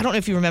I don't know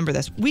if you remember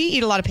this. We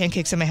eat a lot of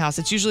pancakes in my house.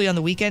 It's usually on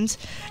the weekends.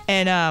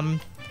 And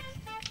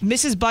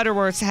Mrs.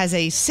 Butterworth has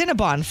a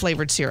Cinnabon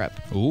flavored syrup.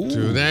 Ooh.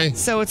 Do they?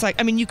 So it's like,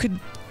 I mean, you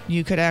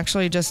could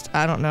actually just,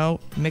 I don't know,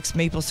 mix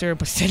maple syrup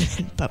with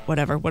cinnamon, but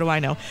whatever. What do I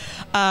know?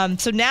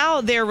 So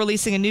now they're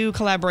releasing a new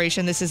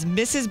collaboration. This is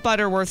Mrs.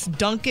 Butterworth's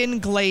Dunkin'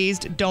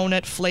 Glazed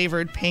Donut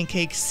Flavored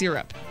Pancake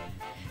Syrup.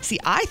 See,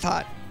 I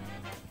thought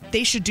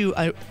they should do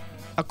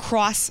a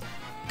cross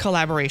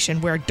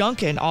collaboration where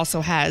Dunkin' also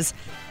has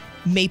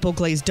maple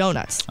glazed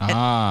donuts.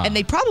 And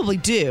they probably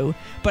do,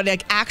 but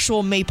like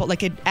actual maple,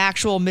 like an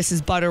actual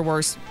Mrs.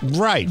 Butterworth's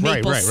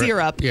maple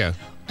syrup. Yeah.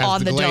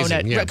 On the glazing,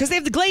 donut. Because they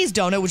have the glazed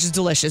donut, which is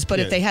delicious,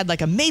 but if they had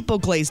like a maple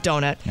glazed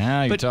donut.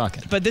 Now you're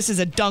talking. But this is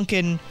a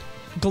Dunkin'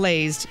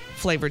 glazed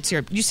flavored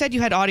syrup. You said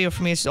you had audio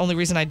for me. It's the only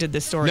reason I did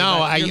this story.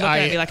 No, you're looking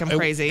at me like I'm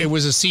crazy. It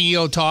was a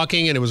CEO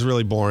talking, and it was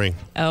really boring.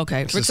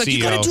 Okay. Rick's like,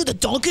 you got to do the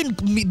Dunkin'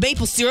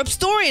 maple syrup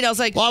story. And I was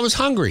like, well, I was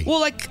hungry.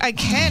 Well, like, I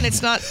can.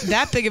 It's not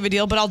that big of a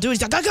deal, but I'll do it.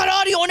 He's like, I got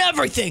audio and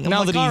everything.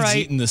 Now that he's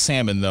eating the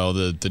salmon, though,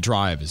 the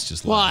drive is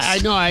just Well, I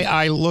know.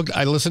 I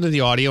listened to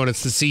the audio, and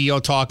it's the CEO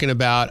talking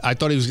about, I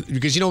thought he was,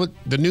 because you know what,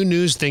 the new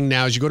news thing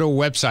now is you go to a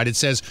website, it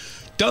says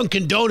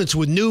Dunkin' Donuts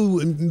with new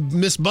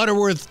Miss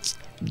Butterworth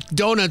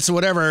donuts or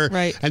whatever,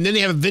 right? And then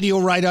they have a video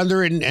right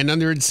under it, and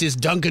under it says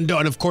Dunkin' Donut.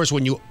 And of course,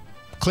 when you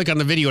click on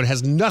the video, it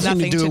has nothing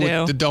to do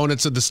with the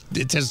donuts.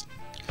 It says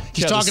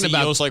he's talking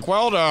about. He's like,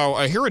 well,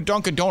 here at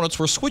Dunkin' Donuts,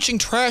 we're switching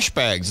trash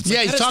bags. It's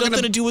like, he's talking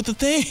nothing to do with the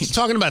thing. He's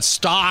talking about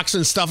stocks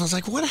and stuff. I was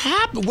like, what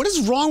happened? What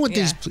is wrong with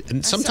these?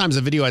 And sometimes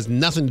the video has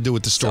nothing to do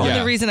with the story. The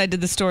only reason I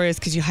did the story is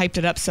because you hyped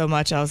it up so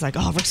much. I was like,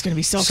 oh, Rick's going to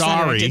be so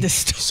excited I did this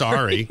story.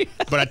 Sorry.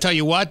 But I tell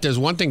you what, there's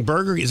one thing.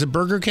 Is it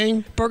Burger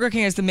King? Burger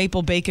King is the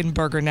maple bacon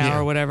burger now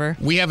or whatever.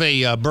 We have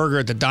a burger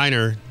at the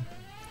diner.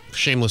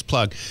 Shameless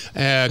plug,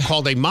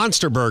 called a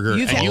Monster Burger.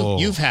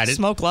 You've had it.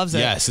 Smoke loves it.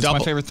 Yes, it's my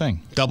favorite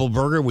thing. Double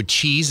burger with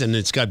cheese, and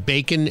it's got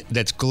bacon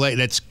that's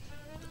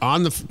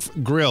on the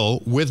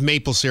grill with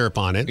maple syrup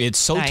on it. It's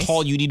so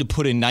tall you need to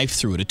put a knife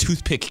through it. A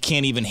toothpick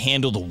can't even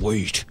handle the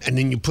weight. And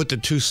then you put the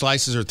 2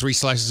 slices or 3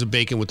 slices of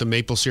bacon with the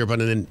maple syrup on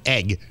it, and an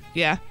egg.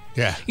 Yeah.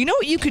 Yeah. You know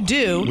what you could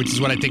do? Which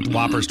is what I think the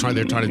Whoppers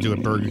they're trying to do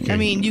at Burger King. I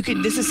mean,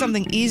 this is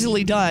something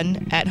easily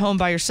done at home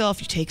by yourself.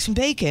 You take some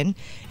bacon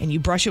and you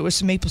brush it with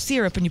some maple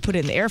syrup and you put it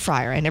in the air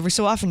fryer. And every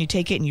so often you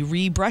take it and you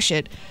re-brush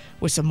it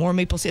with some more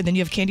maple syrup. And then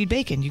you have candied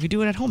bacon. You could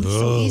do it at home. It's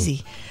so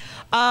easy.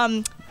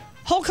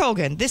 Hulk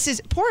Hogan.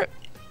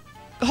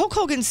 Hulk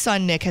Hogan's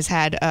son, Nick, has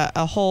had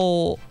a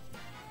whole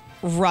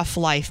rough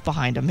life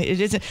behind him. It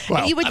isn't.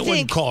 Well, you would I think,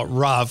 wouldn't call it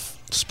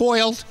rough.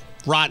 Spoiled.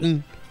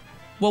 Rotten.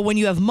 Well, when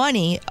you have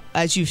money,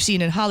 as you've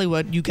seen in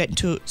Hollywood, you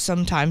get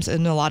sometimes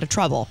in a lot of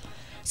trouble.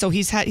 So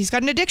he's got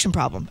an addiction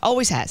problem.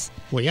 Always has.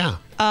 Well, yeah.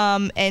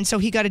 And so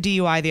he got a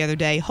DUI the other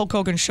day. Hulk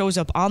Hogan shows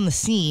up on the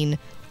scene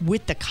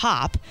with the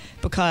cop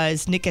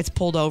because Nick gets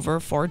pulled over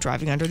for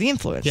driving under the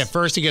influence. Yeah,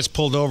 first he gets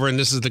pulled over, and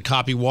this is the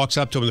cop. He walks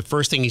up to him. The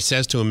first thing he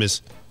says to him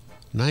is,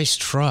 "Nice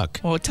truck."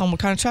 Well, tell him what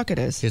kind of truck it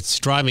is. It's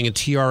driving a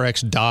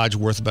TRX Dodge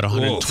worth about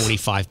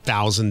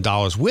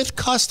 $125,000 with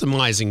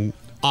customizing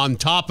on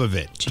top of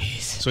it. Jeez.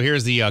 So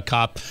here's the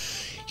cop.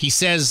 He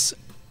says,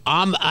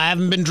 I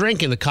haven't been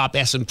drinking. The cop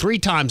asks him 3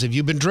 times, have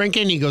you been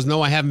drinking? He goes,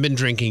 no, I haven't been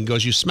drinking. He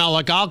goes, you smell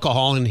like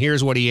alcohol. And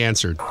here's what he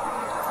answered.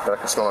 I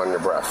can smell it on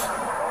your breath.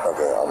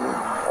 Okay,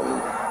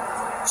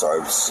 I'm sorry.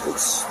 I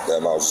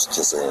was just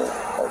kissing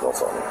my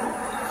girlfriend.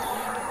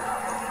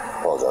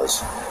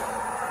 Apologize.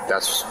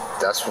 That's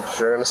what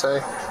you're going to say?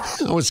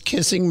 I was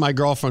kissing my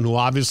girlfriend, who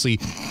obviously,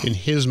 in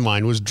his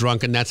mind, was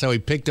drunk, and that's how he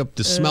picked up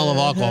the smell of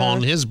alcohol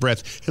in his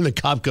breath. And the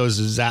cop goes,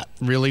 is that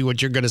really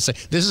what you're going to say?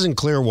 This is in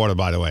Clearwater,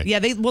 by the way. Yeah,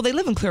 they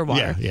live in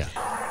Clearwater. Yeah.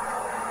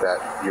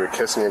 That you're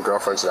kissing your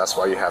girlfriend, so that's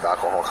why you have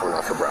alcohol coming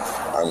off your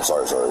breath. I'm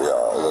sorry, sir.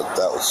 Yeah,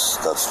 that's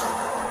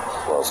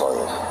what I was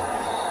talking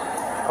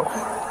about.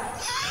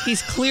 Okay.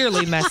 He's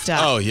clearly messed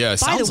up. Oh, yeah.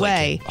 By the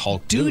way, like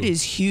Hulk dude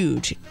is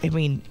huge. I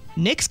mean,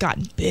 Nick's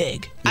gotten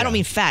big. Yeah. I don't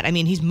mean fat. I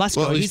mean, he's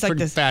muscular. Well, he's like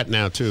pretty fat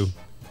now, too.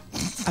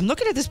 I'm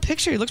looking at this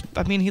picture. He looks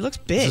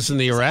big. Is this in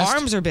the arrest? His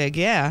arms are big,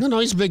 yeah. No,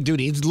 he's a big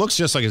dude. He looks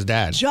just like his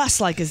dad. Just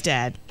like his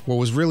dad. What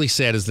was really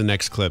sad is the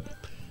next clip.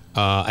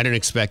 I didn't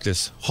expect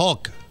this.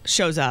 Hulk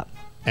shows up.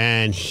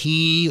 And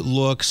he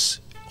looks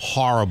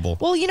horrible.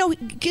 Well,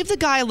 give the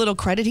guy a little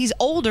credit. He's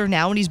older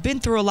now, and he's been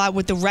through a lot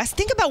with the rest.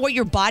 Think about what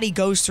your body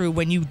goes through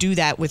when you do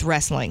that with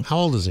wrestling. How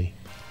old is he?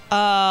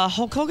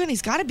 Hulk Hogan,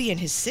 he's got to be in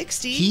his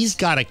 60s. He's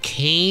got a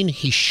cane.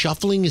 He's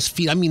shuffling his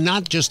feet. I mean,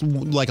 not just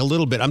like a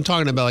little bit. I'm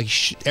talking about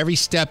like every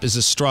step is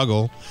a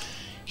struggle.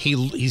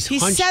 He's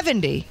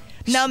 70.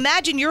 Now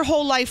imagine your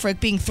whole life,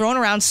 Rick, being thrown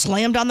around,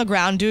 slammed on the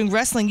ground, doing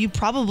wrestling. You'd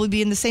probably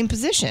be in the same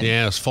position.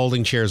 Yeah, those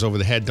folding chairs over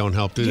the head don't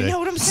help, do they? You know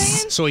what I'm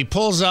saying? So he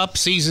pulls up,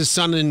 sees his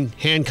son in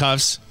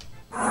handcuffs.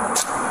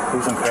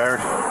 Who's impaired?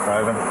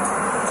 Driving.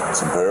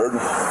 It's impaired?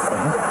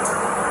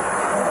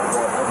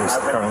 He's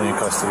currently in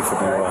custody for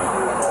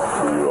DUI.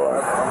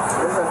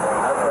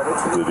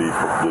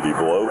 Did he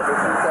blow? Okay.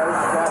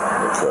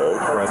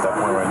 We're at that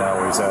point right now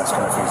where he's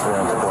asking if he's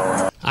willing to blow or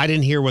not. I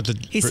didn't hear what the...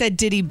 He said,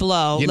 did he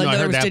blow? You know, I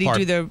heard that did part.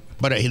 he do the...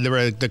 But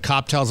the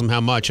cop tells him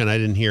how much, and I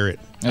didn't hear it.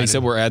 He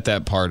said we're at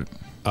that part.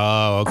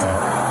 Oh, okay.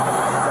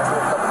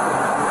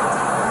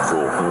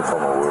 Cool. Let me call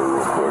my lawyer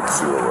real quick,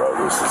 see what we're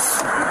at. This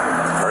is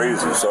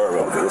crazy. Sorry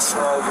about this.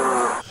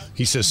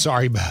 He says,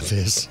 sorry about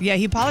this. Yeah,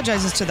 he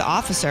apologizes to the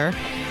officer,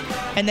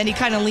 and then he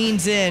kind of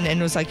leans in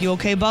and was like, you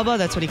okay, Bubba?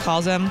 That's what he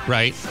calls him.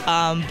 Right.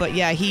 But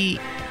yeah, he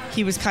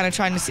was kind of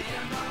trying to see...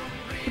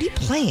 What are you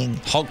playing?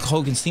 Hulk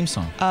Hogan's theme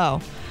song.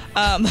 Oh.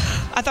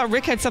 I thought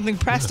Rick had something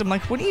pressed. I'm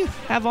like, what do you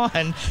have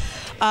on?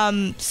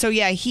 So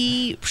yeah,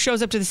 he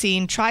shows up to the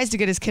scene, tries to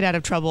get his kid out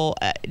of trouble,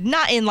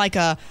 not in like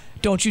a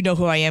don't you know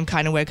who I am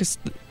kind of way, because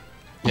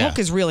Hulk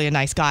is really a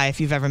nice guy if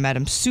you've ever met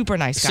him. Super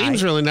nice guy.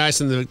 Seems really nice,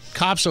 and the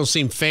cops don't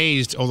seem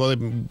phased, although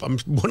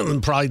one of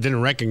them probably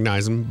didn't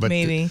recognize him. But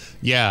maybe.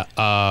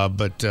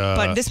 But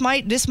this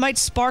might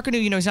spark a new,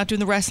 he's not doing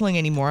the wrestling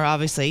anymore,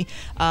 obviously.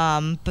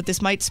 But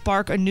this might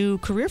spark a new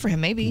career for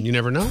him, maybe. You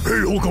never know.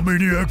 Hey,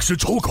 Hulkamaniacs,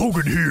 it's Hulk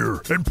Hogan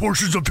here. And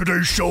portions of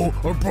today's show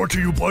are brought to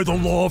you by the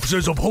law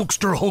offices of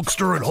Hulkster,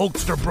 Hulkster, and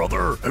Hulkster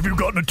Brother. Have you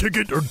gotten a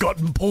ticket or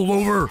gotten pulled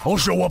over? I'll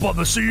show up on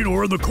the scene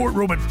or in the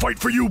courtroom and fight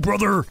for you,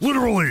 brother.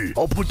 Literally.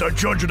 I'll put that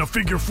judge in a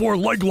figure 4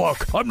 leg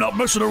lock. I'm not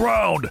messing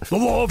around. The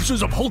law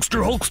offices of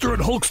Hulkster, Hulkster,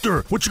 and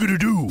Hulkster. What you gonna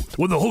do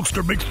when the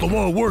Hulkster makes the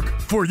law work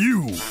for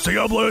you? Se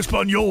habla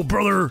español,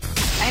 brother.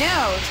 I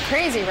know, it's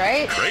crazy,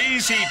 right?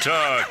 Crazy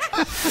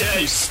talk.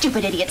 You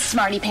stupid idiot,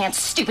 smarty pants,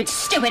 stupid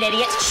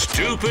idiot.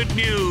 Stupid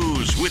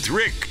news with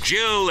Rick,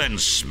 Jill, and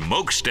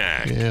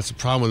Smokestack. Yeah, that's the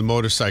problem with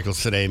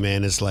motorcycles today,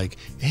 man. It's like,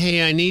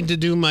 hey, I need to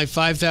do my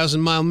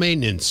 5,000-mile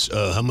maintenance.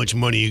 How much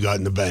money you got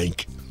in the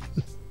bank?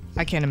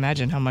 I can't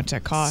imagine how much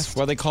that costs. That's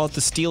why they call it the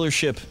Steeler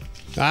ship.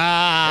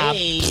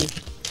 Hey.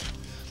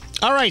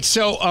 All right,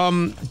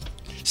 so,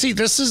 see,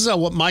 this is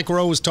what Mike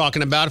Rowe was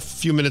talking about a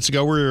few minutes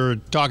ago. We were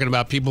talking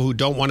about people who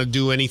don't want to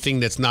do anything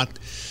that's not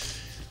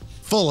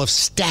full of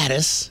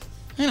status.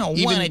 I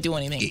don't want to do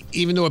anything.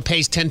 Even though it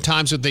pays 10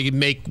 times what they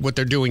make what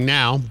they're doing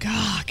now.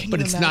 God, can you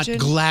But it's imagine?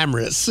 not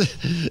glamorous.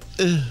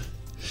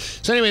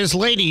 So anyway, this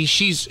lady,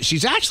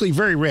 she's actually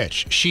very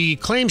rich. She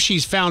claims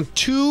she's found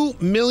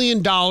 $2 million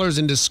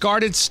in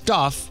discarded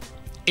stuff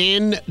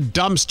in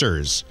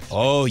dumpsters.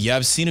 Oh, yeah,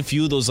 I've seen a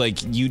few of those like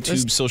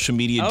YouTube social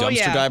media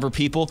dumpster diver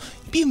people.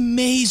 You'd be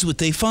amazed what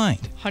they find.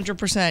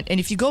 100%. And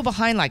if you go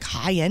behind like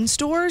high-end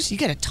stores, you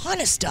get a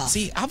ton of stuff.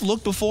 See, I've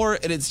looked before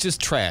and it's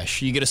just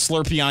trash. You get a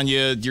Slurpee on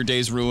you, your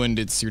day's ruined,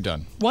 you're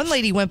done. One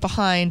lady went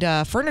behind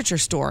a furniture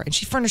store and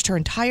she furnished her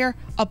entire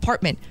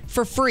apartment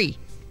for free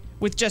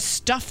with just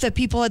stuff that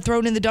people had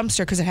thrown in the dumpster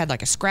because it had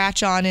like a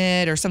scratch on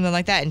it or something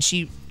like that. And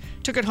she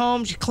took it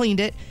home, she cleaned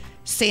it,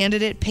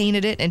 sanded it,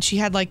 painted it, and she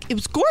had like, it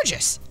was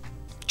gorgeous.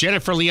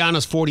 Jennifer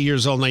Liana's 40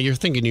 years old. Now you're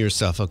thinking to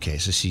yourself, okay,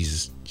 so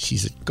she's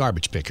a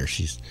garbage picker.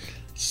 She's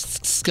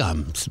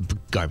scum.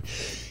 Garbage.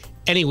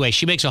 Anyway,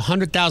 she makes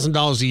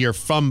 $100,000 a year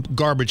from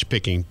garbage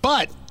picking,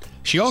 but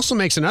she also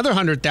makes another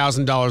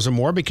 $100,000 or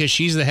more because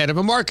she's the head of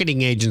a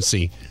marketing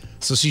agency.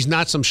 So she's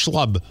not some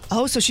schlub.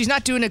 Oh, so she's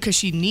not doing it because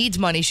she needs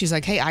money. She's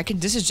like, hey,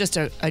 this is just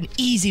an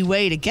easy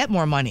way to get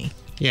more money.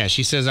 Yeah,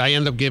 she says, I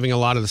end up giving a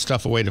lot of the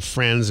stuff away to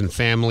friends and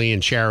family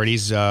and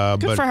charities.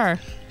 Good for her.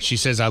 She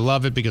says, I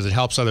love it because it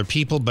helps other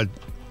people. But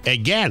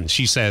again,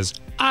 she says,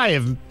 I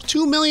have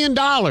 $2 million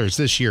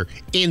this year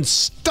in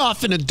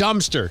stuff in a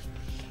dumpster.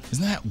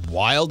 Isn't that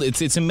wild?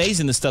 It's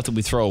amazing the stuff that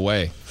we throw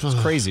away.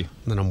 It's crazy.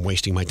 And then I'm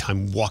wasting my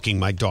time walking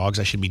my dogs.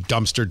 I should be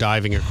dumpster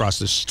diving across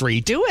the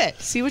street. Do it.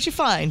 See what you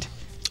find.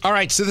 All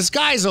right, so this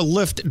guy's a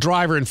Lyft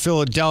driver in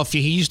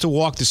Philadelphia. He used to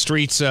walk the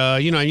streets.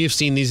 And you've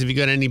seen these. If you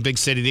go to any big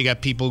city, they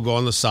got people who go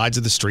on the sides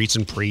of the streets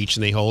and preach,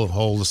 and they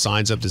hold the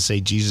signs up to say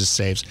Jesus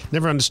saves.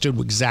 Never understood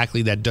what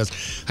exactly that does.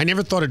 I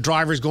never thought of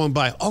drivers going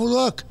by, oh,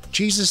 look,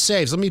 Jesus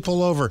saves. Let me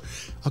pull over.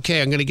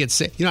 Okay, I'm going to get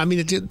saved.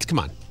 Come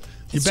on.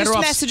 It's just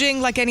messaging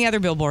like any other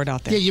billboard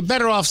out there. Yeah, you're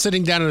better off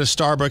sitting down at a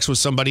Starbucks with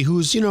somebody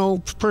who's,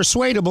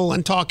 persuadable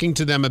and talking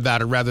to them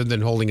about it rather than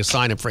holding a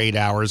sign up for 8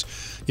 hours,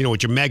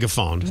 with your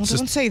megaphone. Well,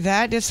 don't say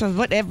that.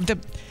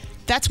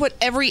 That's what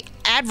every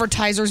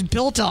advertisers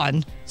built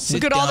on.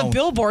 Look at all the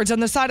billboards on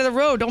the side of the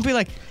road. Don't be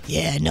like,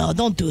 yeah, no,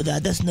 don't do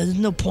that. There's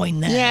no point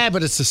in that. Yeah,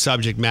 but it's the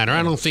subject matter.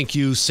 I don't think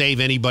you save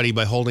anybody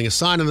by holding a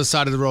sign on the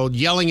side of the road,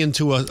 yelling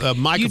into a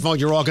microphone,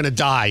 you're all going to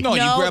die. No,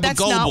 you grab a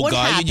gullible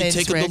guy happens, and you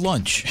take him to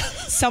lunch.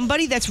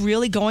 Somebody that's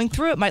really going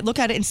through it might look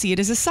at it and see it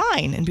as a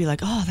sign and be like,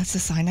 oh, that's the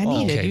sign I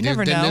needed. Okay. You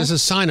never know. There's a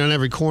sign on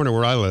every corner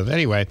where I live.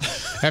 Anyway,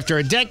 after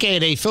a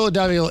decade, a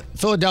Philadelphia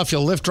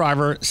Lyft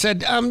driver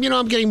said, I'm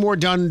getting more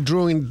done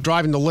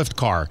driving the Lyft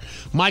car.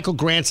 Michael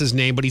Grant's his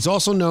name, but he's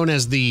also known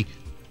as the...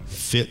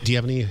 Do you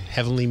have any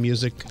heavenly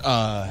music?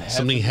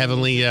 Something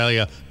heavenly.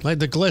 Yeah. Like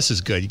the gliss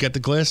is good. You got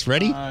the gliss?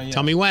 Ready? Yeah.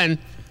 Tell me when.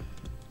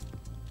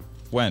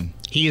 When?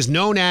 He is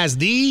known as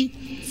the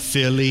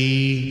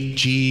Philly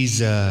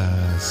Jesus.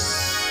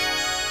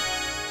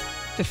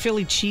 The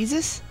Philly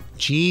Jesus?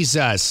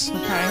 Jesus.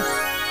 Okay.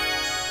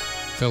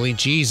 Philly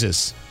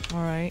Jesus.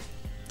 All right.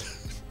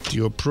 Do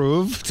you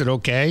approve? Is it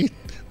okay?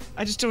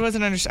 I just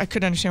wasn't I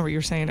couldn't understand what you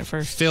were saying at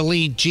first.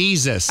 Philly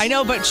Jesus. I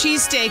know, but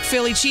cheesesteak,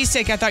 Philly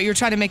cheesesteak. I thought you were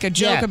trying to make a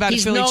joke about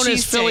he's Philly cheesesteak. He's known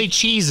as Philly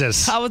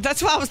Jesus.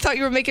 That's why I thought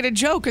you were making a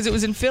joke because it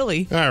was in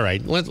Philly. All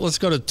right, let's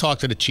go to talk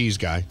to the cheese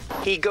guy.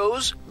 He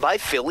goes by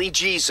Philly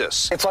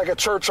Jesus. It's like a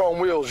church on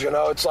wheels,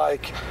 It's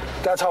like,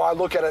 that's how I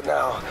look at it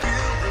now.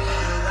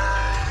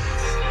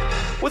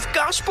 With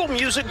gospel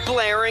music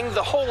blaring,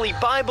 the Holy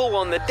Bible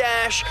on the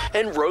dash,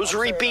 and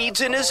rosary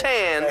beads in his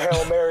hand.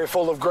 Hail Mary,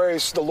 full of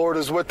grace, the Lord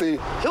is with thee.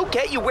 He'll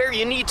get you where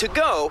you need to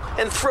go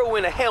and throw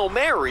in a Hail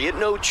Mary at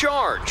no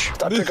charge.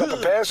 I pick up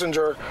a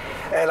passenger,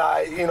 and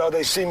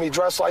they see me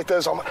dressed like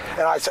this, and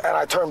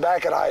I turn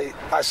back and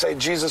I say,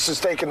 Jesus is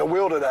taking the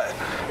wheel today,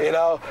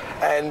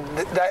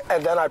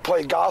 and then I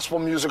play gospel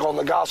music on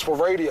the gospel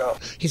radio.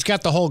 He's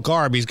got the whole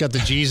garb. He's got the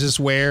Jesus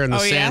wear and the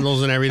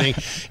sandals and everything.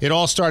 It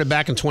all started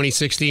back in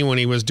 2016 when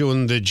he was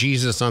doing the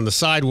Jesus on the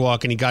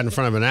sidewalk and he got in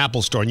front of an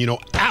Apple store. And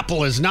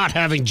Apple is not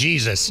having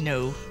Jesus.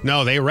 No,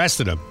 they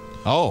arrested him.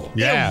 Oh.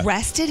 Yeah. They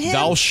arrested him?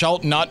 Thou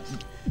shalt not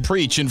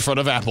preach in front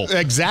of Apple.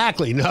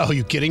 Exactly. No,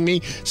 you kidding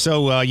me?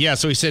 So,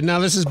 so he said,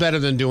 no, this is better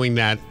than doing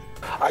that.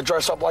 I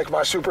dress up like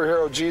my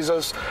superhero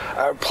Jesus,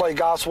 I play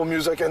gospel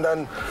music, and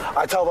then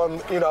I tell them,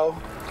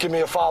 give me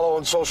a follow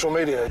on social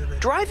media.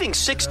 Driving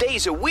 6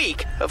 days a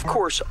week, of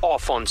course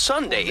off on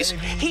Sundays,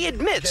 he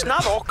admits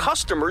not all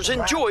customers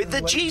enjoy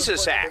the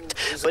Jesus Act,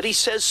 but he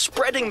says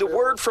spreading the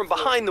word from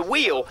behind the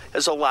wheel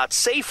is a lot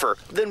safer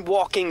than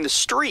walking the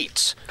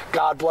streets.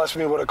 God bless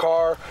me with a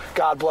car,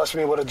 God bless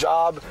me with a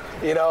job,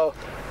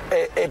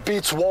 it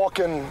beats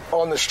walking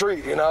on the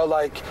street,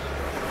 like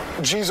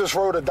Jesus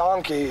rode a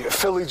donkey,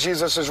 Philly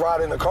Jesus is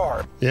riding a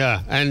car.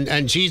 Yeah,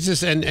 and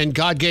Jesus and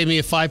God gave me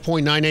a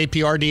 5.9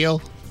 APR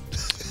deal.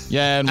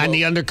 Yeah, and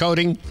the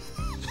undercoating.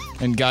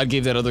 And God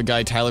gave that other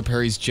guy Tyler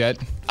Perry's jet.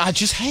 I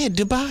just had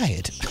to buy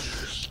it.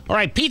 All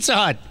right, Pizza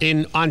Hut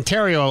in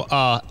Ontario,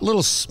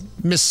 little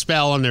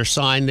misspell on their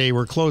sign. They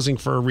were closing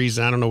for a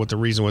reason. I don't know what the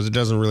reason was. It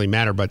doesn't really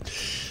matter. But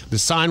the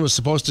sign was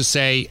supposed to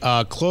say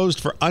closed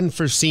for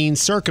unforeseen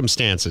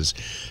circumstances.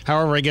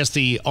 However, I guess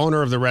the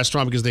owner of the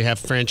restaurant, because they have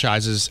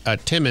franchises,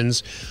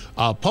 Timmons,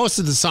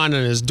 posted the sign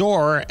on his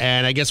door.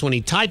 And I guess when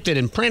he typed it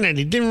and printed it,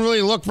 he didn't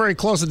really look very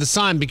close at the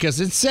sign because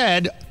it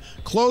said...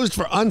 closed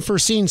for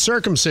unforeseen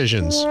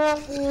circumcisions.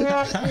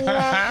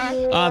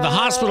 The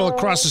hospital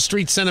across the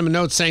street sent him a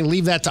note saying,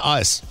 leave that to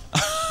us.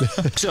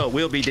 So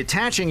we'll be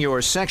detaching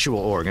your sexual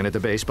organ at the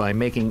base by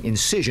making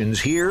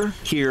incisions here,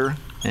 here,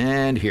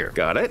 and here.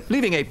 Got it.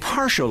 Leaving a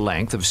partial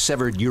length of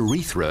severed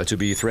urethra to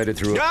be threaded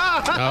through.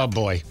 Oh,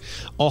 boy.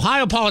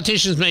 Ohio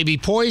politicians may be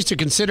poised to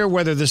consider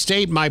whether the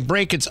state might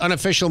break its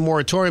unofficial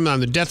moratorium on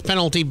the death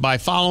penalty by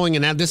following,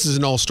 and this is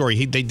an old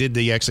story. They did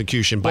the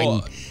execution.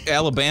 Well,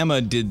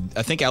 Alabama did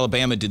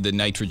the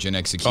nitrogen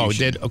execution. Oh, it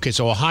did? Okay,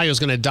 so Ohio's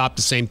going to adopt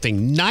the same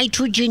thing.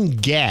 Nitrogen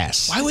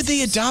gas. Why would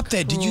they adopt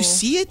that? Did you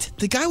see it?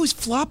 The guy was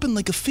flopping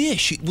like a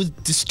fish. It was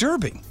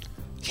disturbing.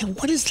 Yeah,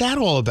 what is that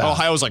all about?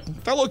 Ohio's like,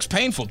 that looks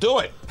painful. Do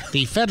it.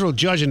 The federal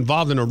judge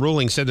involved in a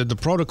ruling said that the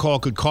protocol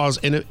could cause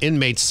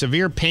inmates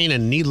severe pain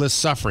and needless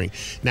suffering.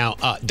 Now,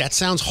 that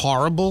sounds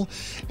horrible,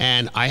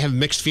 and I have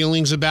mixed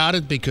feelings about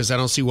it because I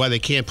don't see why they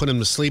can't put him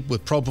to sleep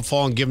with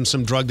propofol and give him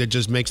some drug that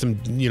just makes him,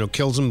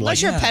 kills him.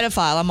 Unless you're a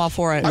pedophile, I'm all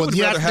for it. Well,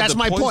 that's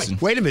my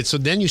point. Wait a minute. So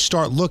then you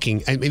start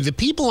looking. I mean, the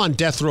people on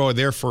death row are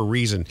there for a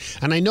reason.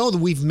 And I know that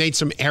we've made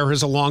some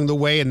errors along the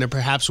way, and that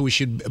perhaps we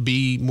should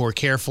be more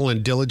careful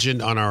and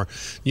diligent on our,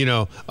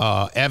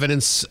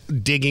 evidence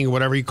digging, or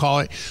whatever you call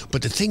it.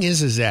 But the thing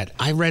is that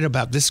I read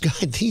about this guy,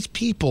 these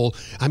people,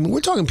 I mean, we're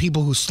talking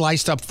people who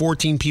sliced up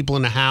 14 people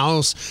in the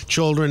house,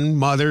 children,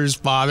 mothers,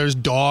 fathers,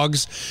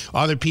 dogs,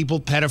 other people,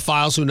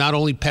 pedophiles who not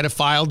only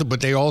pedophiled,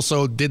 but they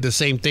also did the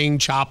same thing,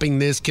 chopping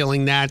this,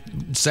 killing that,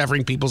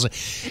 severing people's.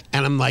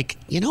 And I'm like,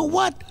 you know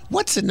what?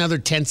 What's another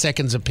 10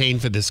 seconds of pain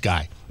for this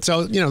guy?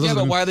 So,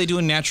 but why are they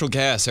doing natural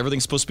gas?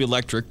 Everything's supposed to be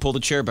electric. Pull the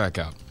chair back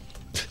out.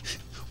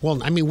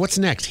 Well, I mean, what's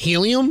next?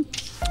 Helium?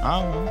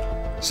 I don't know.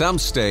 Some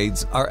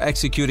states are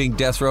executing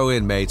death row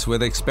inmates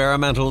with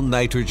experimental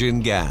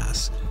nitrogen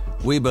gas.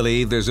 We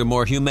believe there's a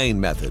more humane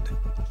method.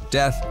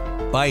 Death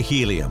by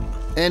helium.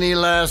 Any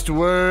last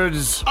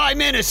words?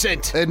 I'm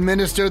innocent.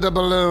 Administer the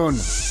balloon.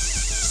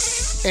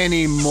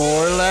 Any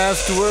more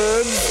last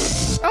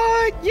words?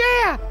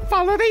 Yeah.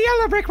 Follow the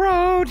yellow brick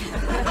road.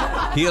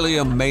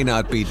 Helium may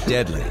not be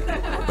deadly,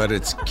 but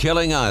it's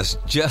killing us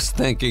just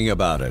thinking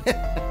about it.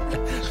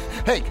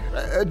 Hey,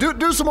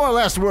 do some more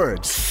last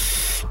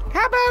words.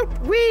 How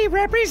about we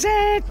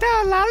represent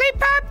the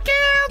Lollipop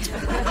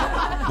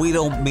Guild? We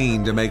don't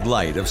mean to make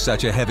light of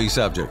such a heavy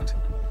subject,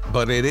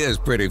 but it is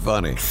pretty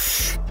funny.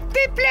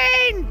 The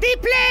plane! The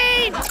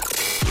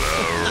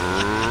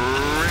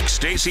Rick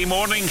Stacy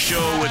Morning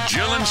Show with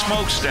Jill and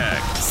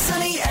Smokestack.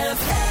 Sunny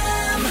FM.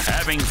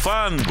 Having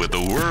fun with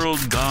the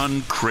world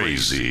gone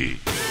crazy.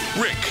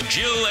 Rick,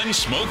 Jill, and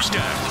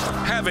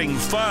Smokestack. Having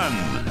fun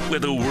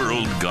with the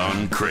world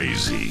gone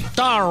crazy.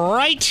 All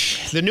right.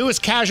 The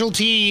newest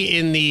casualty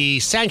in the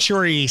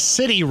sanctuary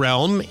city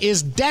realm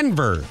is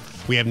Denver.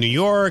 We have New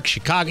York,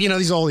 Chicago.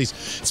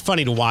 It's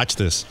funny to watch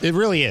this. It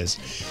really is.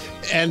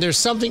 And there's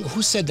something,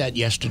 who said that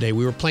yesterday?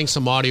 We were playing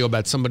some audio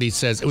about somebody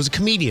says, it was a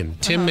comedian,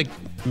 Tim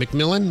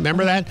McMillan.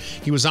 Remember that?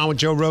 He was on with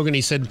Joe Rogan.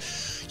 He said,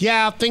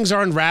 yeah, things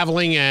are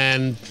unraveling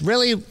and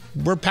really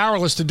we're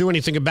powerless to do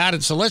anything about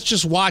it. So let's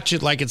just watch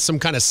it like it's some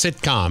kind of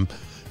sitcom,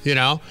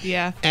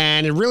 Yeah.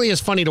 And it really is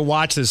funny to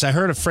watch this. I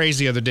heard a phrase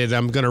the other day that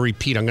I'm going to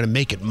repeat. I'm going to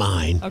make it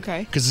mine.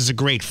 Okay. Because it's a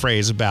great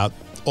phrase about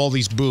all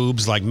these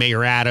boobs like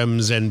Mayor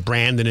Adams and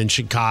Brandon in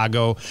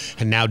Chicago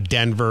and now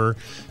Denver,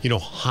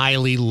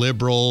 highly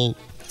liberal,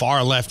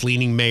 far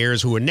left-leaning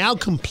mayors who are now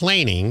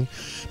complaining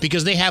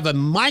because they have a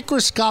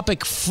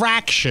microscopic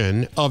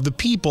fraction of the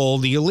people,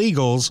 the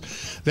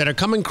illegals, that are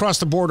coming across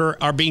the border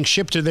are being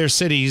shipped to their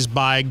cities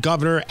by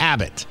Governor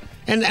Abbott.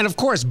 And of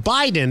course,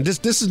 Biden,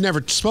 this is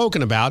never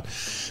spoken about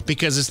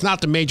because it's not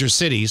the major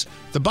cities.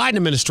 The Biden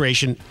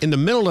administration, in the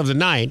middle of the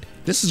night,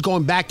 this is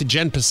going back to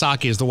Jen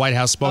Psaki as the White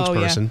House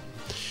spokesperson. Oh, yeah.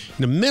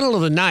 In the middle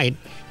of the night,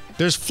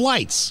 there's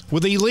flights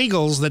with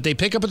illegals that they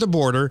pick up at the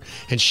border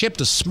and ship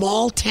to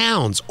small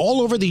towns all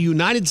over the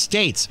United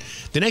States.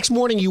 The next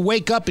morning you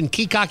wake up in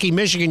Keekaki,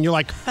 Michigan, you're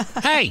like,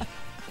 hey,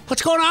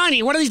 what's going on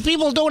here? What are these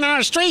people doing on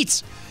our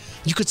streets?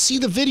 You could see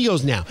the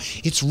videos now.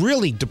 It's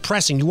really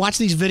depressing. You watch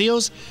these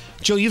videos,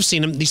 Joe, you've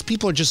seen them. These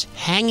people are just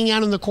hanging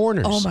out in the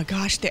corners. Oh, my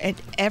gosh. They're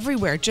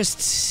everywhere, just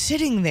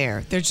sitting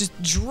there. There's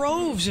just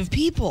droves of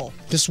people.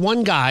 This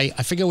one guy,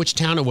 I forget which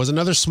town it was,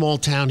 another small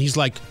town, he's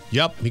like,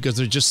 yep, because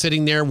they're just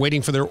sitting there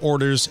waiting for their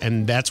orders,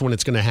 and that's when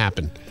it's going to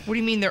happen. What do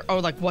you mean they're,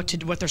 what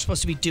they're supposed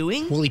to be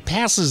doing? Well, he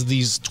passes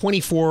these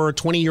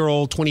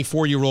 20-year-old,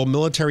 24-year-old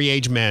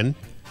military-age men,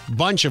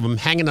 bunch of them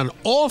hanging on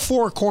all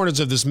four corners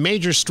of this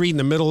major street in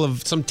the middle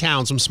of some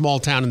small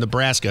town in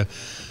Nebraska.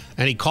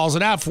 And he calls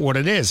it out for what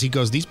it is. He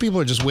goes, these people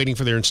are just waiting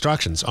for their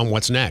instructions on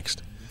what's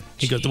next.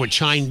 He goes,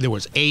 there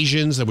was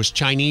Asians, there was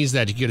Chinese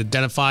that he could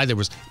identify.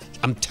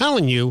 I'm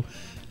telling you.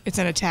 It's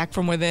an attack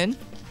from within?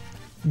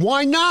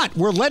 Why not?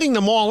 We're letting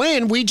them all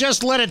in. We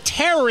just let a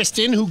terrorist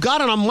in who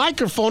got on a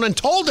microphone and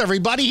told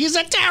everybody he's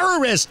a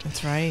terrorist.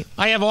 That's right.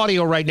 I have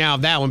audio right now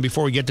of that one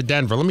before we get to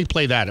Denver. Let me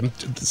play that.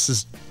 This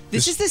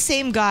is the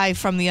same guy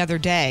from the other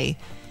day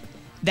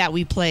that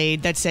we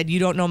played that said, you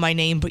don't know my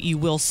name, but you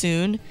will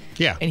soon.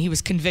 Yeah. And he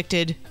was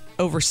convicted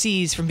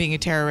overseas from being a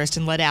terrorist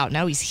and let out.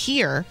 Now he's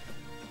here.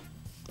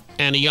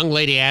 And a young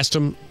lady asked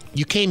him,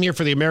 you came here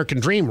for the American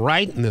dream,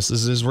 right? And this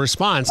is his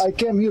response. I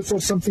came here for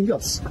something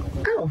else.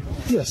 Oh.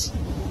 Yes.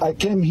 I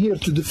came here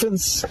to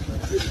defense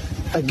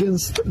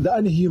against the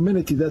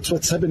inhumanity that's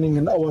what's happening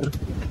in our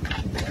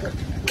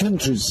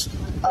countries.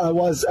 I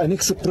was an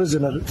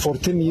ex-prisoner for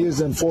 10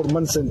 years and 4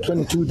 months and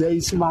 22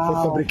 days for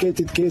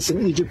fabricated case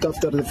in Egypt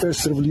after the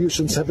first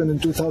revolutions happened in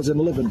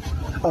 2011,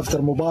 after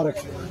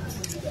Mubarak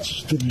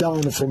stood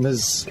down from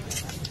his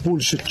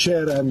bullshit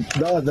chair and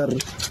the other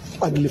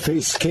ugly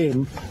face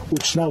came,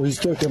 which now he's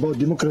talking about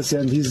democracy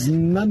and he's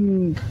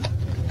nothing.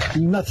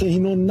 He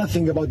knows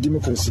nothing about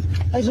democracy.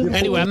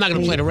 Anyway, I'm not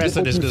going to play the rest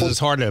of this because it's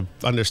hard to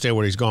understand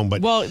where he's going.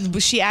 But well,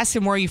 she asked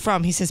him, where are you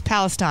from? He says,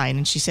 Palestine.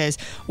 And she says,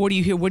 what do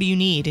you hear? What do you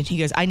need? And he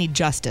goes, I need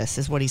justice,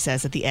 is what he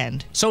says at the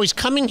end. So he's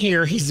coming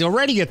here. He's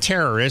already a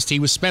terrorist. He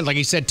was spent, like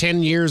he said,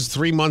 10 years,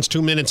 3 months,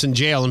 2 minutes in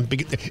jail. And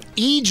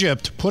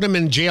Egypt put him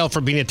in jail for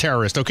being a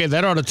terrorist. Okay,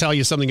 that ought to tell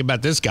you something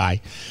about this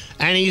guy.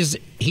 And he's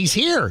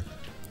here.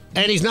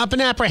 And he's not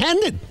been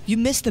apprehended. You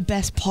missed the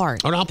best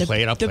part. Oh, no, I'll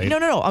play it.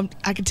 No.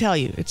 I can tell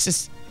you. It's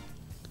just...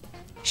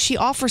 She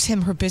offers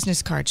him her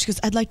business card. She goes,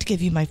 I'd like to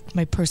give you my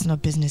personal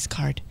business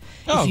card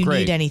if you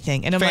need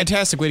anything. And I'm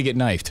fantastic way to get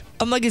knifed.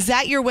 I'm like, is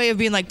that your way of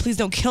being like, please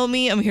don't kill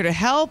me. I'm here to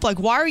help. Like,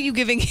 why are you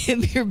giving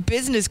him your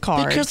business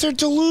card? Because they're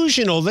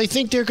delusional. They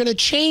think they're going to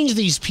change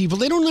these people.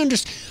 They don't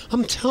understand.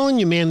 I'm telling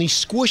you, man,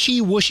 these squishy,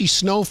 whooshy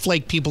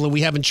snowflake people that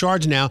we have in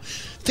charge now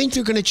think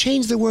they're going to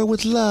change the world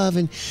with love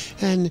and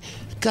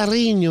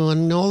cariño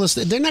and all this.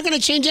 They're not going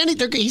to change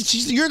anything.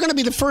 You're going to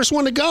be the first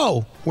one to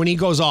go when he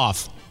goes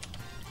off.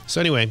 So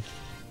anyway...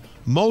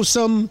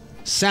 Mosam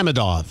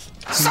Samadov.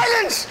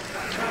 Silence!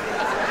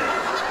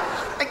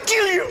 I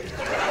kill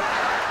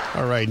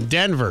you! All right,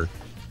 Denver.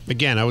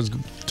 Again, I was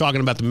talking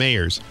about the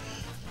mayors.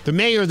 The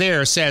mayor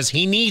there says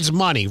he needs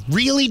money.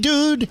 Really,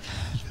 dude?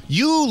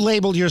 You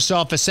labeled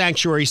yourself a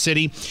sanctuary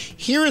city.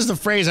 Here is the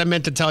phrase I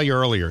meant to tell you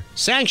earlier.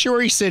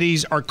 Sanctuary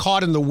cities are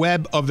caught in the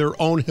web of their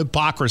own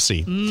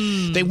hypocrisy.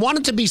 They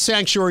wanted to be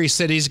sanctuary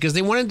cities because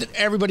they wanted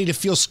everybody to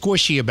feel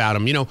squishy about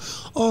them. You know,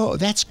 oh,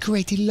 that's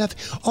great. They love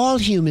all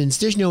humans.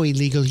 There's no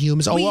illegal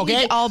humans. We okay.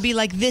 need to all be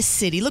like this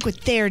city. Look what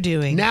they're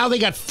doing. Now they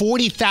got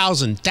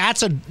 40,000.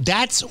 That's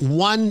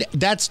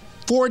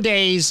 4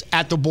 days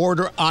at the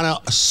border on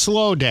a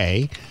slow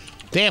day.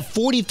 They have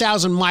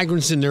 40,000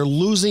 migrants and they're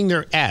losing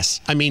their S.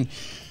 I mean,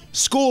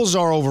 schools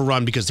are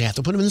overrun because they have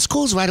to put them in the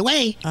schools right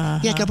away. Yeah,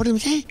 got to put them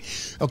in.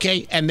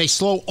 Okay, and they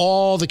slow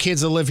all the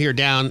kids that live here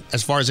down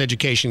as far as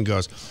education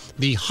goes.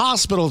 The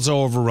hospitals are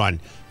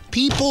overrun.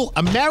 People,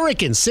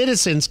 American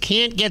citizens,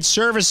 can't get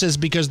services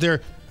because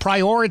they're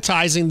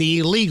prioritizing the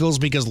illegals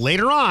because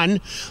later on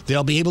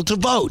they'll be able to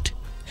vote.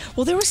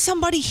 Well, there was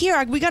somebody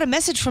here. We got a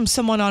message from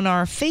someone on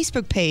our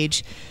Facebook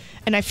page.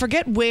 And I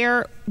forget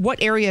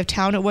what area of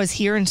town it was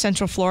here in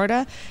Central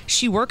Florida.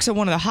 She works at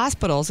one of the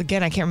hospitals.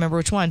 Again, I can't remember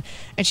which one.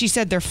 And she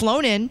said they're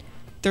flown in,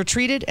 they're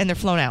treated, and they're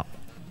flown out.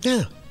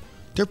 Yeah.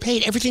 They're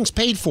paid. Everything's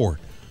paid for.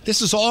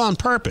 This is all on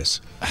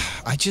purpose.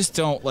 I just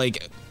don't I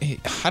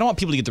don't want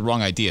people to get the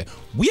wrong idea.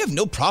 We have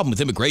no problem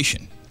with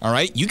immigration. All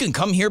right? You can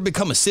come here,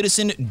 become a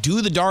citizen,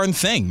 do the darn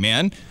thing,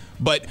 man.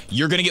 But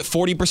you're going to get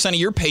 40% of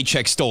your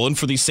paycheck stolen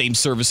for these same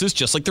services,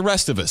 just like the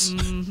rest of us.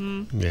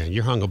 Yeah,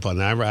 you're hung up on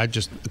that.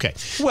 Okay.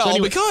 Well, So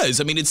anyway,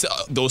 because, I mean, it's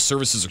those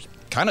services are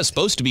kind of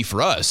supposed to be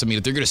for us. I mean,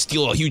 if they're going to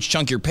steal a huge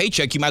chunk of your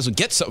paycheck, you might as well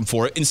get something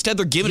for it. Instead,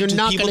 they're giving it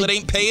to people that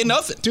ain't paying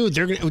nothing. Dude,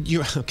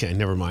 okay,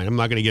 never mind. I'm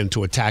not going to get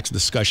into a tax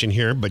discussion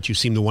here, but you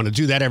seem to want to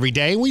do that every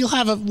day. We'll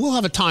have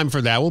a time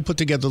for that. We'll put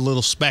together a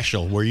little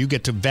special where you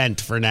get to vent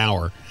for an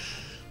hour.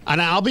 And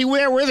I'll be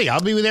there with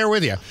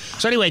you.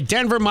 So anyway,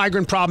 Denver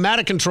migrant problem out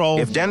of control.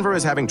 If Denver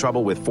is having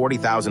trouble with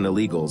 40,000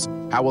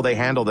 illegals, how will they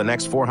handle the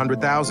next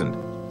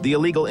 400,000? The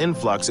illegal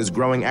influx is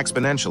growing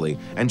exponentially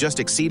and just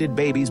exceeded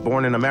babies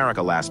born in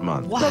America last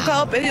month.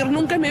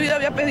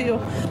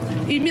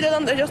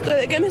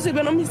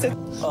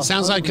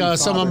 Sounds like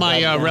some of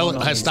my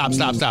relatives. Stop.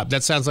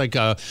 That sounds like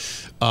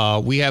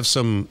we have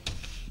some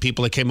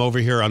people that came over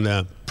here on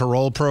the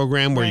parole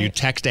program where you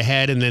text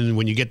ahead, and then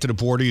when you get to the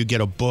border, you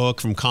get a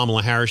book from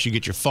Kamala Harris. You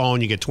get your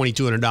phone. You get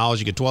 $2,200.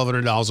 You get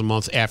 $1,200 a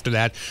month after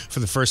that for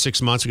the first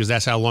 6 months because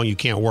that's how long you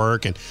can't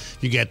work. And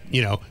you get,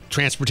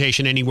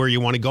 transportation anywhere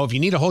you want to go. If you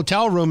need a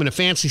hotel room in a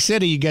fancy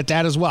city, you get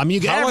that as well. I mean, you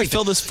get How do I everything.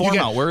 fill this form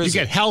out? Where is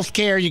you it? get health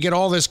care. You get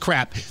all this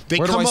crap.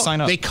 Where do I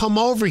sign up? They come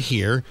over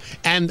here,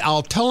 and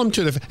I'll tell them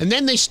and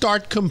then they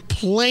start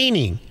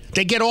complaining.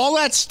 They get all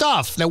that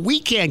stuff that we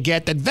can't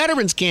get, that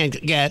veterans can't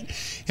get,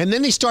 and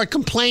then they start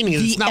complaining.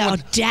 The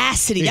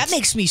audacity. That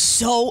makes me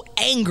so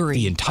angry.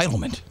 The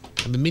entitlement.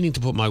 I've been meaning to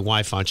put my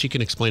wife on. She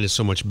can explain it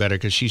so much better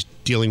because she's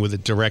dealing with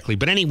it directly.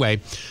 But anyway,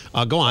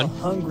 go on. A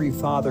hungry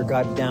father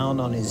got down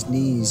on his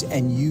knees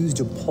and used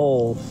a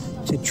pole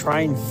to try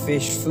and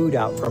fish food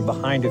out from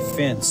behind a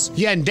fence.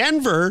 Yeah, in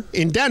Denver,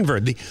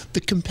 the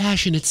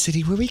compassionate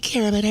city where we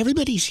care about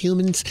everybody's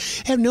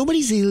humans and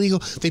nobody's illegal.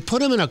 They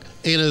put them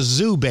in a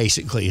zoo,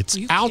 basically. It's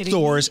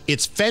outdoors,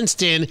 it's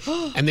fenced in,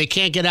 and they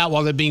can't get out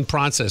while they're being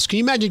processed. Can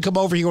you imagine you come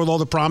over here with all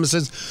the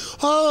promises?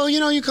 Oh,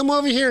 you come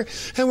over here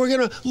and we're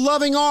going to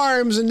loving arms,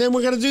 and then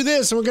we're going to do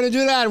this and we're going to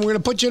do that, and we're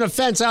going to put you in a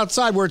fence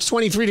outside where it's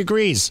 23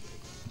 degrees.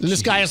 And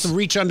this guy has to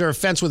reach under a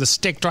fence with a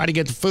stick trying to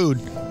get the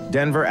food.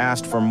 Denver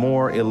asked for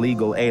more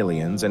illegal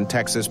aliens, and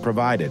Texas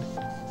provided.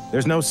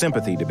 There's no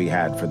sympathy to be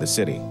had for the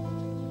city.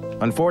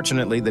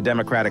 Unfortunately, the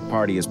Democratic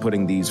Party is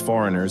putting these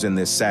foreigners in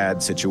this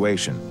sad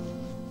situation.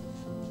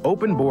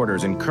 Open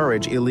borders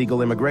encourage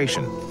illegal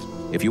immigration.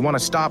 If you want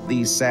to stop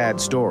these sad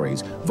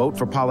stories, vote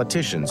for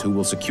politicians who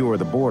will secure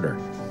the border.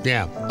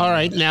 Yeah. All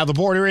right. Now, the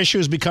border issue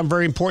has become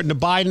very important to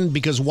Biden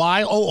because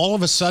why? Oh, all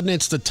of a sudden,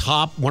 it's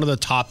one of the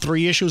top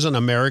 3 issues on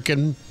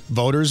American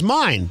voters'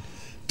 mind.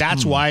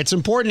 That's why it's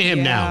important to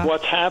him now.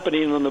 What's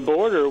happening on the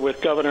border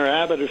with Governor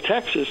Abbott of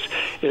Texas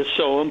is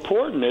so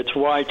important. It's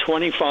why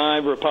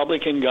 25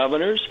 Republican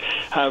governors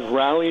have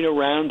rallied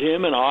around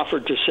him and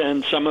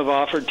some have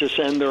offered to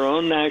send their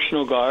own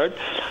National Guard.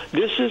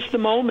 This is the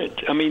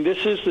moment. I mean, this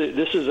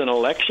is an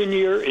election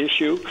year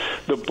issue.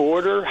 The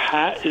border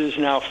is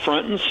now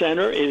front and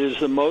center. It is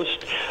the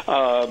most,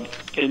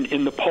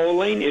 in the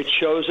polling, it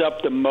shows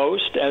up the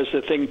most as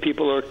the thing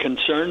people are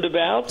concerned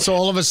about. So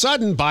all of a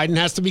sudden, Biden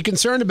has to be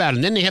concerned about it.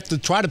 And then they have to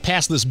try to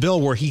pass this bill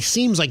where he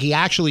seems like he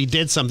actually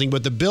did something,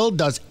 but the bill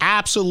does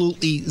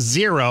absolutely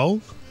zero.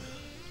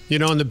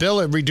 And the bill,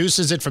 it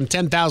reduces it from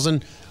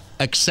 10,000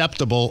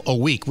 acceptable a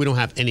week. We don't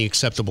have any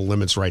acceptable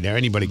limits right now.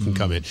 Anybody can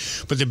come in.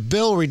 But the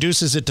bill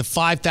reduces it to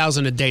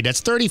 5,000 a day.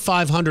 That's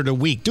 3,500 a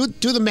week. Do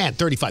the math.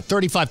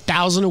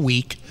 35,000 a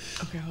week.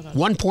 Okay, hold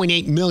on.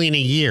 1.8 million a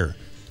year.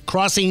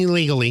 crossing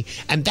illegally.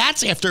 And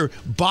that's after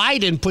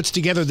Biden puts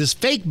together this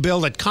fake bill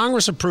that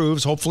Congress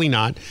approves, hopefully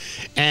not.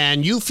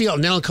 And you feel,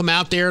 and then he'll come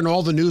out there and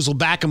all the news will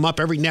back him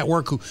up. Every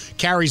network who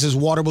carries his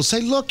water will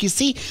say, look, you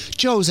see,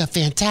 Joe's a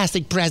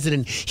fantastic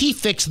president. He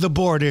fixed the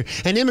border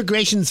and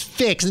immigration's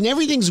fixed and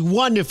everything's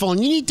wonderful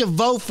and you need to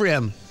vote for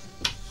him.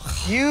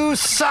 You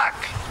suck,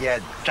 you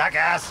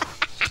jackass.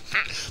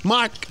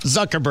 Mark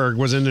Zuckerberg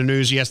was in the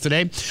news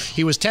yesterday.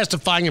 He was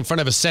testifying in front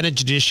of a Senate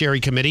Judiciary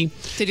Committee.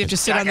 Did he have to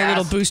sit on the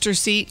little booster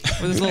seat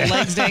with his little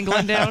legs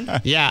dangling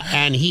down? Yeah,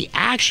 and he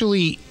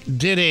actually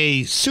did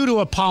a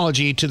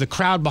pseudo-apology to the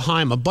crowd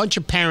behind him, a bunch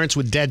of parents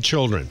with dead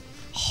children.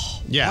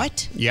 Yeah.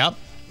 What? Yep.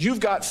 You've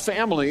got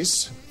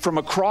families from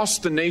across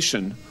the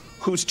nation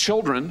whose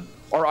children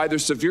are either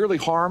severely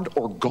harmed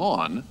or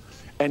gone.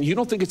 And you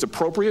don't think it's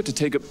appropriate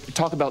to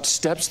talk about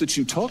steps that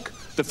you took?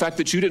 The fact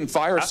that you didn't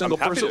fire a single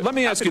person? Let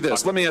me ask you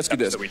this.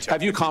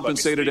 Have you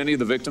compensated any of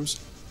the victims?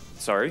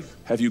 Sorry?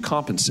 Have you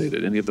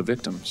compensated any of the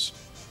victims?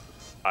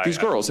 These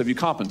girls, have you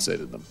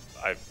compensated them?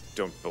 I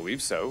don't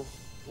believe so.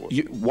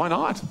 Why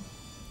not?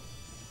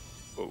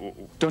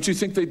 Don't you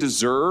think they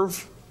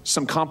deserve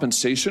some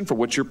compensation for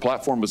what your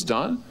platform has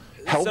done?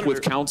 Help Senator,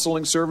 with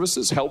counseling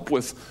services? Help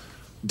with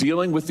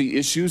dealing with the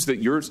issues that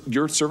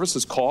your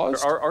services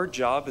caused? Our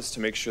job is to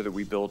make sure that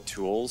we build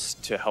tools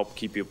to help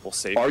keep people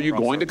safe. Are you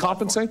going to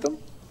compensate them?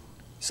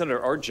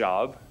 Senator, our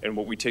job and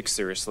what we take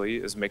seriously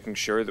is making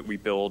sure that we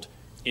build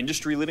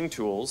industry-leading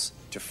tools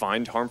to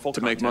find harmful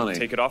content, make money.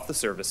 take it off the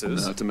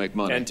services, to make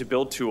money, and to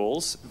build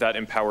tools that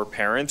empower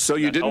parents. So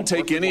you didn't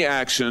take any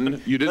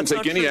action. You didn't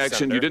take any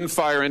action. You didn't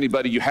fire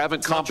anybody. You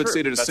haven't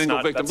compensated a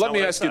single victim. Let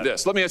me ask you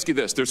this. Let me ask you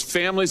this. There's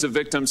families of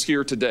victims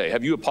here today.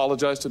 Have you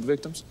apologized to the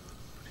victims?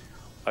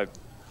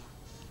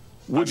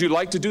 Would you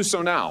like to do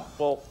so now?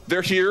 Well,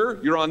 they're here.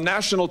 You're on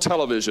national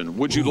television.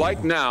 Would you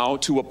like now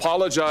to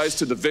apologize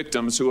to the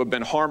victims who have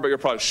been harmed by your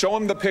product? Show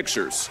them the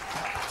pictures.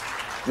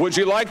 Would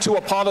you like to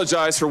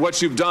apologize for what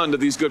you've done to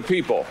these good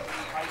people?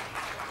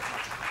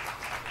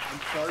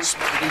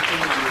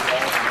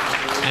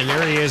 And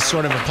there he is,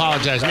 sort of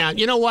apologizing. Now,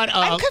 you know what?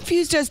 I'm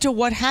confused as to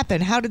what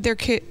happened. How did their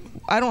kid...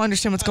 I don't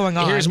understand what's going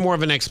on. Here's more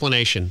of an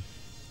explanation.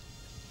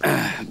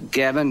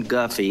 Gavin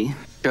Guffey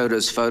showed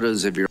us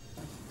photos of your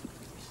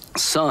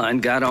son,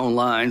 got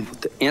online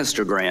with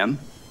Instagram,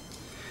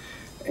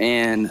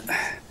 and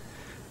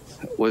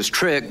was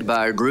tricked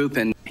by a group,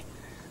 and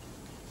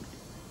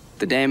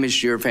the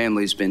damage to your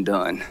family's been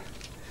done.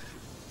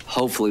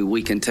 Hopefully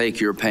we can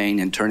take your pain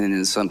and turn it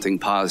into something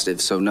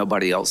positive so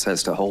nobody else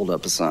has to hold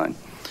up a sign.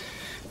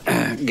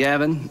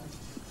 Gavin's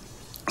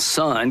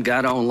son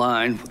got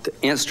online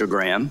with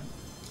Instagram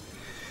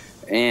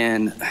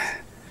and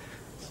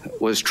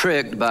was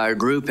tricked by a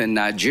group in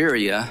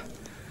Nigeria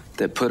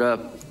that put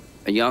up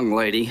a young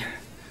lady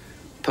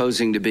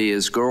posing to be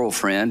his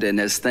girlfriend,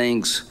 and as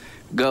things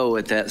go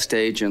at that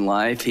stage in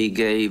life, he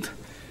gave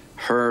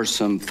her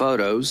some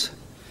photos,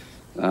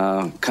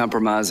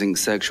 compromising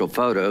sexual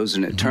photos,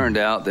 and it turned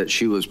out that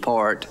she was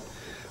part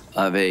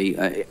of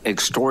a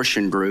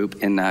extortion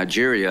group in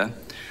Nigeria.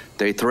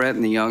 They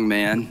threatened the young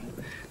man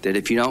that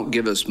if you don't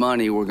give us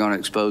money, we're going to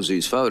expose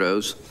these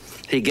photos.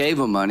 He gave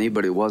them money,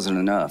 but it wasn't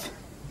enough.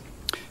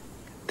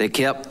 They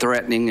kept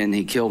threatening, and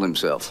he killed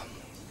himself.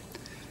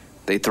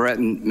 They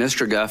threatened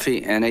Mr.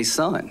 Guffey and a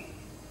son.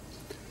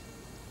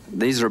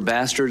 These are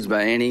bastards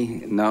by any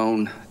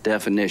known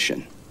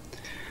definition.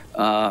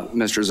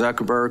 Mr.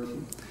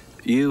 Zuckerberg,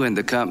 you and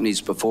the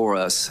companies before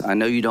us, I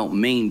know you don't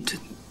mean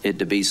it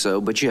to be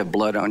so, but you have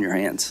blood on your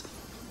hands.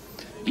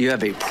 You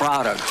have a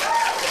product.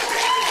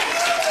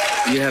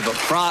 You have a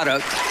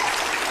product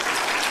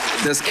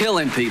that's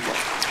killing people.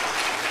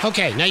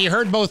 Okay, now you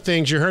heard both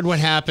things. You heard what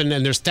happened,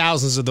 and there's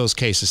thousands of those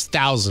cases,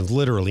 thousands,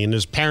 literally. And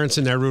there's parents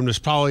in that room. There's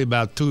probably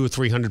about 200 or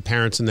 300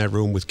 parents in that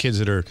room with kids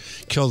that are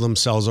killed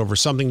themselves over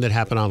something that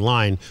happened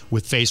online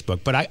with Facebook.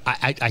 But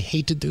I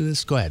hate to do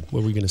this. Go ahead.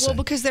 What were we going to say? Well,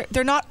 because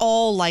they're not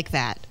all like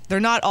that. They're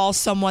not all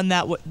someone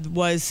that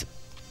was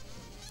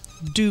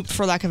duped,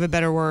 for lack of a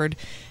better word,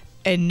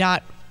 and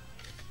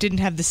didn't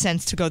have the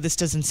sense to go, this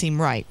doesn't seem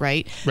right,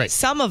 right? Right.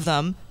 Some of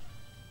them,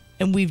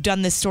 and we've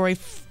done this story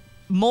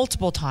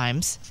multiple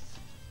times,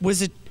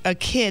 was a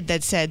kid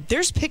that said,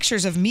 there's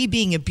pictures of me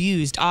being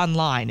abused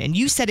online, and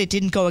you said it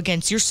didn't go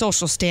against your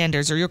social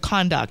standards or your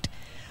conduct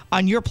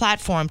on your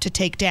platform to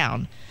take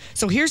down.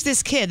 So here's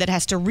this kid that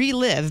has to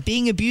relive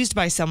being abused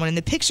by someone, and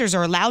the pictures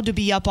are allowed to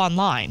be up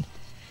online.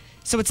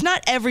 So it's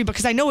not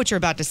because I know what you're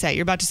about to say.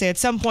 You're about to say at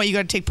some point you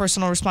got to take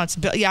personal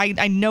responsibility. Yeah,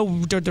 I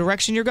know the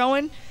direction you're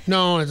going.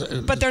 No.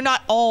 But they're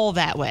not all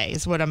that way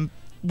is what I'm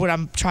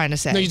trying to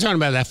say. No, you're talking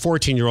about that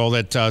 14-year-old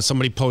that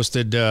somebody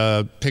posted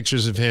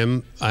pictures of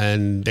him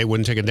and they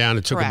wouldn't take it down.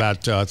 It took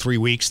about 3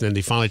 weeks, and then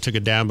they finally took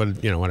it down,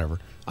 but, whatever.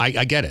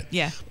 I get it.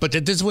 Yeah. But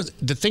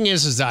the thing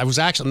is that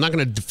I'm not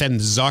going to defend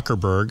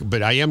Zuckerberg,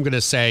 but I am going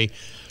to say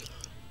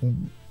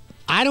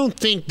I don't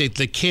think that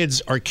the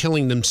kids are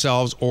killing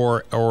themselves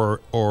or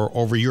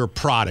over your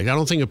product. I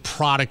don't think a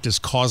product is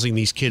causing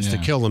these kids to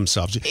kill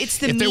themselves. It's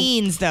the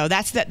means, though.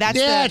 That's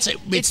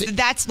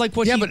like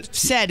what he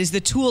said. Is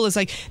the tool is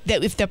like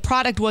that. If the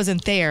product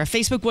wasn't there, if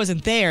Facebook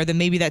wasn't there, then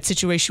maybe that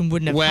situation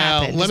wouldn't have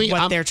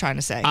happened. They're trying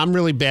to say. I'm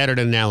really bad at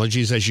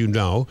analogies, as you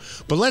know.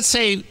 But let's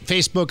say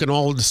Facebook and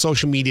all of the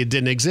social media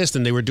didn't exist,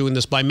 and they were doing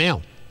this by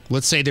mail.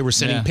 Let's say they were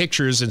sending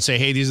pictures and say,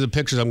 hey, these are the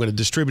pictures. I'm going to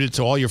distribute it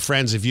to all your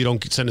friends if you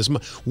don't send us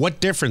money.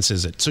 What difference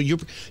is it? So you're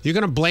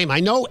going to blame.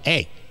 I know,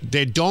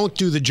 they don't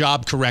do the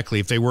job correctly.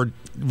 If they were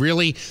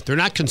really, they're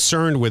not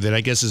concerned with it, I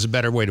guess is a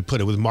better way to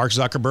put it, with Mark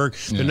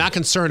Zuckerberg. They're not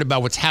concerned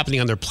about what's happening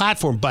on their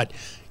platform, but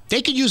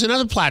they could use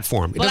another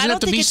platform. It doesn't have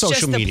to be social media. I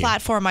don't think it's just the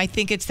platform. I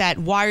think it's that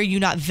why are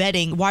you not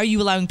vetting? Why are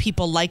you allowing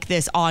people like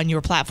this on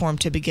your platform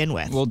to begin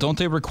with? Well, don't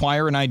they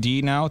require an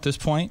ID now at this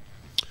point?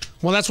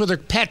 Well, that's what they're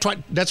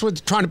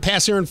trying to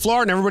pass here in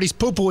Florida, and everybody's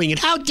poo-pooing it.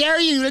 How dare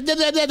you?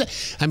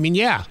 I mean,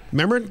 yeah.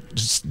 Remember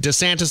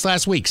DeSantis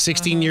last week?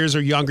 16 years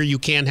or younger, you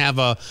can't have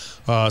a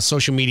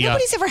social media.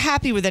 Nobody's ever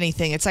happy with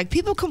anything. It's like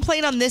people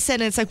complain on this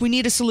end, and it's like we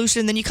need a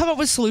solution. Then you come up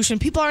with a solution.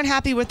 People aren't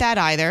happy with that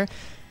either.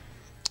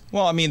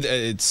 Well, I mean,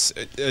 it's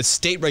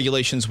state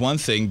regulation's one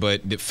thing,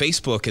 but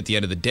Facebook at the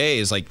end of the day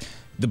is like,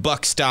 the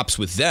buck stops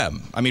with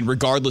them. I mean,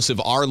 regardless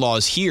of our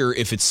laws here,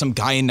 if it's some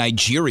guy in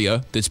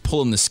Nigeria that's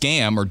pulling the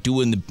scam or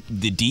doing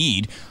the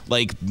deed,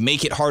 like,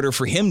 make it harder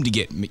for him to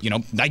get,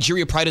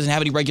 Nigeria probably doesn't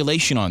have any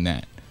regulation on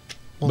that.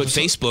 Well, but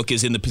Facebook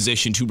is in the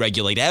position to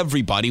regulate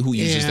everybody who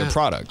uses their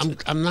product.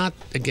 I'm not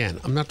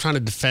trying to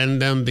defend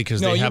them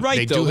because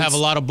they do have a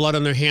lot of blood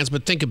on their hands,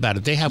 but think about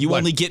it. They have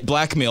only get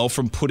blackmail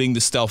from putting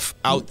the stuff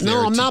out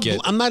there.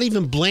 No, I'm not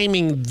even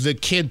blaming the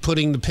kid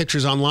putting the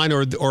pictures online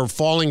or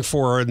falling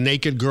for a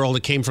naked girl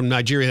that came from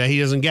Nigeria that he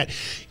doesn't get.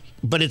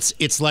 But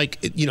it's like,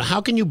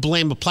 how can you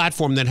blame a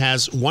platform that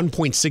has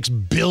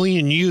 1.6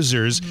 billion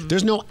users?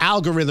 There's no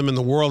algorithm in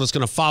the world that's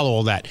going to follow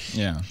all that.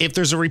 Yeah. If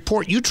there's a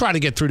report, you try to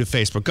get through to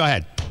Facebook. Go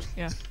ahead.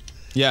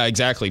 Yeah,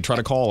 exactly. Try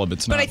to call them.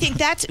 But I think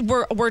that's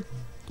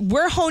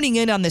we're honing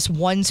in on this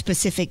one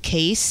specific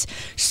case.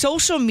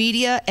 Social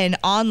media and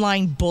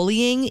online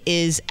bullying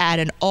is at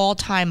an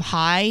all-time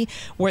high,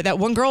 where that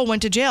one girl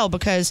went to jail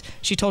because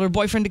she told her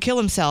boyfriend to kill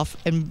himself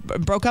and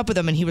broke up with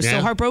him, and he was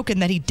so heartbroken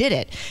that he did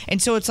it. And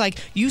so it's like,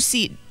 you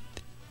see,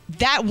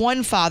 that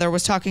one father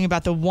was talking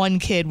about the one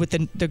kid with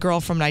the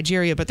girl from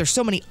Nigeria, but there's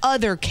so many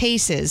other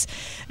cases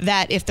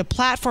that if the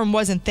platform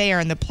wasn't there,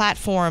 and the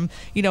platform,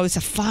 it's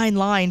a fine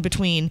line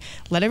between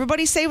let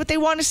everybody say what they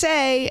want to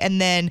say and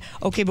then,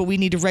 okay, but we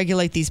need to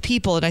regulate these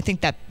people. And I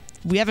think that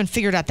we haven't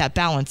figured out that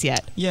balance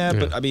yet. Yeah,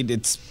 but I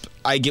mean,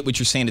 I get what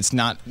you're saying. It's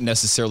not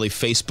necessarily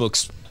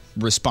Facebook's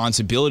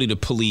responsibility to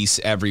police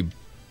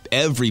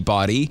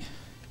everybody.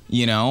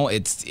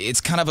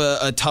 It's kind of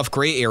a tough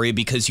gray area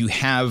because you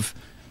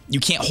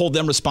can't hold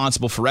them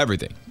responsible for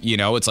everything.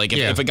 It's like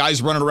if a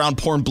guy's running around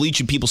pouring bleach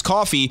in people's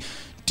coffee,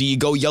 do you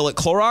go yell at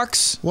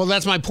Clorox? Well,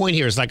 that's my point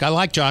here. It's like, I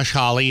like Josh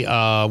Hawley.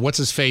 What's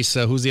his face?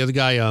 Who's the other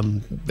guy?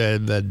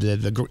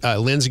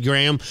 Lindsey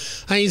Graham.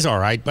 He's all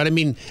right. But I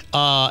mean,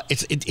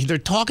 they're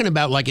talking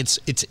about like it's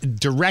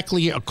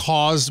directly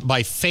caused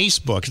by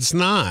Facebook. It's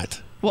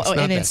not. Well,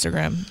 and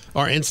Instagram.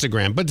 Or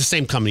Instagram, but the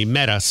same company,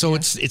 Meta. So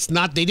it's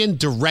not, they didn't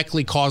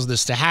directly cause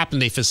this to happen.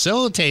 They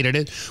facilitated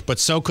it, but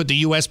so could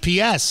the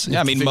USPS.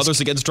 Yeah, I mean, Mothers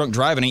Against Drunk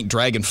Driving ain't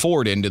dragging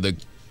Ford into the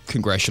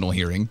congressional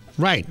hearing.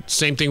 Right.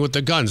 Same thing with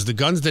the guns. The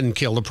guns didn't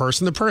kill the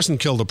person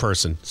killed the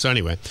person. So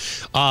anyway,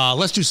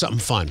 let's do something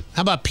fun.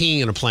 How about peeing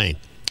in a plane?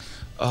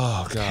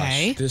 Oh,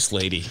 gosh. This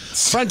lady.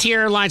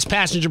 Frontier Airlines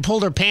passenger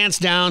pulled her pants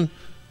down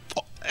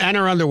and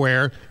her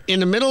underwear in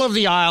the middle of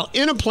the aisle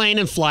in a plane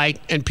in flight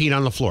and peed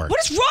on the floor.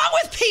 What is wrong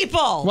with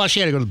people? Well, she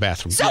had to go to the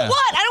bathroom. So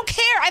what? I don't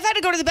care. I've had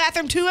to go to the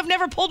bathroom too. I've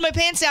never pulled my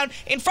pants down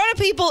in front of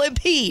people and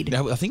peed.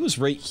 I think it was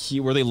right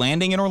here. Were they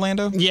landing in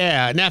Orlando?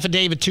 Yeah. An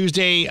affidavit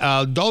Tuesday.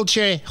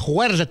 Dolce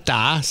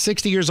Huerta,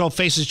 60 years old,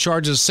 faces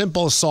charges of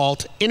simple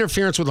assault,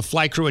 interference with a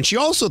flight crew, and she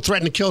also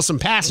threatened to kill some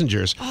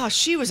passengers. Oh,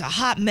 she was a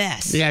hot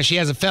mess. Yeah, she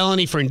has a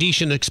felony for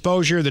indecent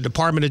exposure. The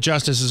Department of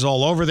Justice is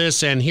all over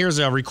this, and here's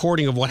a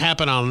recording of what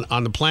happened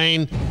on the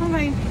plane. Oh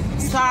my,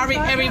 sorry,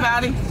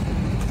 everybody.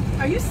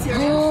 Are you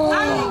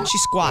serious? She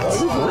squats.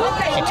 She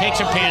takes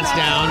her pants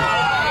down,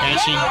 and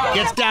she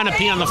gets down to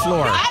pee on the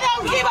floor. I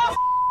don't give a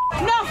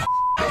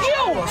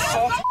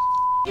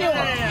you.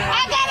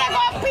 I gotta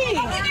go pee.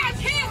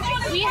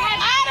 I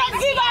don't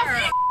give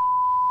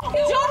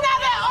a you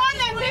never on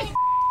them.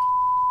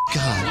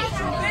 God.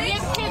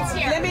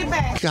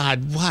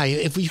 God, why?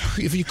 If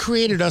you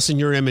created us in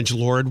your image,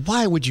 Lord,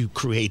 why would you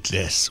create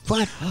this?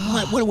 What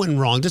went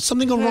wrong? Did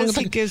something go wrong?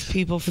 It gives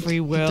people free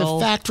will.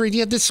 The factory,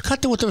 just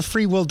cut with the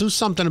free will. Do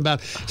something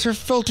about it. Is there a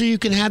filter you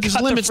can have? There's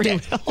limits.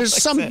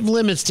 There's some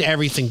limits to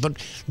everything, but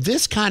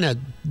this kind of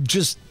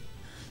just...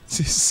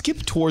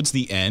 Skip towards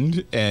the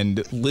end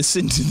and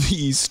listen to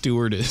the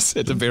stewardess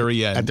at the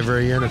very end. At the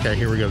very end? Okay,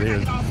 here we go.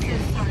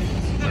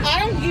 I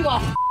don't give a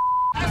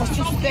what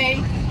you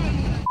say.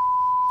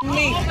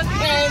 Me.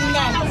 And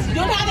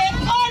you have it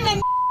on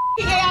the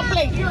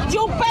airplane.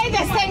 You pay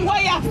the same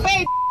way I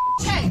pay.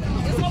 Okay,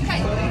 it's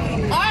okay.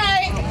 All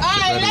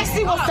right, let's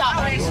see what's up.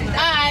 All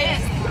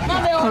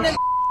right.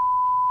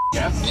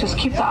 Just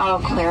keep the aisle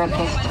clear at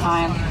this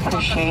time.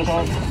 Appreciate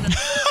it.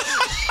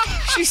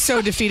 She's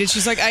so defeated.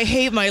 She's like, I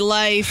hate my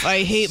life.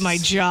 I hate my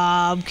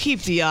job.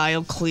 Keep the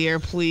aisle clear,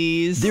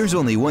 please. There's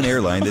only one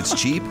airline that's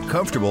cheap,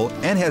 comfortable,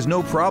 and has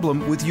no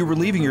problem with you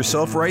relieving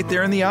yourself right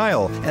there in the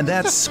aisle. And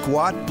that's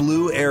Squat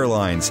Blue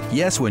Airlines.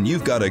 Yes, when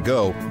you've got to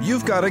go,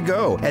 you've got to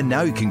go. And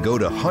now you can go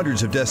to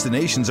hundreds of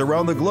destinations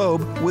around the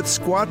globe with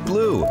Squat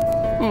Blue.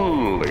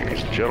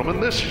 Ladies and gentlemen,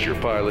 this is your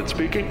pilot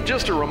speaking.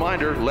 Just a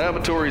reminder,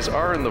 lavatories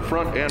are in the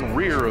front and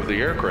rear of the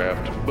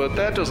aircraft, but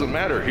that doesn't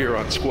matter here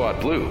on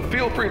Squat Blue.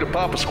 Feel free to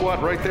pop a squat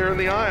right there in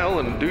the aisle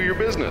and do your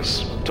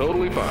business.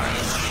 Totally fine.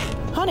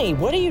 Honey,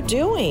 what are you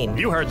doing?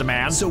 You heard the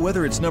man. So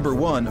whether it's number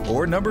 1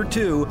 or number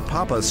 2,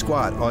 pop a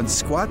squat on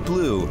Squat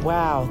Blue.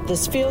 Wow,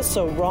 this feels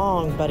so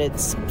wrong, but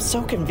it's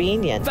so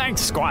convenient. Thanks,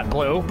 Squat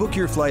Blue. Book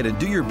your flight and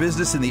do your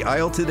business in the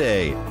aisle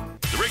today.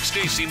 The Rick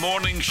Stacy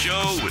Morning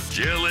Show with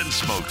Jill and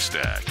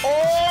Smokestack.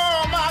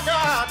 Oh, my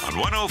God.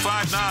 On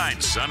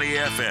 105.9 Sunny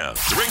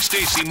FM. The Rick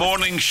Stacy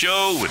Morning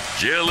Show with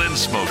Jill and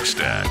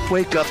Smokestack.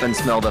 Wake up and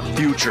smell the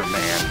future,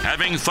 man.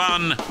 Having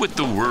fun with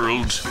the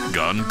world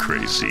gone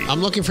crazy. I'm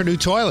looking for new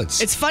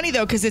toilets. It's funny,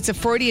 though, because it's a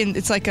Freudian,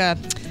 it's like a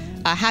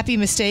happy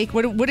mistake.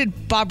 What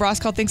did Bob Ross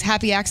call things?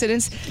 Happy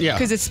accidents? Yeah.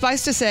 Because it's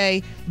supposed to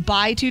say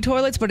buy 2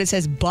 toilets, but it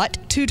says but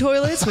 2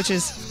 toilets, which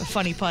is a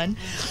funny pun.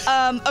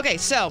 Okay,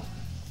 so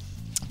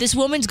this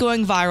woman's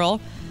going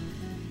viral.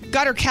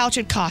 Got her couch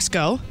at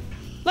Costco.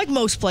 Like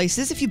most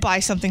places, if you buy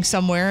something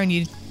somewhere and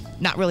you're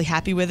not really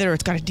happy with it or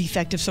it's got a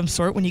defect of some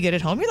sort, when you get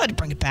it home, you're allowed to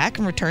bring it back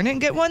and return it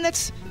and get one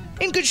that's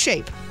in good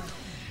shape.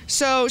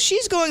 So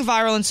she's going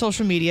viral on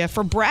social media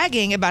for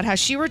bragging about how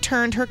she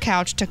returned her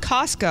couch to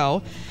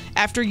Costco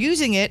after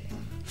using it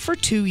for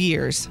 2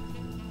 years.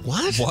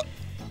 What?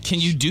 Can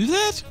you do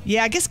that?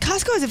 Yeah, I guess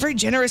Costco has a very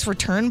generous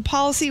return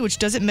policy, which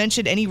doesn't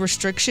mention any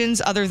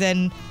restrictions other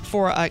than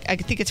for, I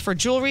think it's for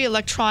jewelry,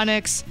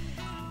 electronics,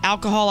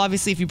 alcohol.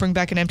 Obviously, if you bring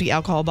back an empty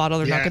alcohol bottle,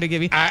 they're not going to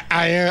give you.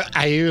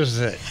 I use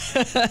it.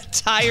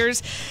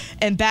 Tires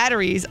and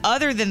batteries.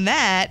 Other than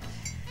that,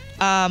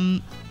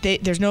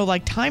 there's no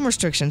time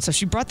restriction. So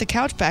she brought the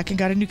couch back and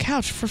got a new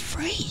couch for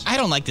free. I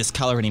don't like this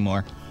color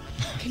anymore.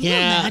 Can you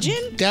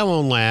imagine? That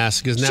won't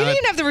last because now she didn't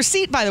even have the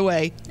receipt, by the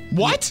way.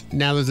 What?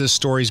 Now that this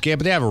story's gay,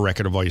 but they have a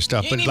record of all your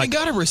stuff. You ain't even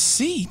got a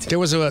receipt. There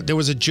was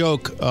a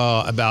joke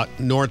about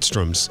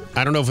Nordstrom's.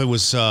 I don't know if it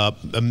was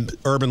an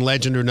urban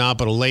legend or not,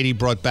 but a lady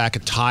brought back a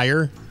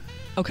tire.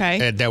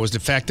 Okay. That was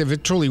defective.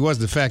 It truly was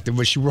defective,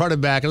 but she brought it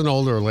back. An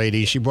older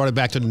lady. She brought it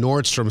back to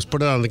Nordstrom's,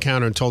 put it on the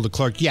counter, and told the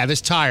clerk, "Yeah, this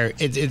tire.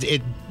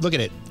 It look at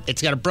it.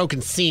 It's got a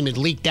broken seam. It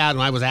leaked out,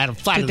 and I was out of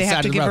flat." Did they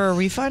have to give her a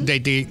refund?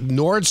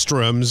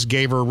 Nordstrom's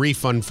gave her a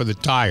refund for the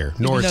tire.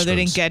 No, they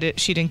didn't get it.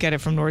 She didn't get it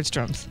from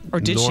Nordstrom's,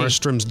 or did she?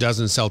 Nordstrom's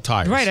doesn't sell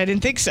tires. Right, I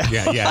didn't think so.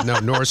 Yeah. No,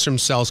 Nordstrom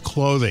sells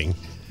clothing.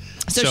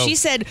 So she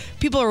said,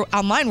 people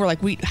online were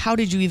like, "Wait, how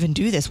did you even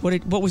do this?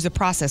 What was the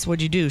process? What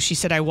did you do?" She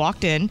said, "I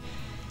walked in,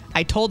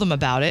 I told them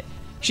about it.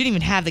 She didn't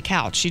even have the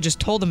couch. She just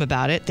told them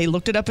about it. They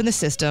looked it up in the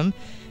system.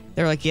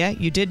 They were like, yeah,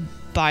 you did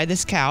buy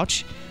this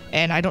couch."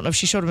 And I don't know if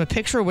she showed them a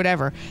picture or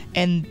whatever.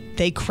 And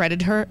they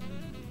credited her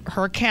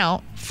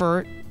account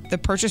for the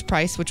purchase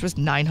price, which was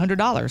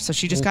 $900. So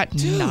she just got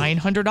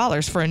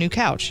 $900 for a new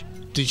couch.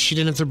 She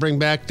didn't have to bring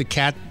back the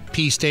cat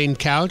pee stained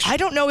couch? I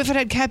don't know if it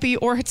had cat pee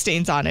or had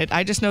stains on it.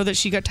 I just know that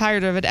she got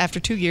tired of it after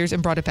 2 years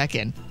and brought it back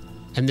in.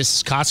 And this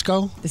is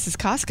Costco? This is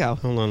Costco.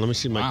 Hold on, let me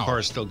see if my car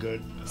is still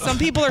good. Some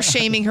people are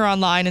shaming her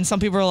online, and some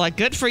people are like,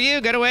 good for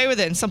you, get away with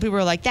it. And some people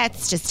are like,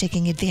 that's just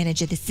taking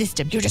advantage of the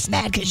system. You're just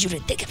mad because you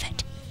didn't think of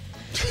it.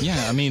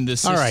 Yeah, I mean, the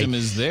system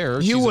is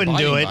there. You wouldn't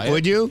do it,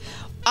 would you?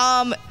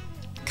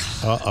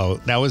 Uh-oh,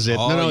 that was it.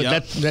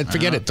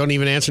 Forget it. Don't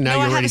even answer now. No,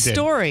 You I already have a did.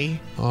 story.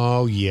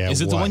 Oh, yeah.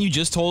 Is it the one you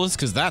just told us?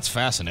 Because that's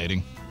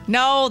fascinating.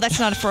 No, that's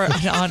not for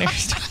an on-air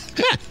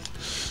story.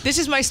 This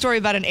is my story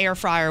about an air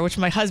fryer, which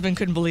my husband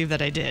couldn't believe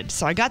that I did.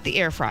 So I got the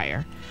air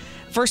fryer.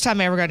 First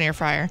time I ever got an air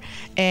fryer.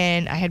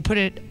 And I had put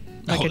it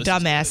like a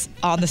dumbass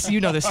on the...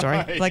 You know this story.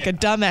 Like a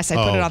dumbass,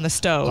 I put it on the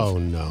stove. Oh,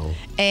 no.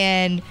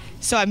 And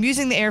so I'm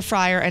using the air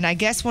fryer, and I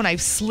guess when I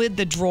slid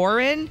the drawer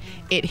in,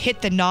 it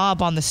hit the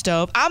knob on the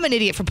stove. I'm an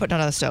idiot for putting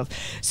it on the stove.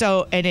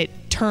 And it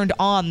turned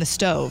on the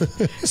stove.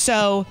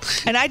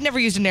 And I'd never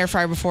used an air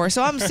fryer before,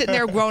 so I'm sitting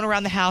there growing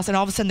around the house, and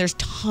all of a sudden there's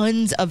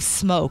tons of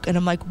smoke. And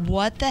I'm like,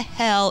 what the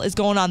hell is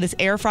going on? This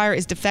air fryer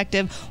is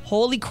defective.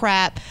 Holy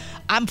crap.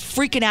 I'm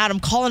freaking out. I'm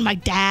calling my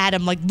dad.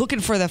 I'm like looking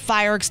for the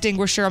fire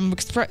extinguisher. I'm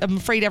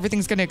afraid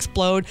everything's going to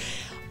explode.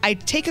 I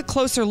take a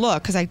closer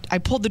look because I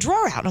pulled the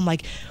drawer out, and I'm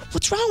like,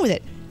 what's wrong with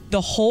it? The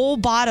whole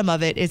bottom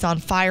of it is on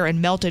fire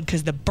and melted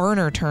because the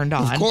burner turned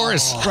on. Of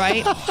course.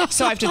 Right?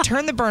 So I have to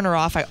turn the burner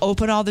off. I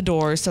open all the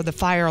doors so the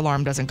fire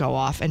alarm doesn't go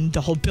off and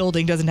the whole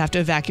building doesn't have to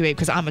evacuate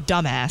because I'm a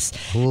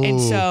dumbass. Ooh. And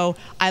so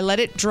I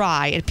let it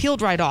dry. It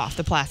peeled right off,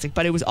 the plastic,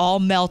 but it was all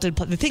melted.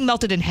 The thing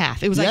melted in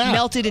half. It was like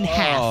melted in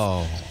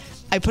half.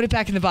 I put it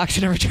back in the box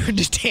and I returned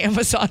it to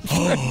Amazon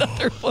for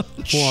another one.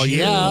 Well,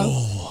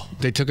 yeah.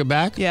 They took it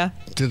back? Yeah.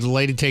 Did the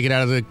lady take it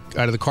out of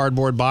the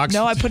cardboard box?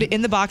 No, I put it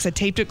in the box. I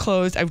taped it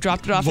closed. I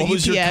dropped it off at UPS. What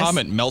was your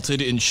comment?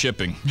 Melted in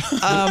shipping.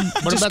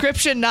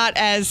 Description not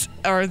as,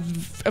 or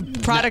a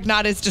product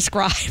not as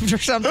described or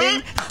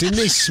something. Didn't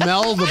they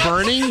smell the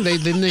burning?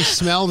 Didn't they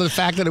smell the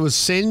fact that it was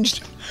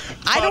singed?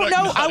 I don't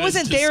know. I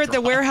wasn't there at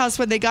the warehouse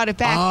when they got it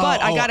back,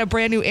 but I got a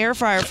brand new air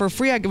fryer for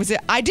free.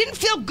 I didn't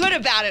feel good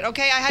about it,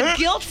 okay? I had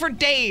guilt for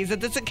days.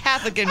 That's a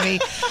Catholic in me.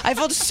 I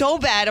felt so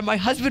bad, and my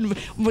husband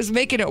was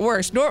making it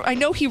worse. I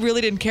know he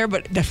really didn't care,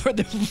 but for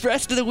the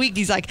rest of the week,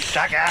 he's like,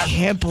 I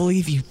can't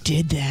believe you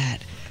did that.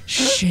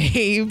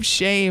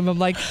 Shame. I'm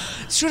like,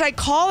 should I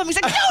call him?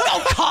 He's like, no,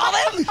 don't call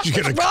him.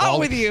 What's wrong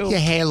with you? Yeah,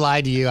 hey, I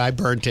lied to you. I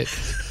burnt it.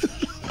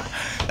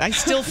 I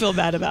still feel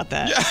bad about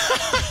that.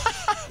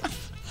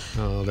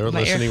 Oh, they're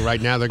listening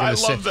right now. They're going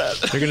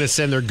to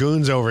send their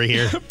goons over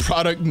here.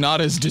 Product not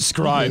as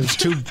described.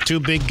 Two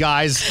big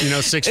guys,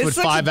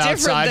 6'5"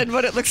 outside than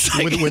what it looks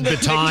like with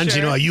batons.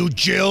 picture. Are you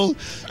Jill?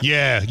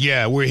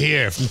 Yeah, we're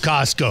here from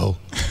Costco.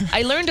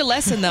 I learned a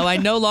lesson though. I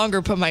no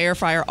longer put my air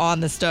fryer on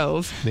the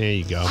stove. There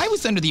you go. I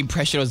was under the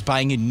impression I was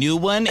buying a new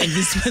one, and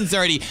this one's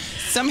already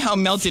somehow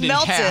melted in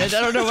half.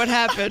 I don't know what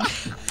happened.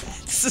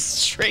 It's the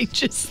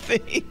strangest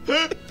thing.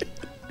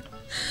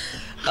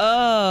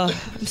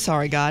 I'm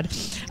sorry, God.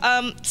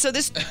 So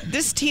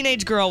this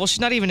teenage girl, well,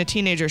 she's not even a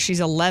teenager. She's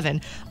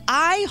 11.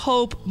 I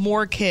hope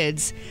more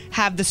kids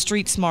have the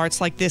street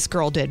smarts like this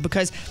girl did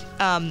because,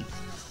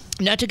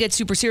 not to get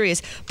super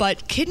serious,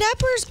 but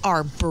kidnappers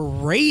are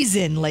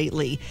brazen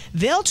lately.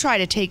 They'll try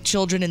to take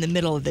children in the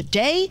middle of the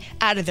day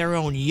out of their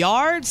own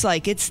yards.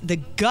 Like it's the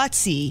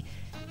gutsy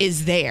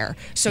is there.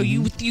 So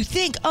you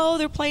think, oh,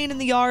 they're playing in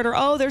the yard or,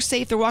 oh, they're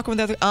safe. They're walking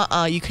with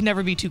other. You can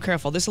never be too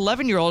careful. This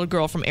 11-year-old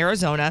girl from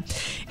Arizona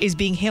is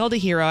being hailed a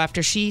hero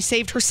after she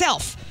saved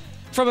herself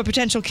from a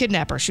potential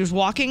kidnapper. She was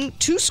walking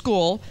to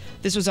school.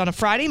 This was on a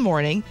Friday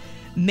morning.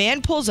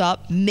 Man pulls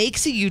up,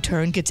 makes a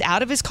U-turn, gets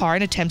out of his car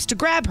and attempts to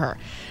grab her.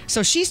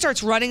 So she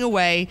starts running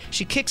away.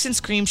 She kicks and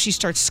screams. She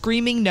starts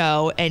screaming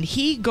no, and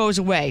he goes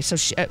away. So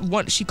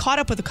she caught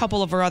up with a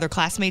couple of her other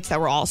classmates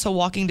that were also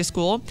walking to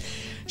school.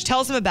 She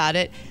tells them about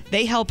it.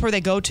 They help her. They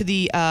go to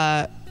the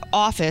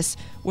office,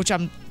 which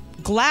I'm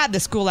glad the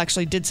school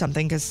actually did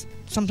something because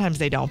sometimes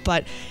they don't.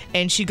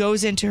 And she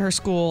goes into her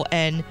school,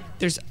 and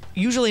there's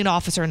usually an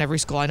officer in every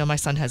school. I know my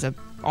son has a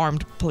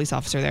armed police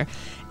officer there.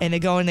 And they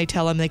go and they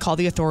tell him, they call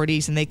the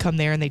authorities, and they come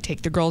there and they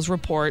take the girl's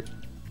report.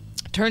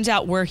 Turns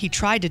out where he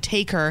tried to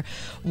take her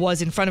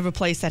was in front of a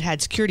place that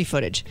had security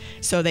footage.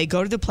 So they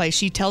go to the place.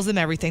 She tells them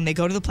everything. They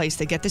go to the place.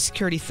 They get the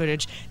security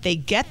footage. They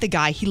get the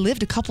guy. He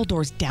lived a couple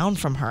doors down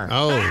from her.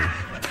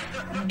 Oh.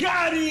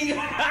 Got him!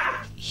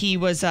 He's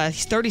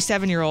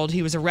 37-year-old.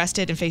 He was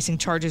arrested and facing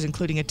charges,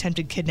 including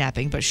attempted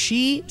kidnapping. But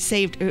she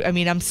saved,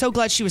 I'm so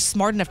glad she was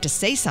smart enough to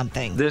say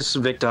something. This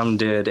victim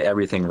did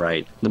everything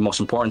right. The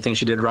most important thing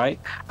she did right,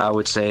 I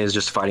would say, is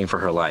just fighting for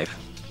her life.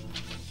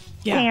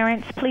 Yeah.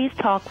 Parents, please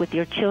talk with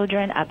your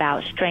children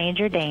about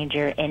stranger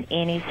danger in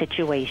any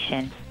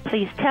situation.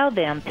 Please tell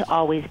them to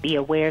always be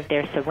aware of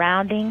their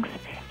surroundings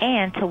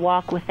and to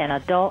walk with an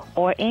adult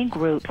or in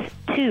groups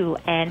to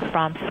and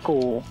from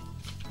school.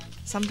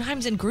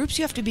 Sometimes in groups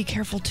you have to be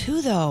careful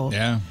too, though.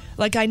 Yeah.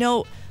 Like I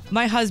know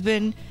my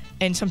husband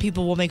and some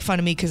people will make fun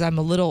of me because I'm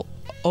a little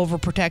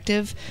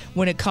overprotective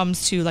when it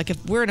comes to, like,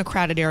 if we're in a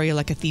crowded area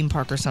like a theme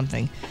park or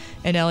something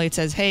and Elliot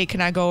says, hey, can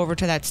I go over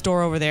to that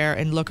store over there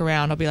and look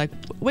around? I'll be like,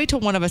 wait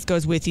till one of us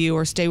goes with you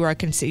or stay where I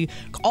can see you.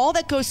 All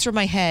that goes through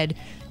my head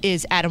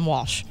is Adam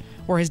Walsh,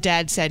 where his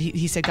dad said,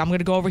 he said, I'm going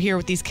to go over here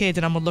with these kids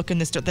and I'm going to look in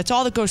this store. That's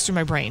all that goes through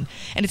my brain.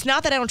 And it's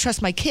not that I don't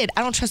trust my kid.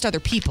 I don't trust other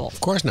people.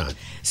 Of course not.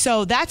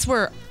 So that's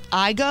where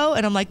I go,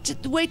 and I'm like,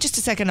 wait just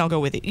a second, I'll go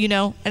with you,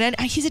 And then,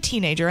 he's a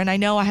teenager, and I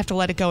know I have to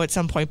let it go at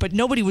some point, but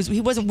he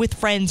wasn't with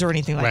friends or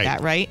anything like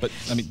that, right? But,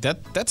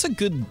 that's a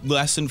good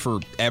lesson for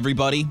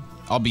everybody.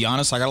 I'll be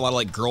honest, I got a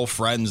lot of,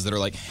 girlfriends that are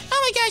like,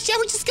 oh my gosh, yeah,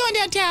 we're just going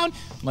downtown.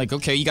 I'm like,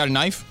 okay, you got a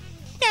knife?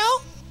 No.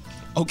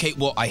 Okay,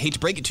 well, I hate to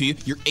break it to you,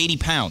 you're 80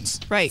 pounds.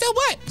 Right. So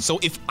what? So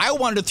if I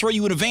wanted to throw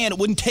you in a van, it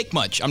wouldn't take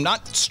much. I'm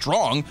not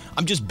strong.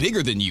 I'm just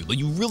bigger than you.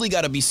 You really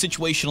got to be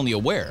situationally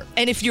aware.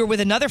 And if you're with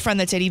another friend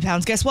that's 80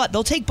 pounds, guess what?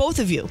 They'll take both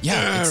of you.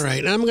 Yeah. All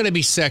right. I'm going to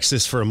be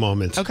sexist for a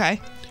moment. Okay.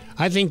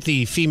 I think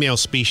the female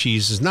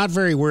species is not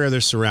very aware of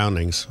their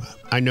surroundings.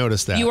 I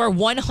noticed that. You are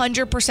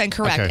 100%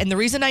 correct. Okay. And the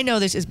reason I know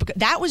this is because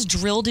that was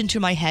drilled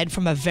into my head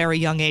from a very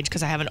young age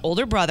because I have an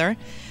older brother.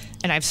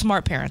 And I have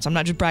smart parents. I'm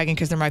not just bragging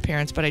because they're my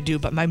parents, but I do.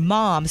 But my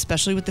mom,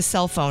 especially with the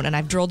cell phone, and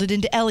I've drilled it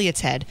into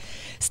Elliot's head.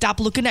 Stop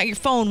looking at your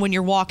phone when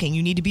you're walking.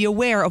 You need to be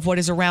aware of what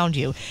is around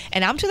you.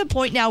 And I'm to the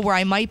point now where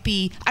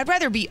I'd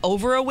rather be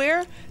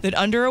over-aware than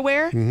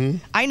under-aware. Mm-hmm.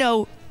 I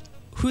know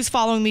who's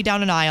following me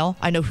down an aisle.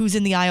 I know who's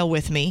in the aisle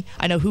with me.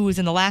 I know who was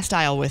in the last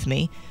aisle with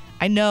me.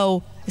 I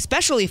know,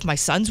 especially if my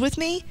son's with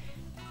me,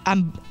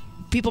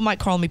 people might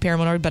call me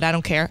paranoid, but I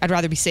don't care. I'd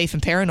rather be safe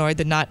and paranoid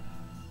than not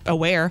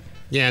aware.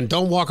 Yeah, and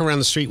don't walk around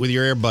the street with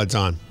your earbuds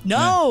on.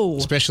 No.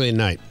 Especially at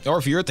night. Or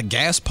if you're at the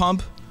gas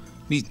pump,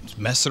 be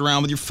messing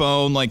around with your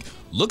phone. Like,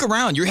 look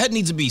around. Your head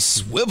needs to be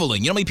swiveling.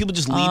 You know how many people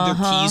just leave their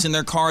keys in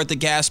their car at the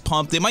gas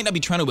pump? They might not be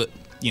trying to,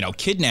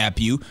 kidnap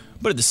you,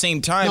 but at the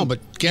same time, you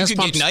could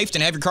get knifed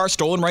and have your car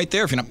stolen right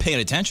there if you're not paying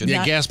attention.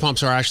 Yeah, gas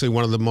pumps are actually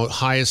one of the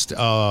highest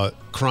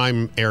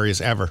crime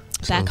areas ever.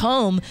 Back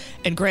home,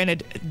 and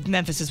granted,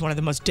 Memphis is one of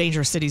the most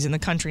dangerous cities in the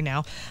country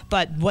now,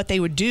 but what they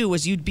would do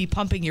is you'd be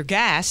pumping your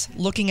gas,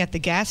 looking at the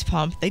gas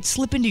pump, they'd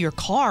slip into your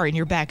car in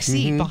your back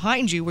seat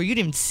behind you where you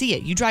didn't see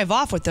it. You drive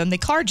off with them, they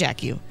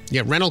carjack you.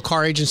 Yeah, rental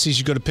car agencies,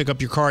 you go to pick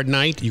up your car at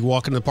night, you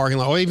walk in the parking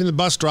lot, or even the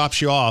bus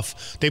drops you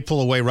off, they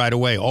pull away right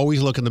away.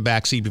 Always look in the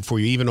back seat before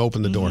you even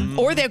open the door.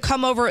 Or they'll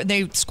come over and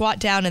they squat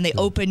down and they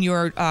open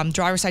your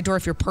driver's side door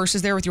if your purse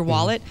is there with your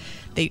wallet.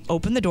 They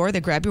open the door, they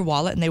grab your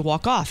wallet, and they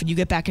walk off. And you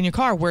get back in your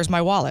car. Where's my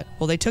wallet?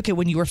 Well, they took it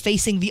when you were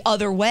facing the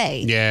other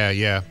way.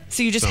 Yeah.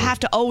 So you just have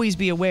to always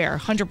be aware,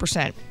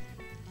 100%.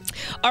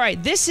 All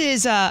right, this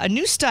is a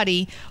new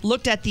study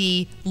looked at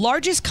the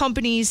largest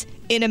companies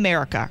in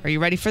America. Are you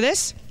ready for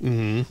this?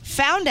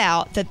 Found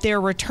out that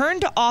their return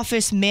to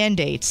office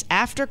mandates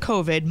after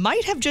COVID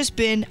might have just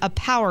been a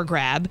power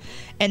grab,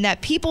 and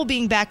that people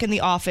being back in the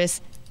office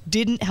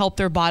didn't help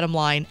their bottom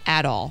line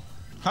at all.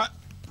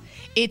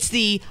 It's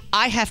the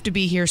I have to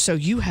be here, so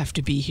you have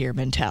to be here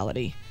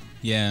mentality.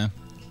 Yeah.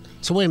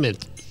 So wait a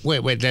minute.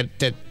 Wait.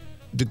 That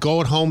the go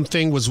at home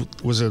thing was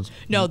a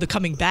no, the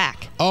coming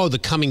back. Oh, the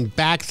coming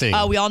back thing.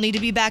 We all need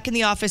to be back in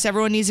the office.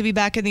 Everyone needs to be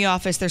back in the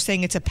office. They're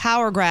saying it's a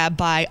power grab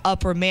by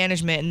upper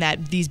management, and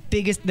that the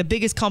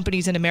biggest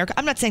companies in America.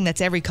 I'm not saying that's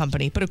every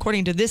company, but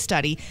according to this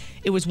study,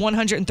 it was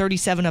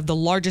 137 of the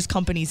largest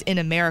companies in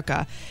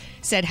America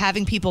said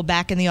having people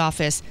back in the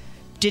office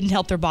didn't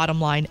help their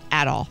bottom line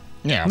at all.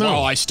 Yeah,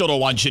 well, I still don't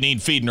want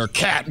Janine feeding her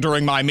cat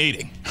during my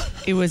meeting.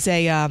 It was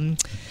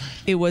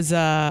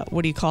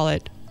what do you call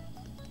it?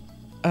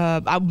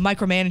 A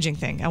micromanaging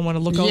thing. I want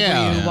to look over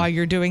you while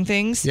you're doing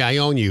things. Yeah, I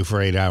own you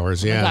for 8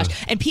 hours. Yeah. Oh my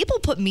gosh. And people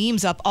put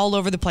memes up all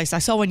over the place. I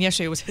saw one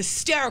yesterday. It was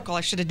hysterical.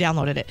 I should have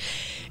downloaded it.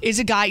 It's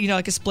a guy,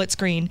 like a split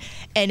screen,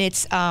 and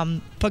it's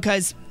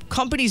because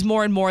companies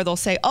more and more, they'll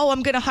say,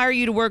 I'm going to hire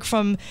you to work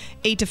from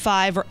 8 to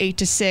 5 or 8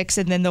 to 6,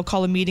 and then they'll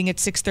call a meeting at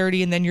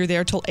 6:30, and then you're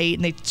there till 8,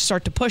 and they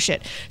start to push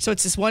it. So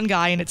it's this one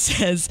guy, and it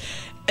says,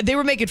 they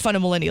were making fun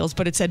of millennials,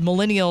 but it said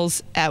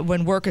millennials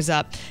when work is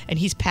up, and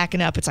he's packing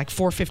up. It's like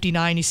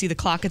 4:59. You see the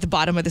clock at the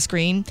bottom of the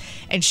screen,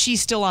 and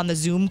she's still on the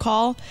Zoom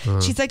call.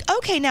 She's like,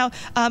 okay, now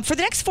for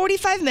the next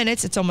 45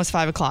 minutes, it's almost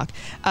 5 o'clock.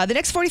 The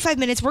next 45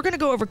 minutes, we're going to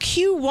go over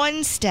Q1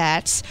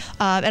 stats,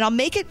 and I'll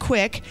make it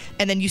quick.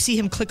 And then you see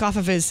him click off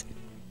of his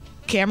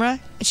camera,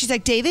 and she's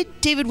like,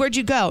 David, where'd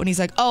you go? And he's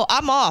like,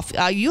 I'm off.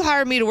 You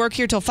hired me to work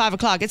here till 5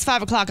 o'clock. It's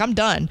 5 o'clock. I'm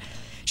done.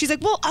 She's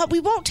like, well, we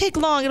won't take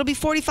long. It'll be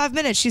 45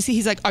 minutes.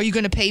 He's like, are you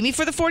going to pay me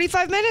for the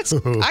 45 minutes?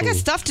 I got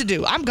stuff to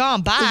do. I'm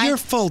gone. Bye. Well, you're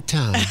full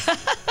time.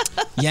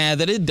 Yeah,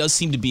 it does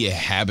seem to be a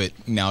habit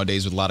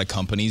nowadays with a lot of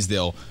companies.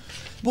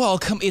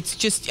 It's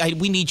just,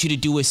 we need you to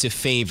do us a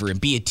favor and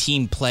be a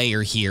team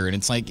player here. And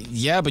it's like,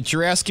 yeah, but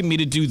you're asking me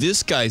to do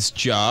this guy's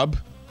job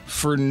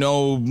for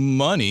no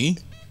money.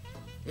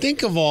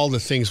 Think of all the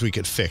things we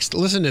could fix.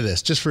 Listen to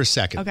this just for a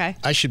second. Okay.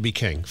 I should be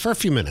king for a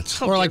few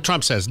minutes. Or like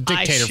Trump says,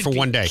 dictator for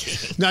one day.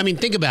 No, I mean,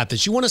 think about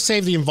this. You want to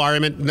save the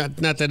environment,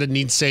 not that it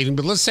needs saving,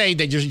 but let's say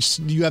that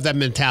you have that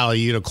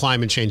mentality,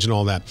 climate change and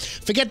all that.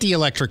 Forget the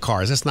electric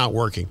cars. That's not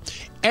working.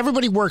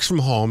 Everybody works from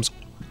homes.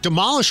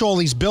 Demolish all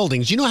these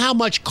buildings. You know how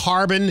much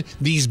carbon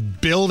these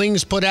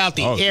buildings put out?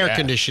 The air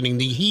conditioning,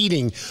 the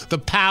heating, the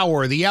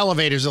power, the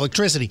elevators,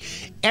 electricity.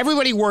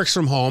 Everybody works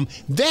from home.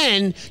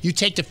 Then you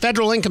take the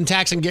federal income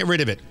tax and get rid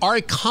of it. Our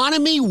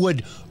economy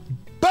would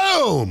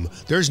boom.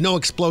 There's no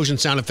explosion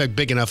sound effect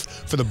big enough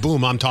for the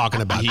boom I'm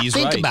talking about.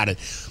 Think about it.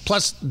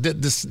 Plus, the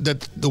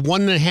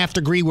 1.5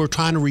 degree we're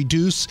trying to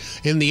reduce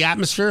in the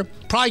atmosphere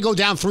probably go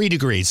down 3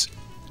 degrees.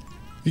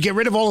 You get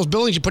rid of all those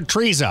buildings, you put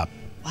trees up.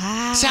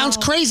 Wow. Sounds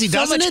crazy,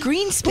 doesn't it? So much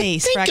green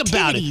space for activities.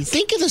 Think about it.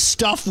 Think of the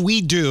stuff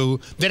we do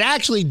that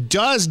actually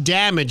does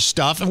damage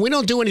stuff, and we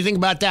don't do anything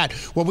about that.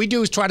 What we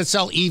do is try to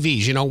sell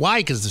EVs. You know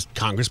why? Because the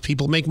Congress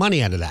people make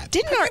money out of that.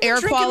 Didn't our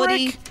air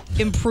quality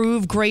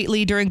improve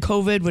greatly during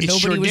COVID when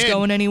nobody was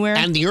going anywhere?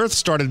 And the earth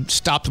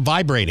stopped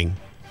vibrating.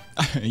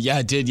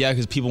 Yeah, it did. Yeah,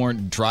 because people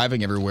weren't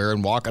driving everywhere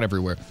and walking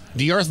everywhere.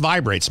 The earth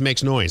vibrates,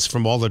 makes noise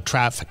from all the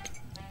traffic.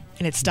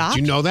 And it stopped?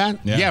 Did you know that?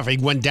 Yeah, it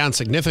went down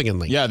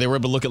significantly. Yeah, they were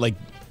able to look at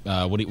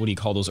what do you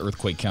call those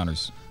earthquake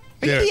counters?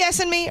 Are you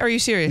BSing me? Or are you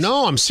serious?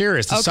 No, I'm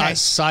serious. The okay.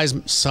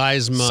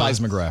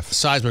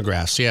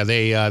 Seismographs. Yeah,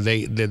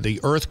 the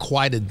earth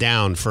quieted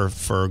down for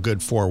a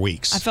good 4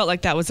 weeks. I felt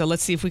like that was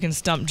let's see if we can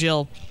stump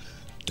Jill.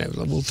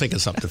 We'll think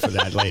of something for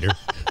that later.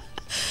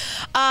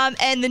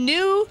 And the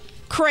new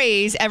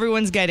craze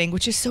everyone's getting,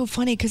 which is so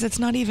funny because it's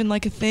not even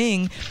like a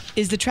thing,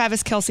 is the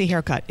Travis Kelce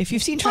haircut. If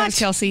you've seen Travis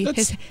Kelce,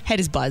 his head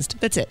is buzzed.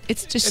 That's it.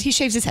 It's just he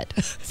shaves his head.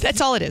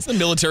 That's all it is. The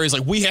military's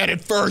like, we had it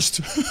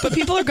first. But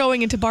people are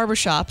going into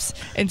barbershops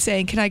and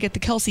saying, can I get the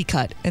Kelce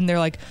cut? And they're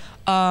like,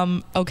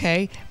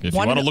 Okay. If you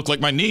want to look like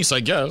my niece, I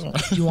guess.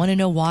 You want to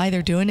know why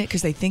they're doing it?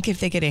 Because they think if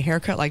they get a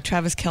haircut like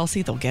Travis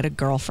Kelce, they'll get a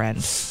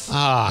girlfriend.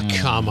 Ah,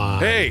 come on.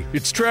 Hey,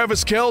 it's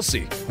Travis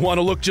Kelce. Want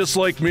to look just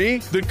like me?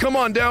 Then come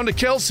on down to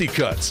Kelce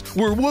Cuts,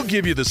 where we'll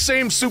give you the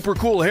same super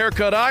cool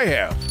haircut I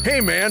have. Hey,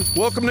 man,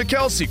 welcome to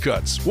Kelce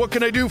Cuts. What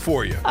can I do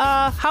for you?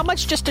 How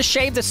much just to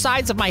shave the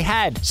sides of my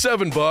head?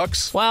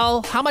 $7.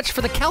 Well, how much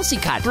for the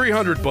Kelce cut?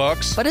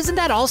 $300. But isn't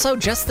that also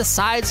just the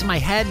sides of my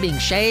head being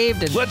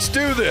shaved? And... Let's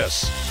do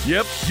this.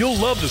 Yep, you'll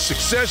love the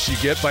success you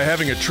get by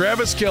having a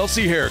Travis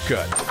Kelce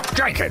haircut.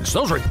 Jenkins,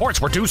 those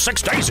reports were due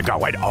 6 days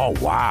ago, and oh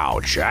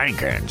wow,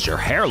 Jenkins, your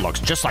hair looks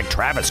just like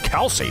Travis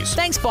Kelce's.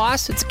 Thanks,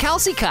 boss. It's a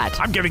Kelce cut.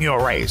 I'm giving you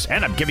a raise,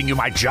 and I'm giving you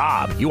my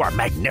job. You are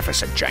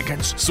magnificent,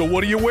 Jenkins. So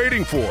what are you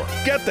waiting for?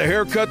 Get the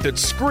haircut that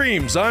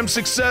screams I'm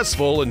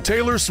successful and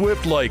Taylor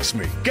Swift likes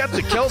me. Get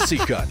the Kelce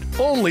cut,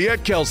 only at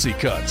Kelce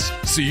Cuts.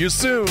 See you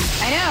soon.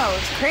 I know,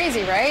 it's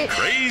crazy, right?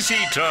 Crazy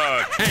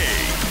talk.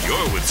 Hey,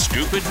 you're with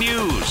Stupid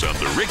News on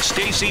the Rick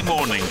Stacy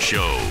Morning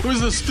Show.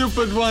 Who's the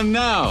stupid one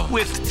now?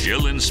 With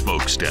Jill and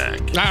Smokestack.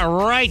 All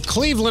right,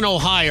 Cleveland,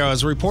 Ohio,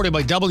 as reported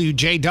by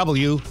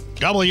WJW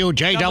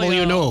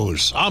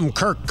News. I'm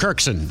Kirk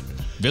Kirkson.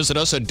 Visit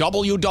us at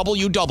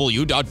www.wjww.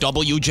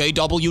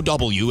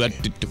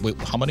 Wait,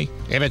 how many?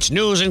 If it's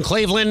news in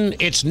Cleveland,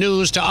 it's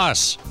news to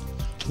us.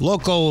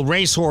 Local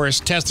racehorse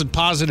tested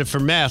positive for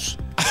meth.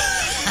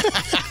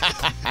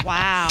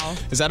 Wow.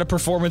 Is that a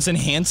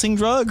performance-enhancing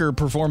drug or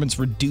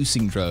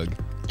performance-reducing drug?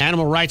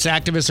 Animal rights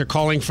activists are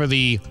calling for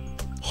the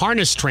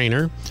harness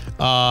trainer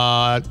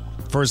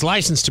for his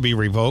license to be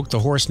revoked. The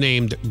horse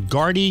named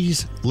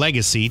Gardy's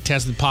Legacy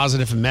tested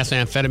positive for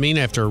methamphetamine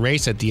after a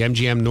race at the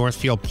MGM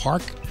Northfield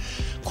Park.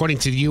 According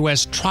to the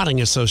U.S. Trotting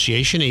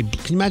Association, can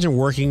you imagine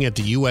working at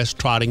the U.S.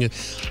 Trotting?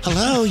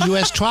 Hello,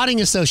 U.S. Trotting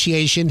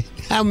Association.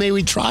 How may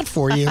we trot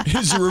for you?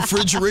 Is the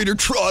refrigerator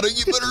trotting?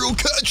 You better go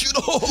catch it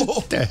all.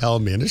 What the hell,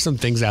 man? There's some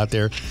things out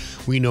there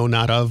we know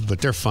not of,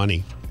 but they're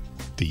funny.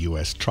 The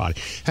U.S.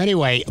 Trotting.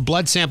 Anyway, a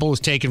blood sample was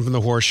taken from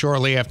the horse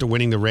shortly after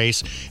winning the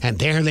race, and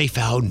there they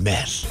found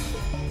meth.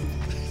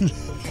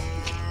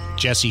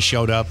 Jesse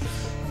showed up.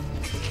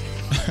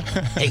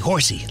 Hey,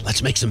 horsey,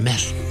 let's make some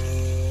meth.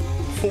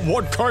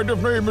 What kind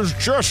of name is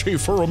Jesse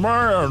for a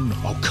man?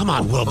 Oh, come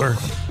on, Wilbur.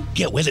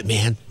 Get with it,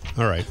 man.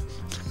 All right.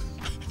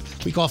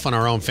 We go off on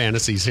our own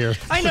fantasies here.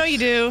 I know you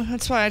do.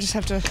 That's why I just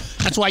have to...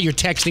 That's why you're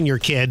texting your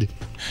kid.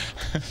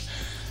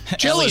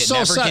 Jill is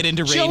so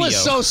subtle. Jill is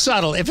so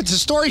subtle. If it's a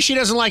story she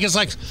doesn't like, it's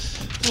like,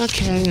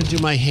 okay, I'm going to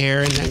do my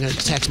hair and then I'm going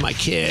to text my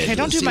kid. Hey,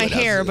 don't do my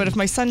hair, but if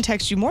my son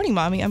texts you morning,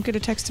 Mommy, I'm going to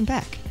text him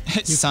back.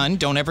 Son,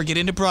 don't ever get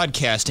into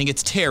broadcasting.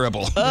 It's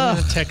terrible. I'm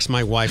going to text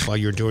my wife while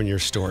you're doing your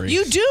story.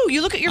 You do.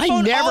 You look at your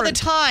phone all the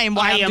time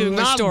while I'm doing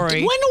my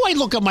story. When do I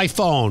look at my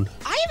phone?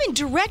 I have a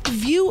direct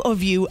view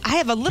of you. I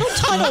have a little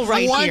tunnel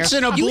right here. Once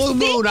in a blue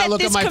moon, I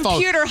look at my phone. This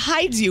computer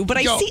hides you, but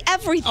I see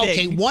everything.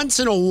 Okay,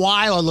 once in a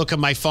while, I look at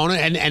my phone,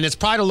 and it's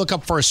probably to look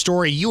up for a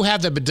story. You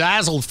have the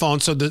bedazzled phone,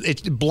 so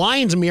it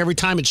blinds me every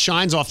time it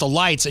shines off the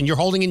lights, and you're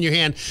holding in your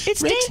hand.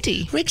 It's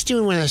dainty. Rick's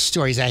doing one of those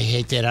stories I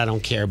hate that I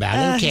don't care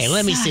about. Okay,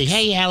 let me see.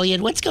 Hey,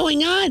 Elliot, what's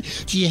going on?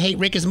 Do you hate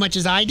Rick as much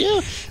as I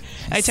do?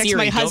 I text Siri,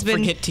 my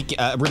husband. Don't forget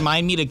to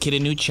remind me to get a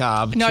new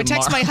job. No, tomorrow. I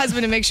text my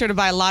husband to make sure to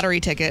buy a lottery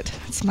ticket.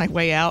 It's my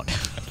way out.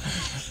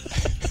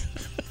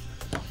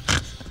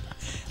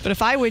 But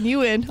if I win, you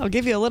win. I'll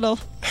give you a little.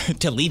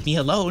 To leave me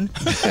alone.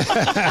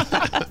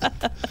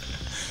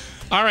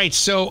 All right,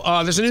 so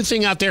there's a new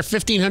thing out there,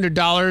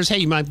 $1,500. Hey,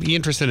 you might be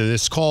interested in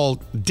this. It's called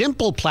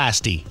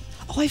dimpleplasty.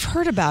 Oh, I've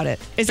heard about it.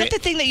 Is that the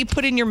thing that you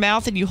put in your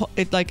mouth and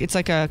it's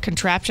like a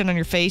contraption on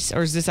your face,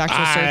 or is this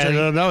actual surgery?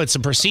 I don't know. It's a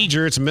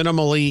procedure. It's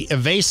minimally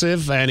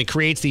invasive, and it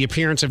creates the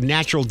appearance of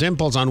natural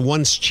dimples on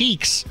one's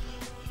cheeks.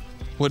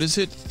 What is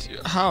it?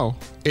 How?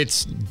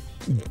 It's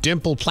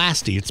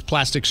dimpleplasty. It's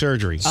plastic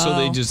surgery. So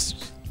they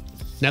just...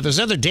 Now, there's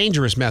other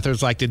dangerous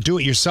methods, like the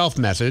do-it-yourself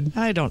method.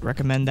 I don't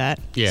recommend that.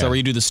 Yeah. So where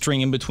you do the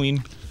string in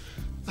between?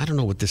 I don't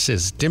know what this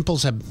is.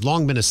 Dimples have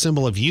long been a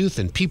symbol of youth,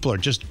 and people are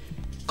just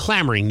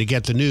clamoring to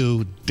get the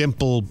new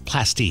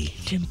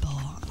dimpleplasty. Dimple.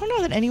 I don't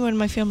know that anyone in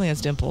my family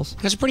has dimples.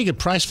 That's a pretty good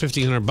price,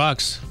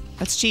 $1,500.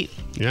 That's cheap.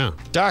 Yeah.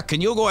 Doc,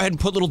 can you go ahead and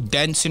put little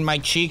dents in my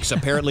cheeks?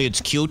 Apparently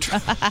it's cute.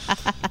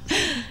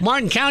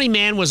 Martin County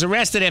man was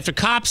arrested after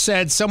cops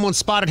said someone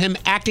spotted him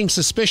acting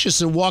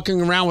suspicious and walking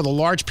around with a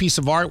large piece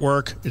of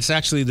artwork. It's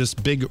actually this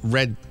big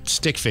red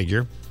stick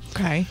figure.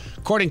 Okay.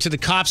 According to the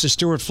cops in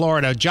Stuart,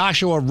 Florida,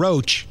 Joshua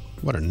Roach,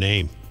 what a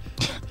name.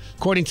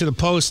 According to the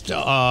Post,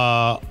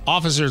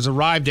 officers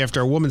arrived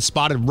after a woman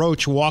spotted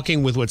Roach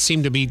walking with what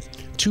seemed to be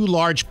two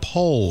large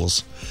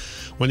poles.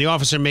 When the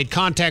officer made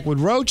contact with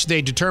Roach,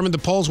 they determined the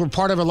poles were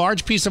part of a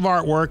large piece of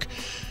artwork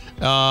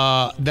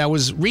that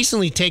was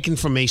recently taken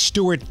from a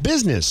Stewart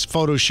business.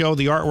 Photos show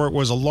the artwork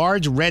was a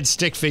large red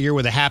stick figure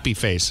with a happy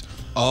face.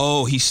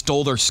 Oh, he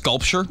stole their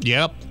sculpture?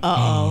 Yep.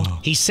 Uh-oh.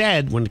 He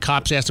said, when the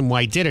cops asked him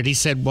why he did it, he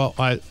said, well,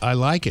 I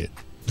like it.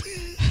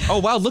 Oh,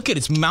 wow, look at it.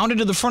 It's mounted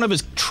to the front of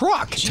his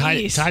truck. Tied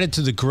it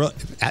to the grill.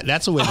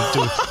 That's a way to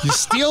do it. You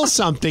steal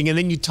something, and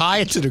then you tie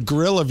it to the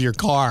grill of your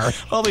car.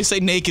 Well, they say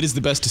naked is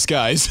the best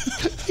disguise.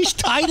 He's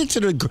tied it to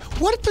the grill.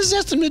 What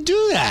possessed him to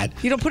do that?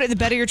 You don't put it in the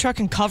bed of your truck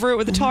and cover it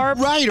with a tarp?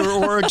 Right,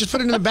 or just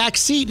put it in the back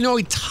seat. No,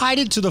 he tied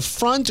it to the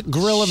front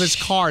grill of his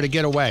car to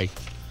get away.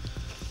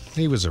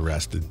 He was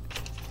arrested.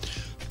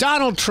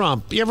 Donald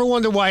Trump. You ever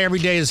wonder why every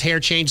day his hair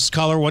changes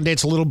color? One day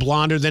it's a little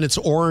blonder, then it's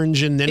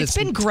orange, and then it's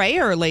been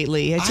grayer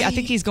lately. I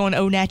think he's going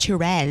au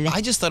naturel. I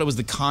just thought it was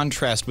the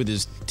contrast with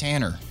his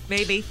tanner.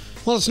 Maybe.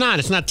 Well, it's not.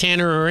 It's not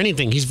tanner or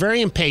anything. He's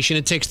very impatient.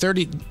 It takes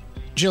 30...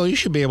 Jill, you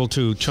should be able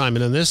to chime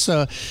in on this.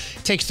 It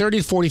takes 30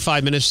 to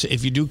 45 minutes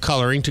if you do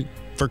coloring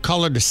for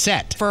color to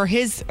set. For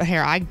his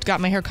hair, I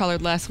got my hair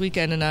colored last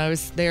weekend, and I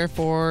was there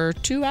for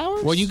 2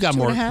 hours. Well, you got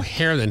more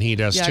hair than he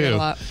does, too. I got a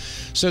lot.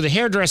 So the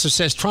hairdresser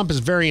says Trump is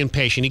very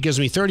impatient. He gives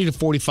me 30 to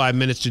 45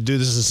 minutes to do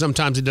this, and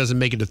sometimes it doesn't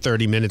make it to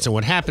 30 minutes. And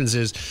what happens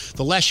is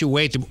the less you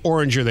wait, the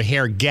oranger the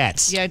hair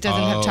gets. Yeah, it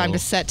doesn't have time to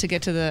set to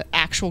get to the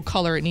actual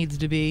color it needs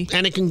to be.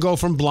 And it can go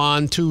from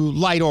blonde to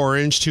light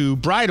orange to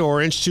bright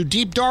orange to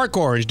deep dark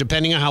orange,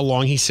 depending on how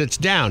long he sits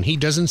down. He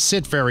doesn't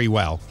sit very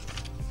well.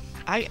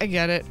 I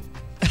get it.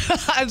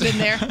 I've been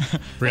there.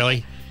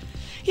 Really?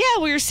 Yeah,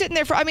 we were sitting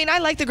there I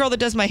like the girl that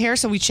does my hair,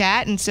 so we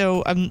chat, and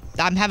so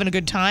I'm having a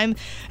good time,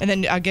 and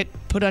then I get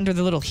put under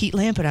the little heat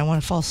lamp, and I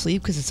want to fall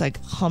asleep because it's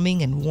like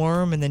humming and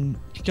warm, and then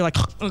you're like,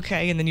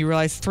 okay, and then you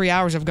realize 3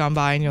 hours have gone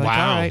by, and you're like,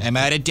 all right. I'm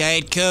out of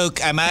Diet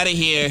Coke. I'm out of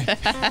here.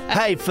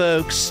 Hi,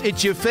 folks.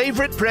 It's your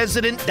favorite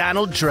president,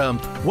 Donald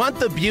Trump. Want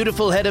the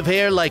beautiful head of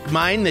hair like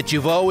mine that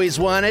you've always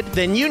wanted?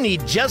 Then you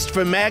need Just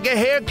for MAGA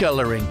hair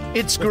coloring.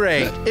 It's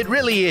great. It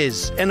really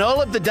is. And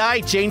all of the dye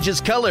changes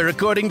color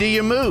according to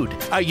your mood.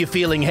 Are you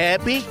feeling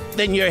happy?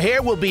 Then your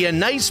hair will be a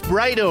nice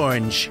bright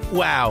orange.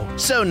 Wow,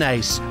 so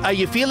nice. Are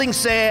you feeling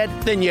sad?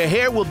 Then your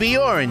hair will be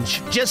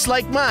orange, just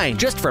like mine.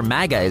 Just for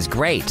MAGA is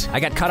great.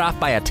 I got cut off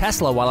by a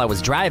Tesla while I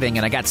was driving,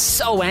 and I got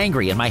so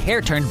angry, and my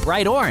hair turned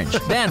bright orange.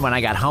 Then, when I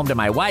got home to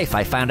my wife,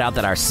 I found out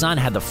that our son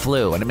had the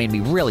flu, and it made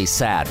me really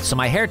sad. So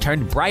my hair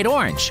turned bright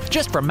orange.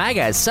 Just for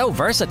MAGA is so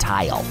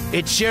versatile.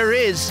 It sure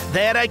is.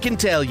 That I can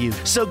tell you.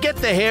 So get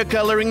the hair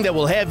coloring that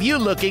will have you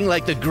looking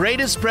like the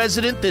greatest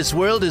president this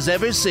world has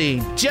ever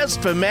seen.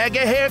 Just for MAGA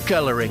hair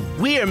coloring.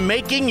 We are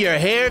making your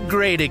hair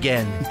great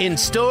again. In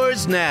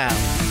stores now.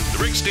 The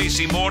Rick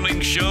Stacy Morning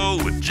Show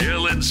with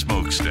Jill and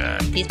Smokestack.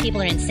 These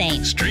people are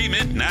insane. Stream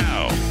it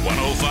now.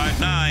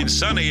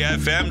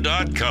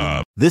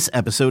 1059sunnyfm.com. This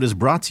episode is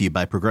brought to you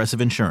by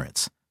Progressive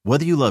Insurance.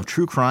 Whether you love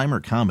true crime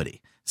or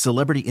comedy,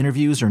 celebrity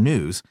interviews or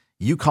news,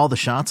 you call the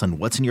shots on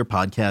what's in your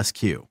podcast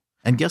queue.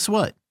 And guess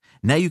what?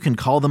 Now you can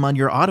call them on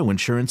your auto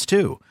insurance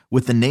too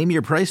with the Name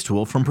Your Price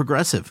tool from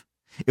Progressive.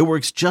 It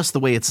works just the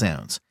way it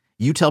sounds.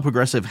 You tell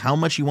Progressive how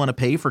much you want to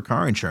pay for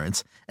car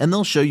insurance, and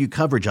they'll show you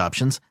coverage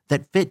options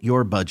that fit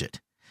your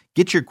budget.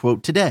 Get your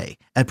quote today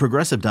at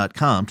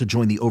Progressive.com to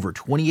join the over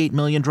 28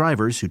 million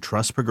drivers who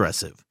trust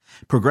Progressive.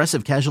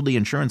 Progressive Casualty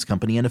Insurance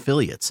Company and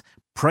Affiliates.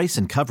 Price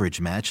and coverage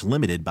match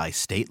limited by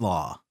state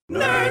law.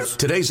 Nerds!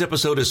 Today's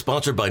episode is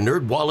sponsored by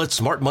NerdWallet's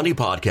Smart Money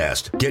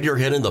Podcast. Get your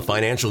head in the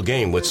financial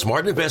game with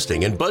smart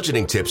investing and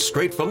budgeting tips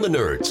straight from the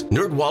nerds.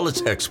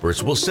 NerdWallet's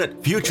experts will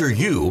set future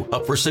you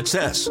up for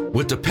success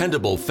with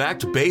dependable,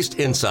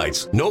 fact-based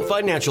insights. No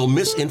financial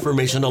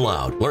misinformation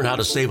allowed. Learn how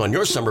to save on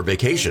your summer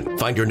vacation,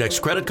 find your next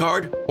credit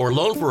card, or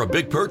loan for a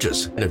big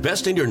purchase, and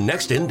invest in your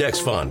next index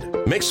fund.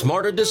 Make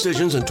smarter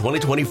decisions in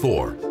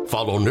 2024.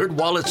 Follow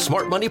NerdWallet's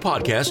Smart Money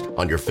Podcast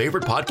on your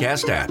favorite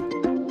podcast app.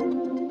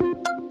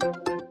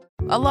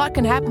 A lot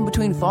can happen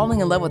between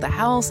falling in love with a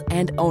house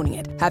and owning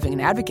it. Having an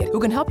advocate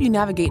who can help you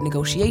navigate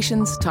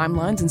negotiations,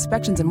 timelines,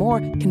 inspections, and more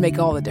can make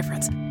all the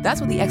difference.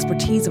 That's what the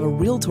expertise of a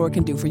Realtor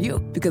can do for you,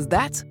 because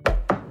that's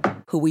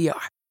who we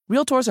are.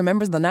 Realtors are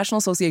members of the National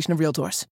Association of Realtors.